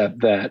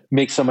concept that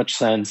makes so much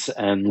sense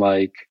and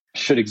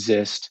should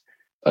exist.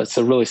 It's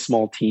a really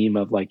small team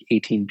of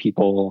 18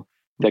 people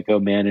that go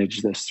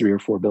manage this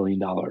 $3 or $4 billion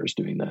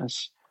doing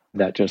this.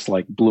 That just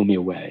blew me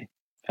away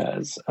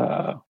as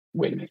a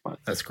way to make money.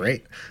 That's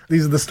great.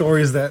 These are the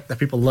stories that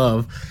people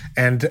love.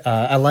 And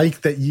I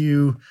like that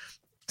you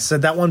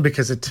said that one,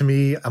 because to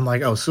me, I'm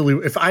like, oh,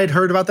 Suli, if I had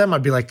heard about them,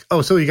 I'd be like,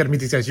 oh, Suli, you got to meet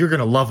these guys. You're going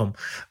to love them,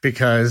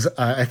 because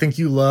I think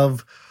you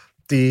love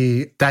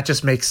that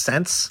just makes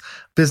sense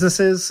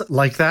businesses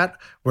like that,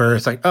 where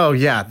it's like, oh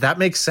yeah, that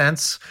makes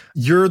sense.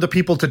 You're the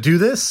people to do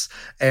this,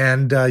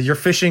 and you're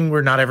fishing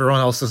where not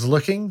everyone else is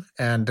looking.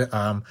 And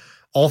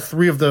all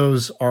three of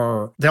those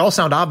they all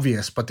sound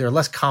obvious, but they're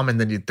less common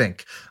than you'd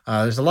think.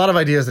 There's a lot of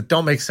ideas that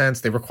don't make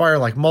sense. They require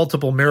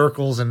multiple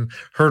miracles and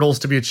hurdles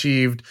to be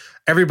achieved.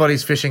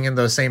 Everybody's fishing in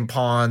those same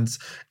ponds,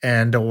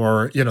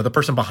 or the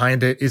person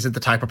behind it isn't the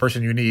type of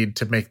person you need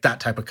to make that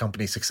type of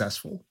company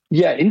successful.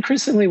 Yeah,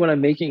 increasingly when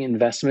I'm making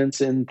investments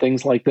in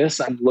things like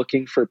this, I'm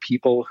looking for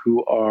people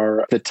who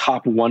are the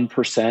top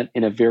 1%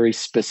 in a very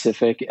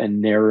specific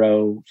and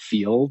narrow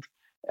field.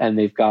 And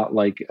they've got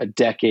a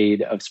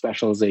decade of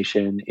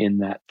specialization in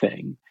that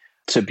thing.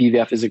 So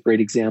BVF is a great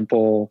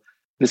example.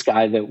 This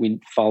guy that we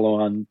follow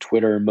on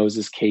Twitter,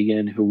 Moses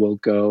Kagan,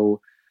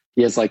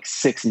 he has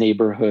 6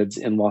 neighborhoods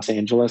in Los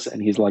Angeles.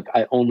 And he's like,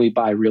 I only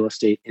buy real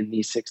estate in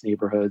these 6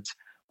 neighborhoods.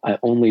 I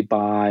only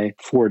buy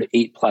 4 to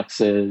 8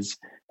 plexes.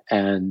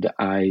 And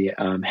I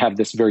have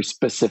this very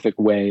specific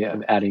way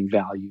of adding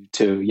value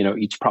to,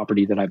 each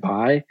property that I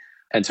buy.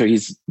 And so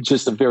he's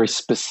just a very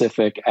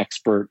specific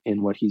expert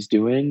in what he's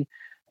doing.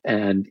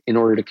 And in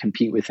order to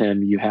compete with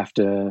him, you have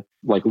to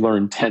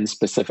learn 10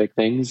 specific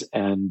things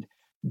and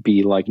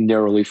be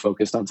narrowly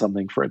focused on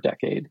something for a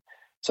decade.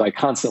 So I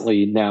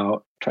constantly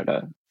now try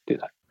to do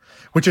that.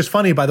 Which is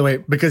funny, by the way,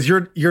 because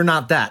you're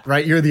not that,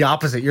 right? You're the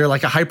opposite. You're a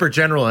hyper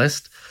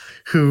generalist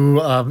who,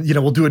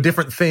 will do a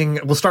different thing.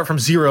 We'll start from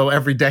zero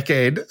every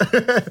decade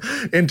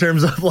in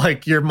terms of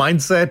like your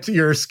mindset,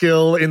 your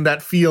skill in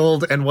that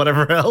field and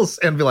whatever else,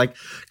 and be like,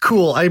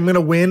 cool, I'm going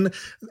to win,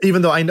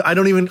 even though I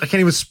can't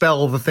even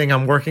spell the thing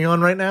I'm working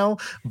on right now,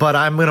 but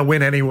I'm going to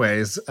win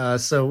anyways.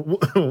 So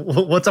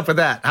what's up with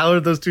that? How are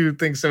those two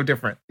things so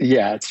different?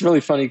 Yeah, it's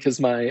really funny because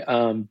my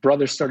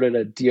brother started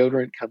a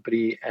deodorant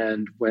company,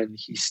 and when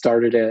he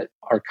started it,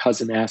 our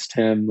cousin asked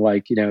him,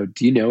 like, do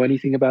you know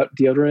anything about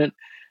deodorant?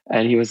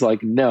 And he was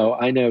like, no,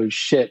 I know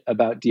shit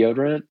about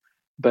deodorant,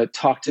 but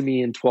talk to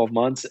me in 12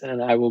 months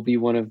and I will be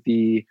one of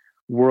the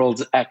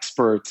world's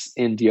experts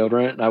in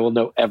deodorant, and I will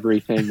know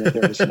everything that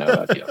there is to know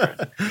about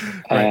deodorant.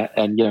 Right.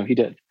 And he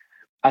did.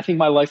 I think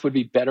my life would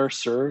be better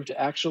served,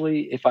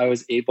 actually, if I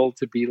was able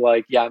to be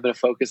like, yeah, I'm going to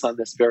focus on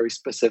this very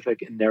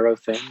specific and narrow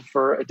thing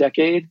for a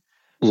decade.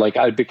 Like,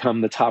 I'd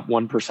become the top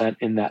 1%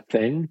 in that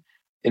thing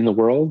in the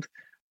world.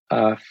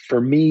 For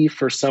me,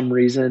 for some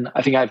reason,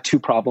 I think I have two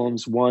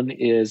problems. One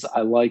is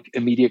I like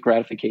immediate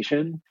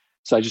gratification.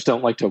 So I just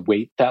don't like to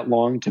wait that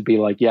long to be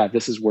like, yeah,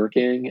 this is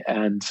working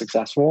and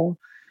successful.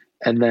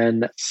 And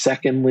then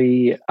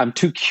secondly, I'm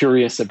too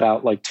curious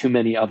about like too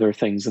many other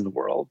things in the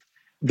world.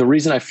 The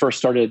reason I first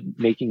started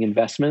making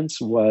investments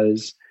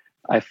was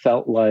I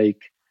felt like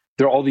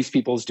there are all these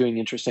people doing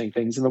interesting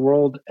things in the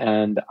world,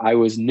 and I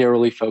was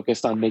narrowly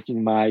focused on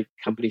making my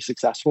company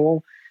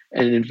successful.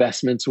 And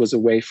investments was a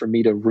way for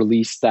me to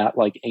release that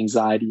like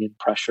anxiety and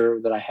pressure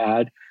that I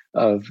had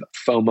of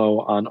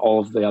FOMO on all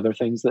of the other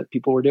things that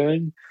people were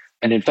doing.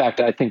 And in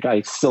fact, I think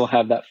I still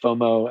have that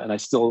FOMO and I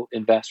still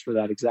invest for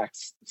that exact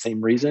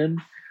same reason.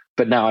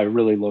 But now I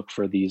really look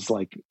for these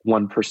like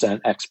 1%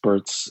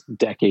 experts,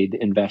 decade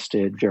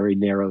invested, very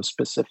narrow,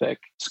 specific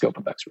scope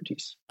of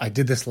expertise. I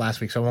did this last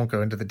week, so I won't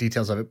go into the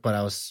details of it,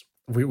 but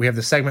we have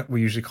the segment we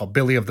usually call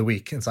Billy of the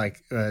Week. It's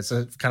like, it's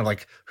a kind of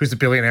like, who's the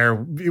billionaire?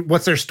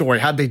 What's their story?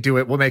 How'd they do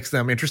it? What makes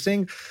them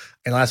interesting?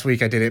 And last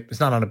week I did it. It's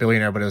not on a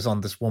billionaire, but it was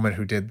on this woman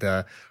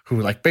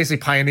who like basically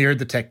pioneered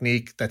the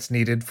technique that's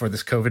needed for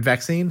this COVID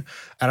vaccine.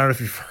 I don't know if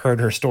you've heard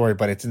her story,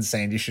 but it's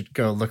insane. You should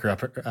go look her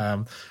up.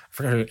 I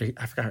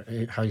forgot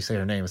how you say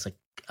her name. It's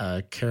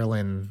like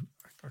Caroline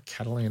or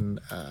Catalin,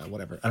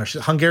 whatever. I don't know.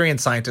 She's a Hungarian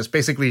scientist.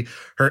 Basically,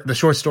 the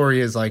short story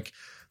is like,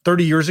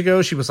 30 years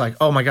ago, she was like,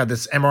 oh my God,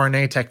 this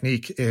mRNA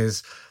technique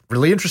is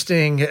really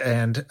interesting.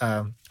 And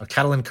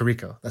Catalin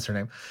Carrico, that's her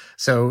name.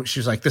 So she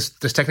was like, this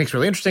technique's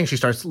really interesting. She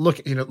starts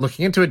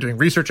looking into it, doing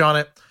research on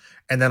it.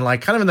 And then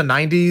like kind of in the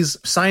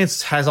 90s,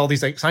 science has all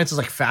these, like, science is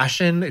like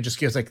fashion. It just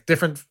gives like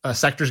different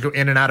sectors go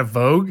in and out of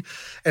vogue.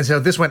 And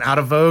so this went out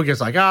of vogue. It's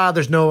like,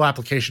 there's no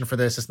application for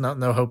this. It's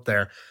no hope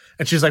there.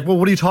 And she's like, well,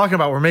 what are you talking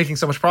about? We're making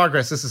so much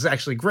progress. This is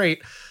actually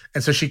great.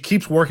 And so she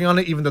keeps working on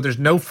it, even though there's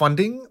no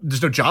funding,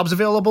 there's no jobs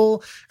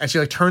available. And she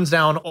like turns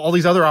down all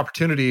these other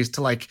opportunities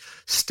to like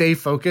stay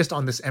focused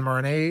on this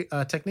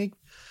mRNA technique.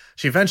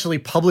 She eventually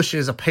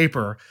publishes a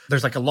paper.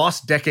 There's like a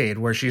lost decade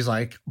where she's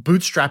like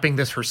bootstrapping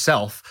this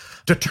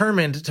herself,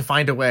 determined to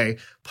find a way,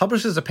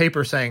 publishes a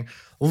paper saying,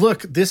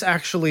 look, this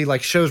actually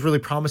like shows really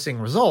promising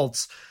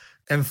results.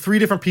 And 3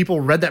 different people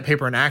read that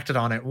paper and acted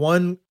on it.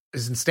 One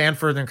is in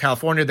Stanford in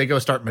California. They go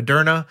start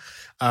Moderna.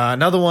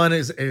 Another one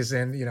is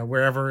in,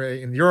 wherever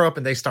in Europe,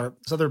 and they start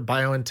this other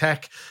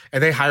BioNTech,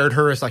 and they hired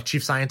her as like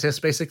chief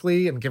scientist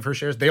basically and give her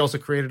shares. They also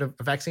created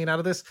a vaccine out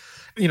of this.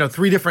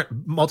 3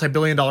 different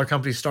multi-billion-dollar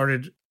companies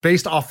started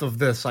based off of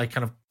this like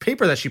kind of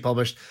paper that she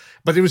published.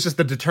 But it was just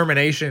the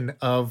determination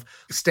of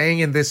staying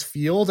in this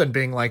field and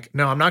being like,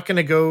 no, I'm not going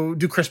to go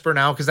do CRISPR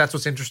now because that's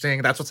what's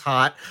interesting. That's what's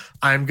hot.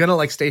 I'm going to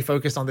like stay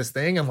focused on this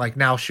thing. And like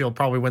now she'll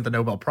probably win the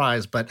Nobel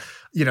Prize. But,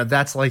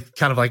 that's like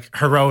kind of like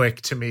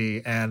heroic to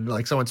me and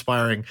like so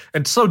inspiring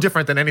and so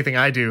different than anything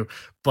I do.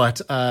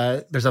 But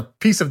there's a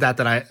piece of that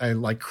I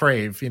like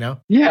crave,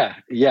 Yeah.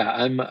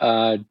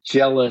 I'm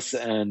jealous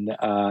and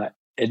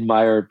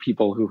admire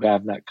people who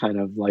have that kind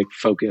of like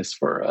focus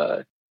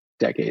for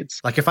decades.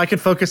 Like if I could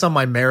focus on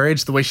my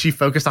marriage the way she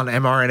focused on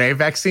mRNA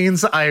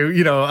vaccines,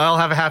 I'll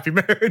have a happy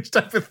marriage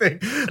type of thing.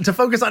 To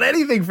focus on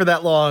anything for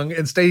that long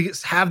and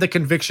have the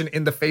conviction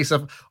in the face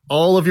of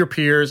all of your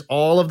peers,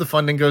 all of the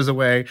funding goes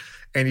away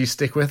and you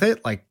stick with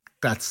it. Like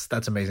that's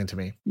amazing to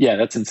me. Yeah,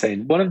 that's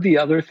insane. One of the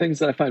other things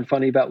that I find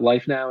funny about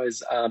life now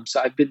is, so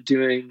I've been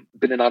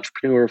an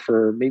entrepreneur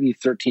for maybe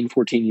 13,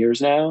 14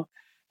 years now.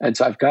 And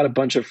so I've got a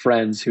bunch of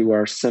friends who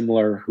are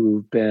similar,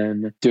 who've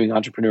been doing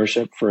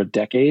entrepreneurship for a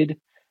decade.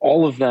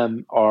 All of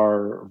them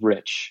are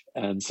rich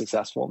and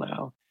successful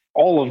now.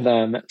 All of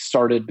them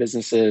started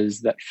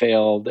businesses that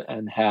failed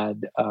and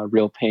had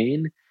real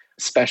pain,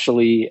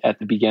 especially at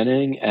the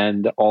beginning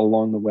and all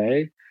along the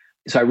way.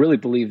 So I really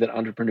believe that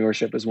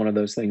entrepreneurship is one of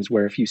those things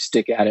where if you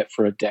stick at it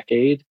for a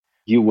decade,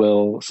 you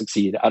will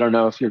succeed. I don't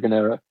know if you're going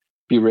to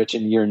be rich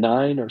in year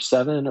 9 or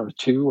 7 or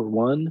 2 or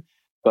 1,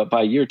 but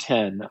by year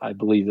 10, I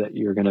believe that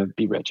you're going to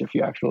be rich if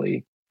you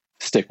actually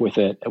stick with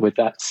it with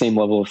that same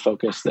level of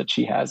focus that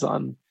she has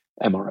on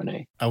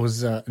mRNA.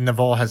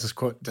 Naval has this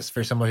quote that's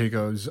very similar. He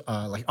goes,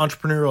 like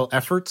entrepreneurial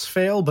efforts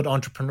fail, but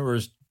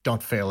entrepreneurs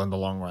don't fail in the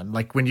long run.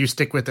 Like when you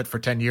stick with it for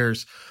 10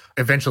 years,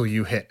 eventually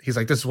you hit. He's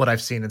like, this is what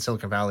I've seen in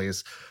Silicon Valley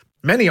is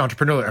many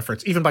entrepreneurial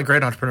efforts, even by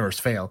great entrepreneurs,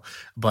 fail.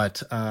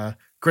 But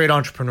great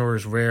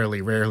entrepreneurs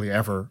rarely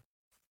ever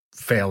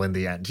fail in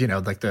the end. You know,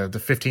 like the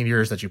 15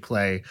 years that you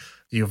play,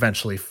 you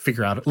eventually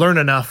figure out, learn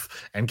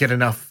enough and get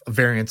enough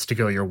variance to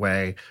go your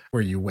way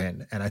where you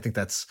win. And I think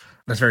that's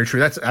very true.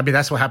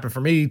 That's what happened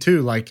for me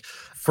too. Like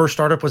first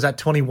startup was at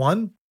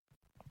 21.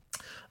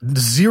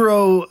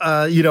 Zero,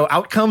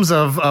 outcomes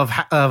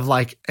of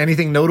like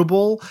anything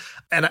notable.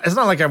 And it's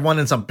not like I've won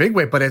in some big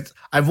way, but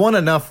I've won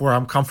enough where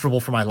I'm comfortable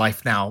for my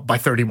life now by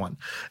 31.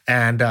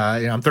 And,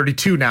 I'm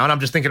 32 now and I'm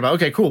just thinking about,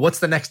 okay, cool. What's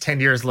the next 10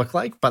 years look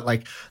like? But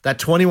like that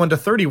 21 to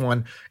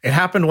 31, it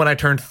happened when I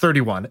turned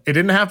 31. It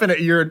didn't happen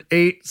at year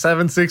 8,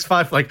 7, 6,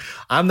 5. Like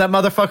I'm that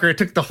motherfucker. It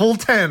took the full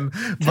 10,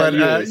 but,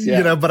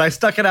 years, but I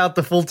stuck it out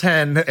the full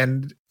 10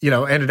 and,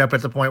 ended up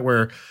at the point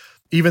where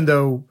even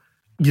though,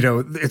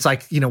 it's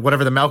like,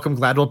 whatever the Malcolm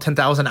Gladwell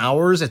 10,000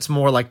 hours, it's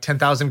more like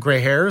 10,000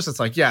 gray hairs. It's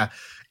like, yeah,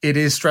 it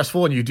is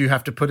stressful and you do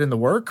have to put in the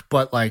work.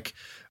 But like,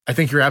 I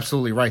think you're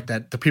absolutely right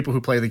that the people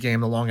who play the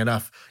game long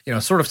enough,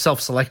 sort of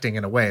self-selecting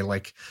in a way,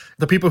 like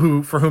the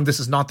people for whom this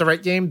is not the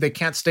right game, they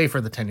can't stay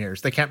for the 10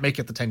 years. They can't make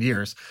it the 10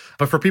 years.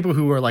 But for people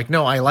who are like,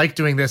 no, I like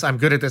doing this. I'm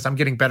good at this. I'm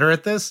getting better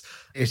at this.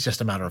 It's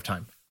just a matter of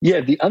time. Yeah,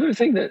 the other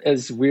thing that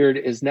is weird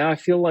is now I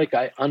feel like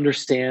I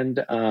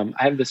understand. I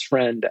have this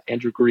friend,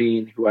 Andrew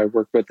Green, who I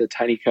work with at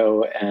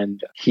TinyCo,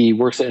 and he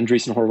works at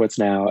Andreessen Horowitz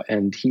now.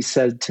 And he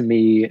said to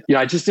me,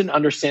 I just didn't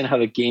understand how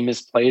the game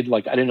is played.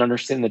 Like, I didn't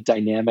understand the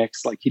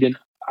dynamics. Like,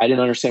 I didn't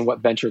understand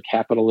what venture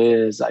capital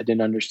is. I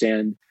didn't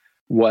understand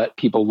what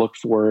people look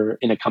for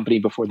in a company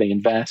before they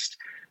invest.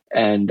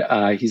 And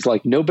he's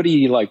like,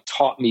 nobody like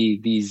taught me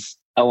these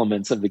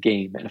elements of the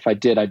game. And if I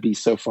did, I'd be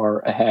so far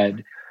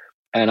ahead.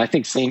 And I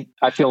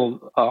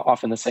feel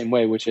often the same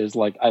way, which is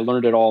like I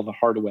learned it all the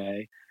hard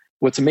way.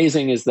 What's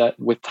amazing is that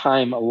with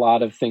time, a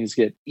lot of things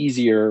get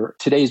easier.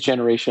 Today's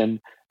generation,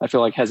 I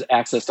feel like, has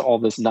access to all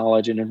this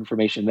knowledge and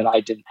information that I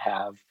didn't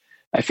have.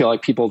 I feel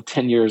like people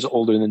 10 years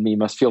older than me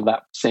must feel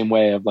that same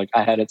way of like,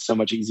 I had it so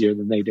much easier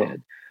than they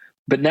did.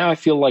 But now I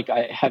feel like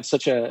I have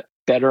such a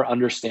better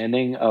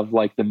understanding of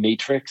like the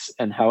matrix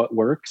and how it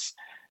works.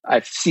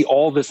 I see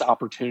all this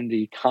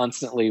opportunity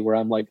constantly where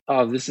I'm like,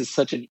 oh, this is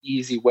such an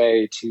easy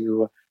way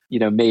to,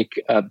 make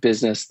a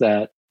business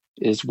that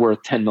is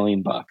worth 10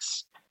 million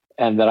bucks.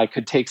 And that I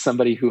could take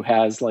somebody who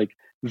has like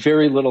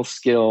very little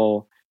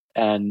skill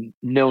and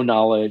no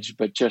knowledge,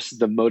 but just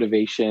the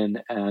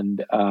motivation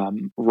and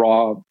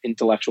raw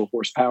intellectual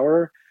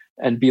horsepower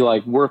and be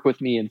like, work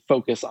with me and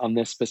focus on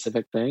this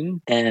specific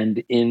thing.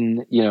 And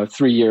in,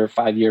 3-year,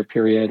 5-year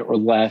period or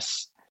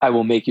less, I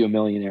will make you a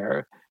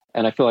millionaire.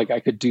 And I feel like I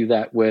could do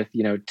that with,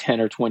 10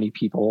 or 20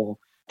 people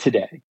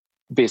today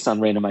based on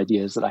random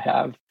ideas that I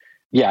have.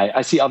 Yeah,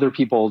 I see other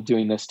people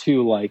doing this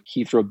too, like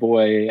Keith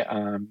Roboy.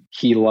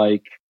 He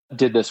like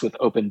did this with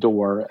Open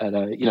Door at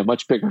a,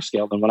 much bigger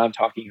scale than what I'm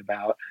talking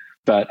about.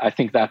 But I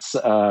think that's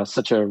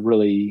such a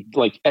really,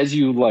 like, as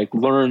you like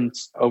learn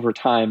over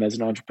time as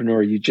an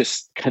entrepreneur, you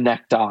just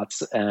connect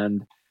dots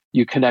and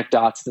you connect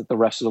dots that the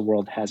rest of the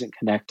world hasn't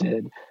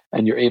connected.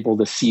 And you're able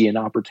to see an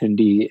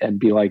opportunity and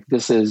be like,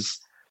 this is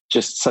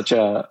just such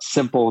a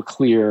simple,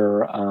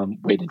 clear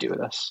way to do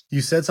this.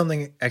 You said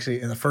something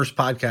actually in the first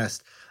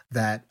podcast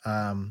that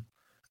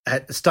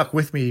had stuck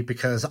with me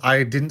because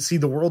I didn't see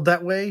the world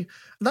that way.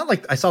 Not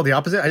like I saw the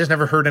opposite. I just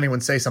never heard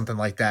anyone say something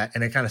like that.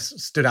 And it kind of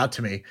stood out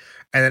to me.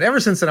 And then ever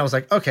since then, I was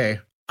like, okay,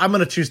 I'm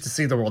going to choose to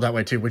see the world that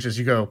way too, which is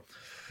you go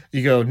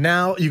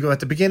at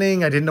the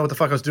beginning, I didn't know what the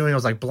fuck I was doing. I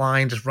was like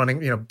blind, just running,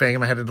 banging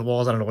my head into the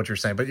walls. I don't know what you're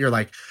saying, but you're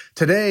like,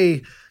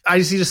 today I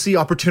just see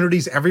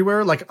opportunities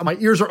everywhere. Like my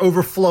ears are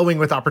overflowing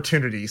with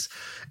opportunities.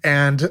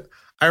 And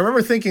I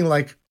remember thinking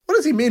like, what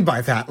does he mean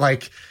by that?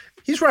 Like,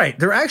 he's right.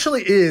 There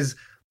actually is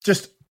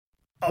just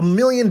a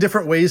million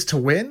different ways to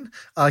win,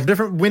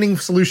 different winning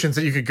solutions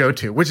that you could go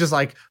to, which is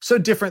like so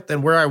different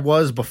than where I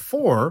was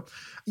before.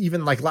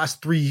 Even like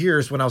last 3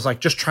 years when I was like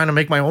just trying to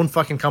make my own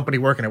fucking company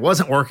work and it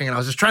wasn't working and I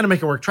was just trying to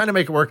make it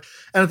work.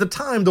 And at the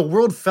time the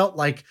world felt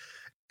like,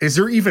 is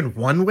there even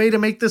one way to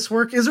make this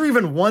work? Is there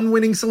even one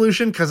winning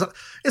solution? Because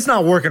it's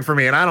not working for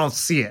me and I don't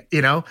see it,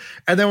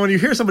 And then when you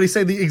hear somebody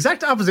say the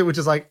exact opposite, which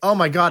is like, oh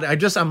my God,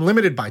 I'm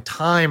limited by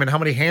time and how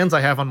many hands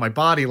I have on my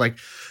body. Like,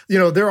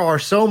 there are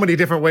so many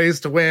different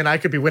ways to win. I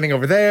could be winning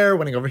over there,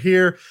 winning over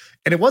here.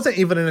 And it wasn't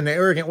even in an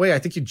arrogant way. I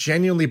think you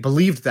genuinely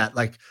believed that.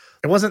 Like,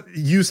 it wasn't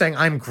you saying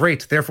I'm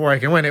great, therefore I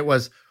can win. It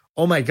was,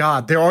 oh my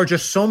God, there are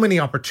just so many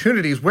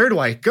opportunities. Where do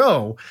I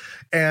go?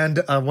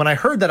 And when I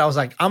heard that, I was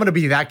like, I'm going to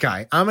be that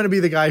guy. I'm going to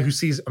be the guy who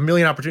sees a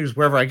million opportunities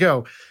wherever I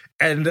go.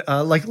 And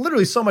like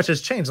literally so much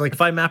has changed. Like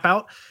if I map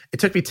out, it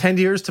took me 10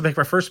 years to make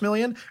my first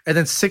million and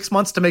then 6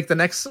 months to make the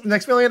next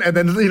million. And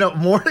then,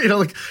 more,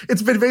 like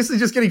it's been basically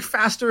just getting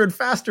faster and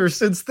faster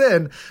since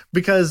then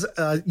because,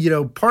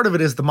 part of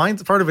it is the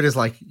mind. Part of it is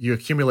like you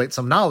accumulate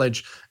some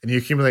knowledge and you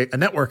accumulate a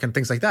network and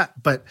things like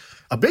that. But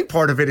a big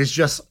part of it is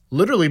just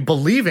literally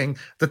believing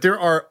that there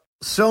are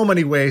so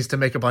many ways to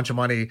make a bunch of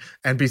money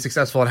and be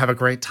successful and have a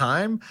great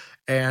time.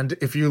 And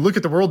if you look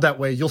at the world that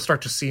way, you'll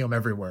start to see them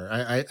everywhere.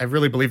 I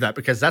really believe that,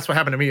 because that's what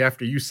happened to me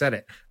after you said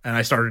it. And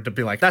I started to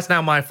be like, that's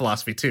now my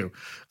philosophy too.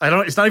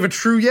 It's not even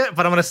true yet,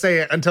 but I'm going to say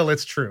it until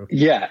it's true.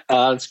 Yeah,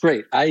 it's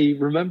great. I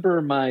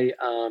remember my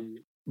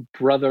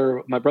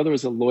brother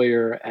was a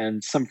lawyer,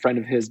 and some friend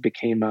of his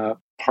became a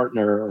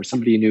partner, or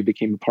somebody he knew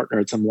became a partner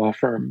at some law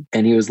firm.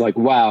 And he was like,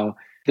 wow,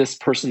 this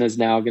person is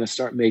now going to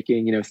start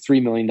making,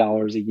 $3 million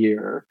a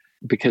year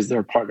because they're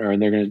a partner,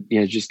 and they're going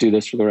to, just do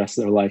this for the rest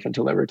of their life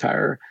until they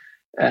retire.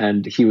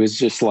 And he was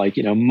just like,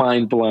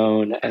 mind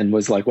blown, and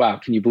was like, wow,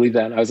 can you believe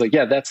that? And I was like,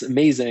 yeah, that's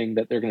amazing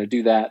that they're going to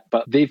do that.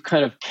 But they've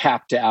kind of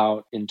capped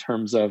out in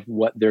terms of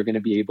what they're going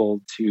to be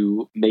able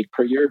to make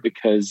per year,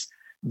 because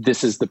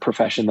this is the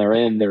profession they're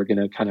in. They're going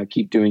to kind of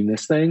keep doing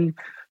this thing.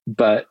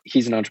 But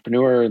he's an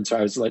entrepreneur. And so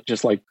I was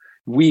like,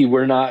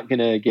 we're not going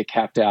to get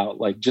capped out.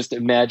 Like, just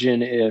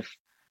imagine if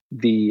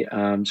the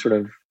sort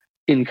of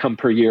income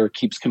per year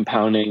keeps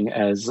compounding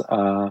as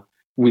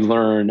we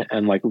learn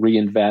and like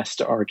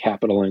reinvest our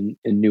capital in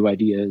new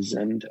ideas.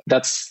 And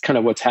that's kind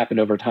of what's happened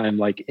over time.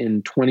 Like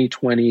in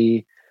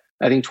 2020,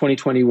 I think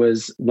 2020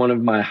 was one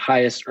of my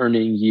highest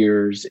earning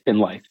years in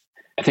life.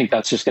 I think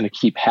that's just going to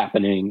keep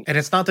happening. And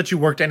it's not that you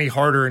worked any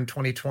harder in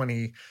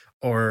 2020,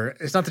 or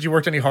it's not that you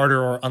worked any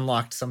harder or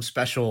unlocked some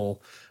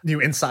special new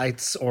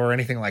insights or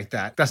anything like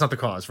that. That's not the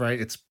cause,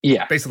 right? It's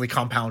basically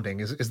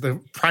compounding is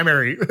the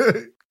primary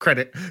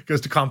credit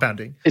goes to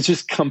compounding. It's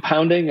just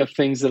compounding of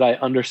things that I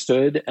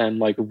understood, and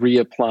like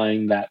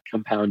reapplying that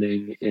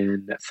compounding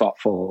in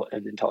thoughtful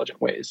and intelligent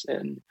ways.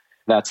 And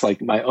that's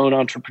like my own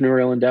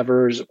entrepreneurial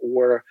endeavors.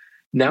 Or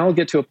now I'll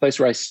get to a place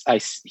where I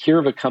hear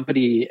of a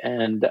company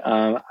and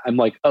I'm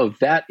like, oh,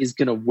 that is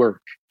going to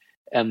work.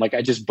 And like,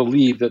 I just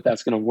believe that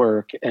that's going to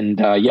work. And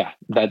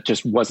that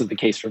just wasn't the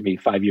case for me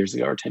 5 years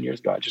ago or 10 years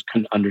ago. I just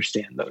couldn't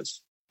understand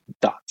those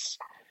dots.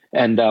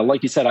 And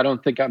like you said, I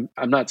don't think I'm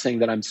not saying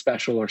that I'm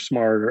special or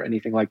smart or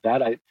anything like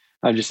that.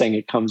 I'm just saying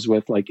it comes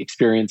with like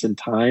experience and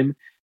time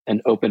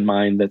and open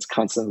mind that's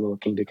constantly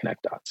looking to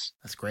connect dots.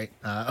 That's great.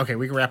 Okay,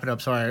 we can wrap it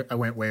up. Sorry, I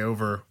went way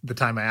over the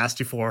time I asked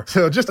you for.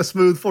 So just a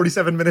smooth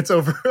 47 minutes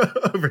over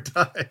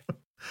time.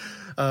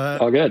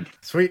 All good.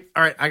 Sweet.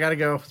 All right, I got to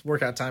go. It's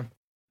workout time.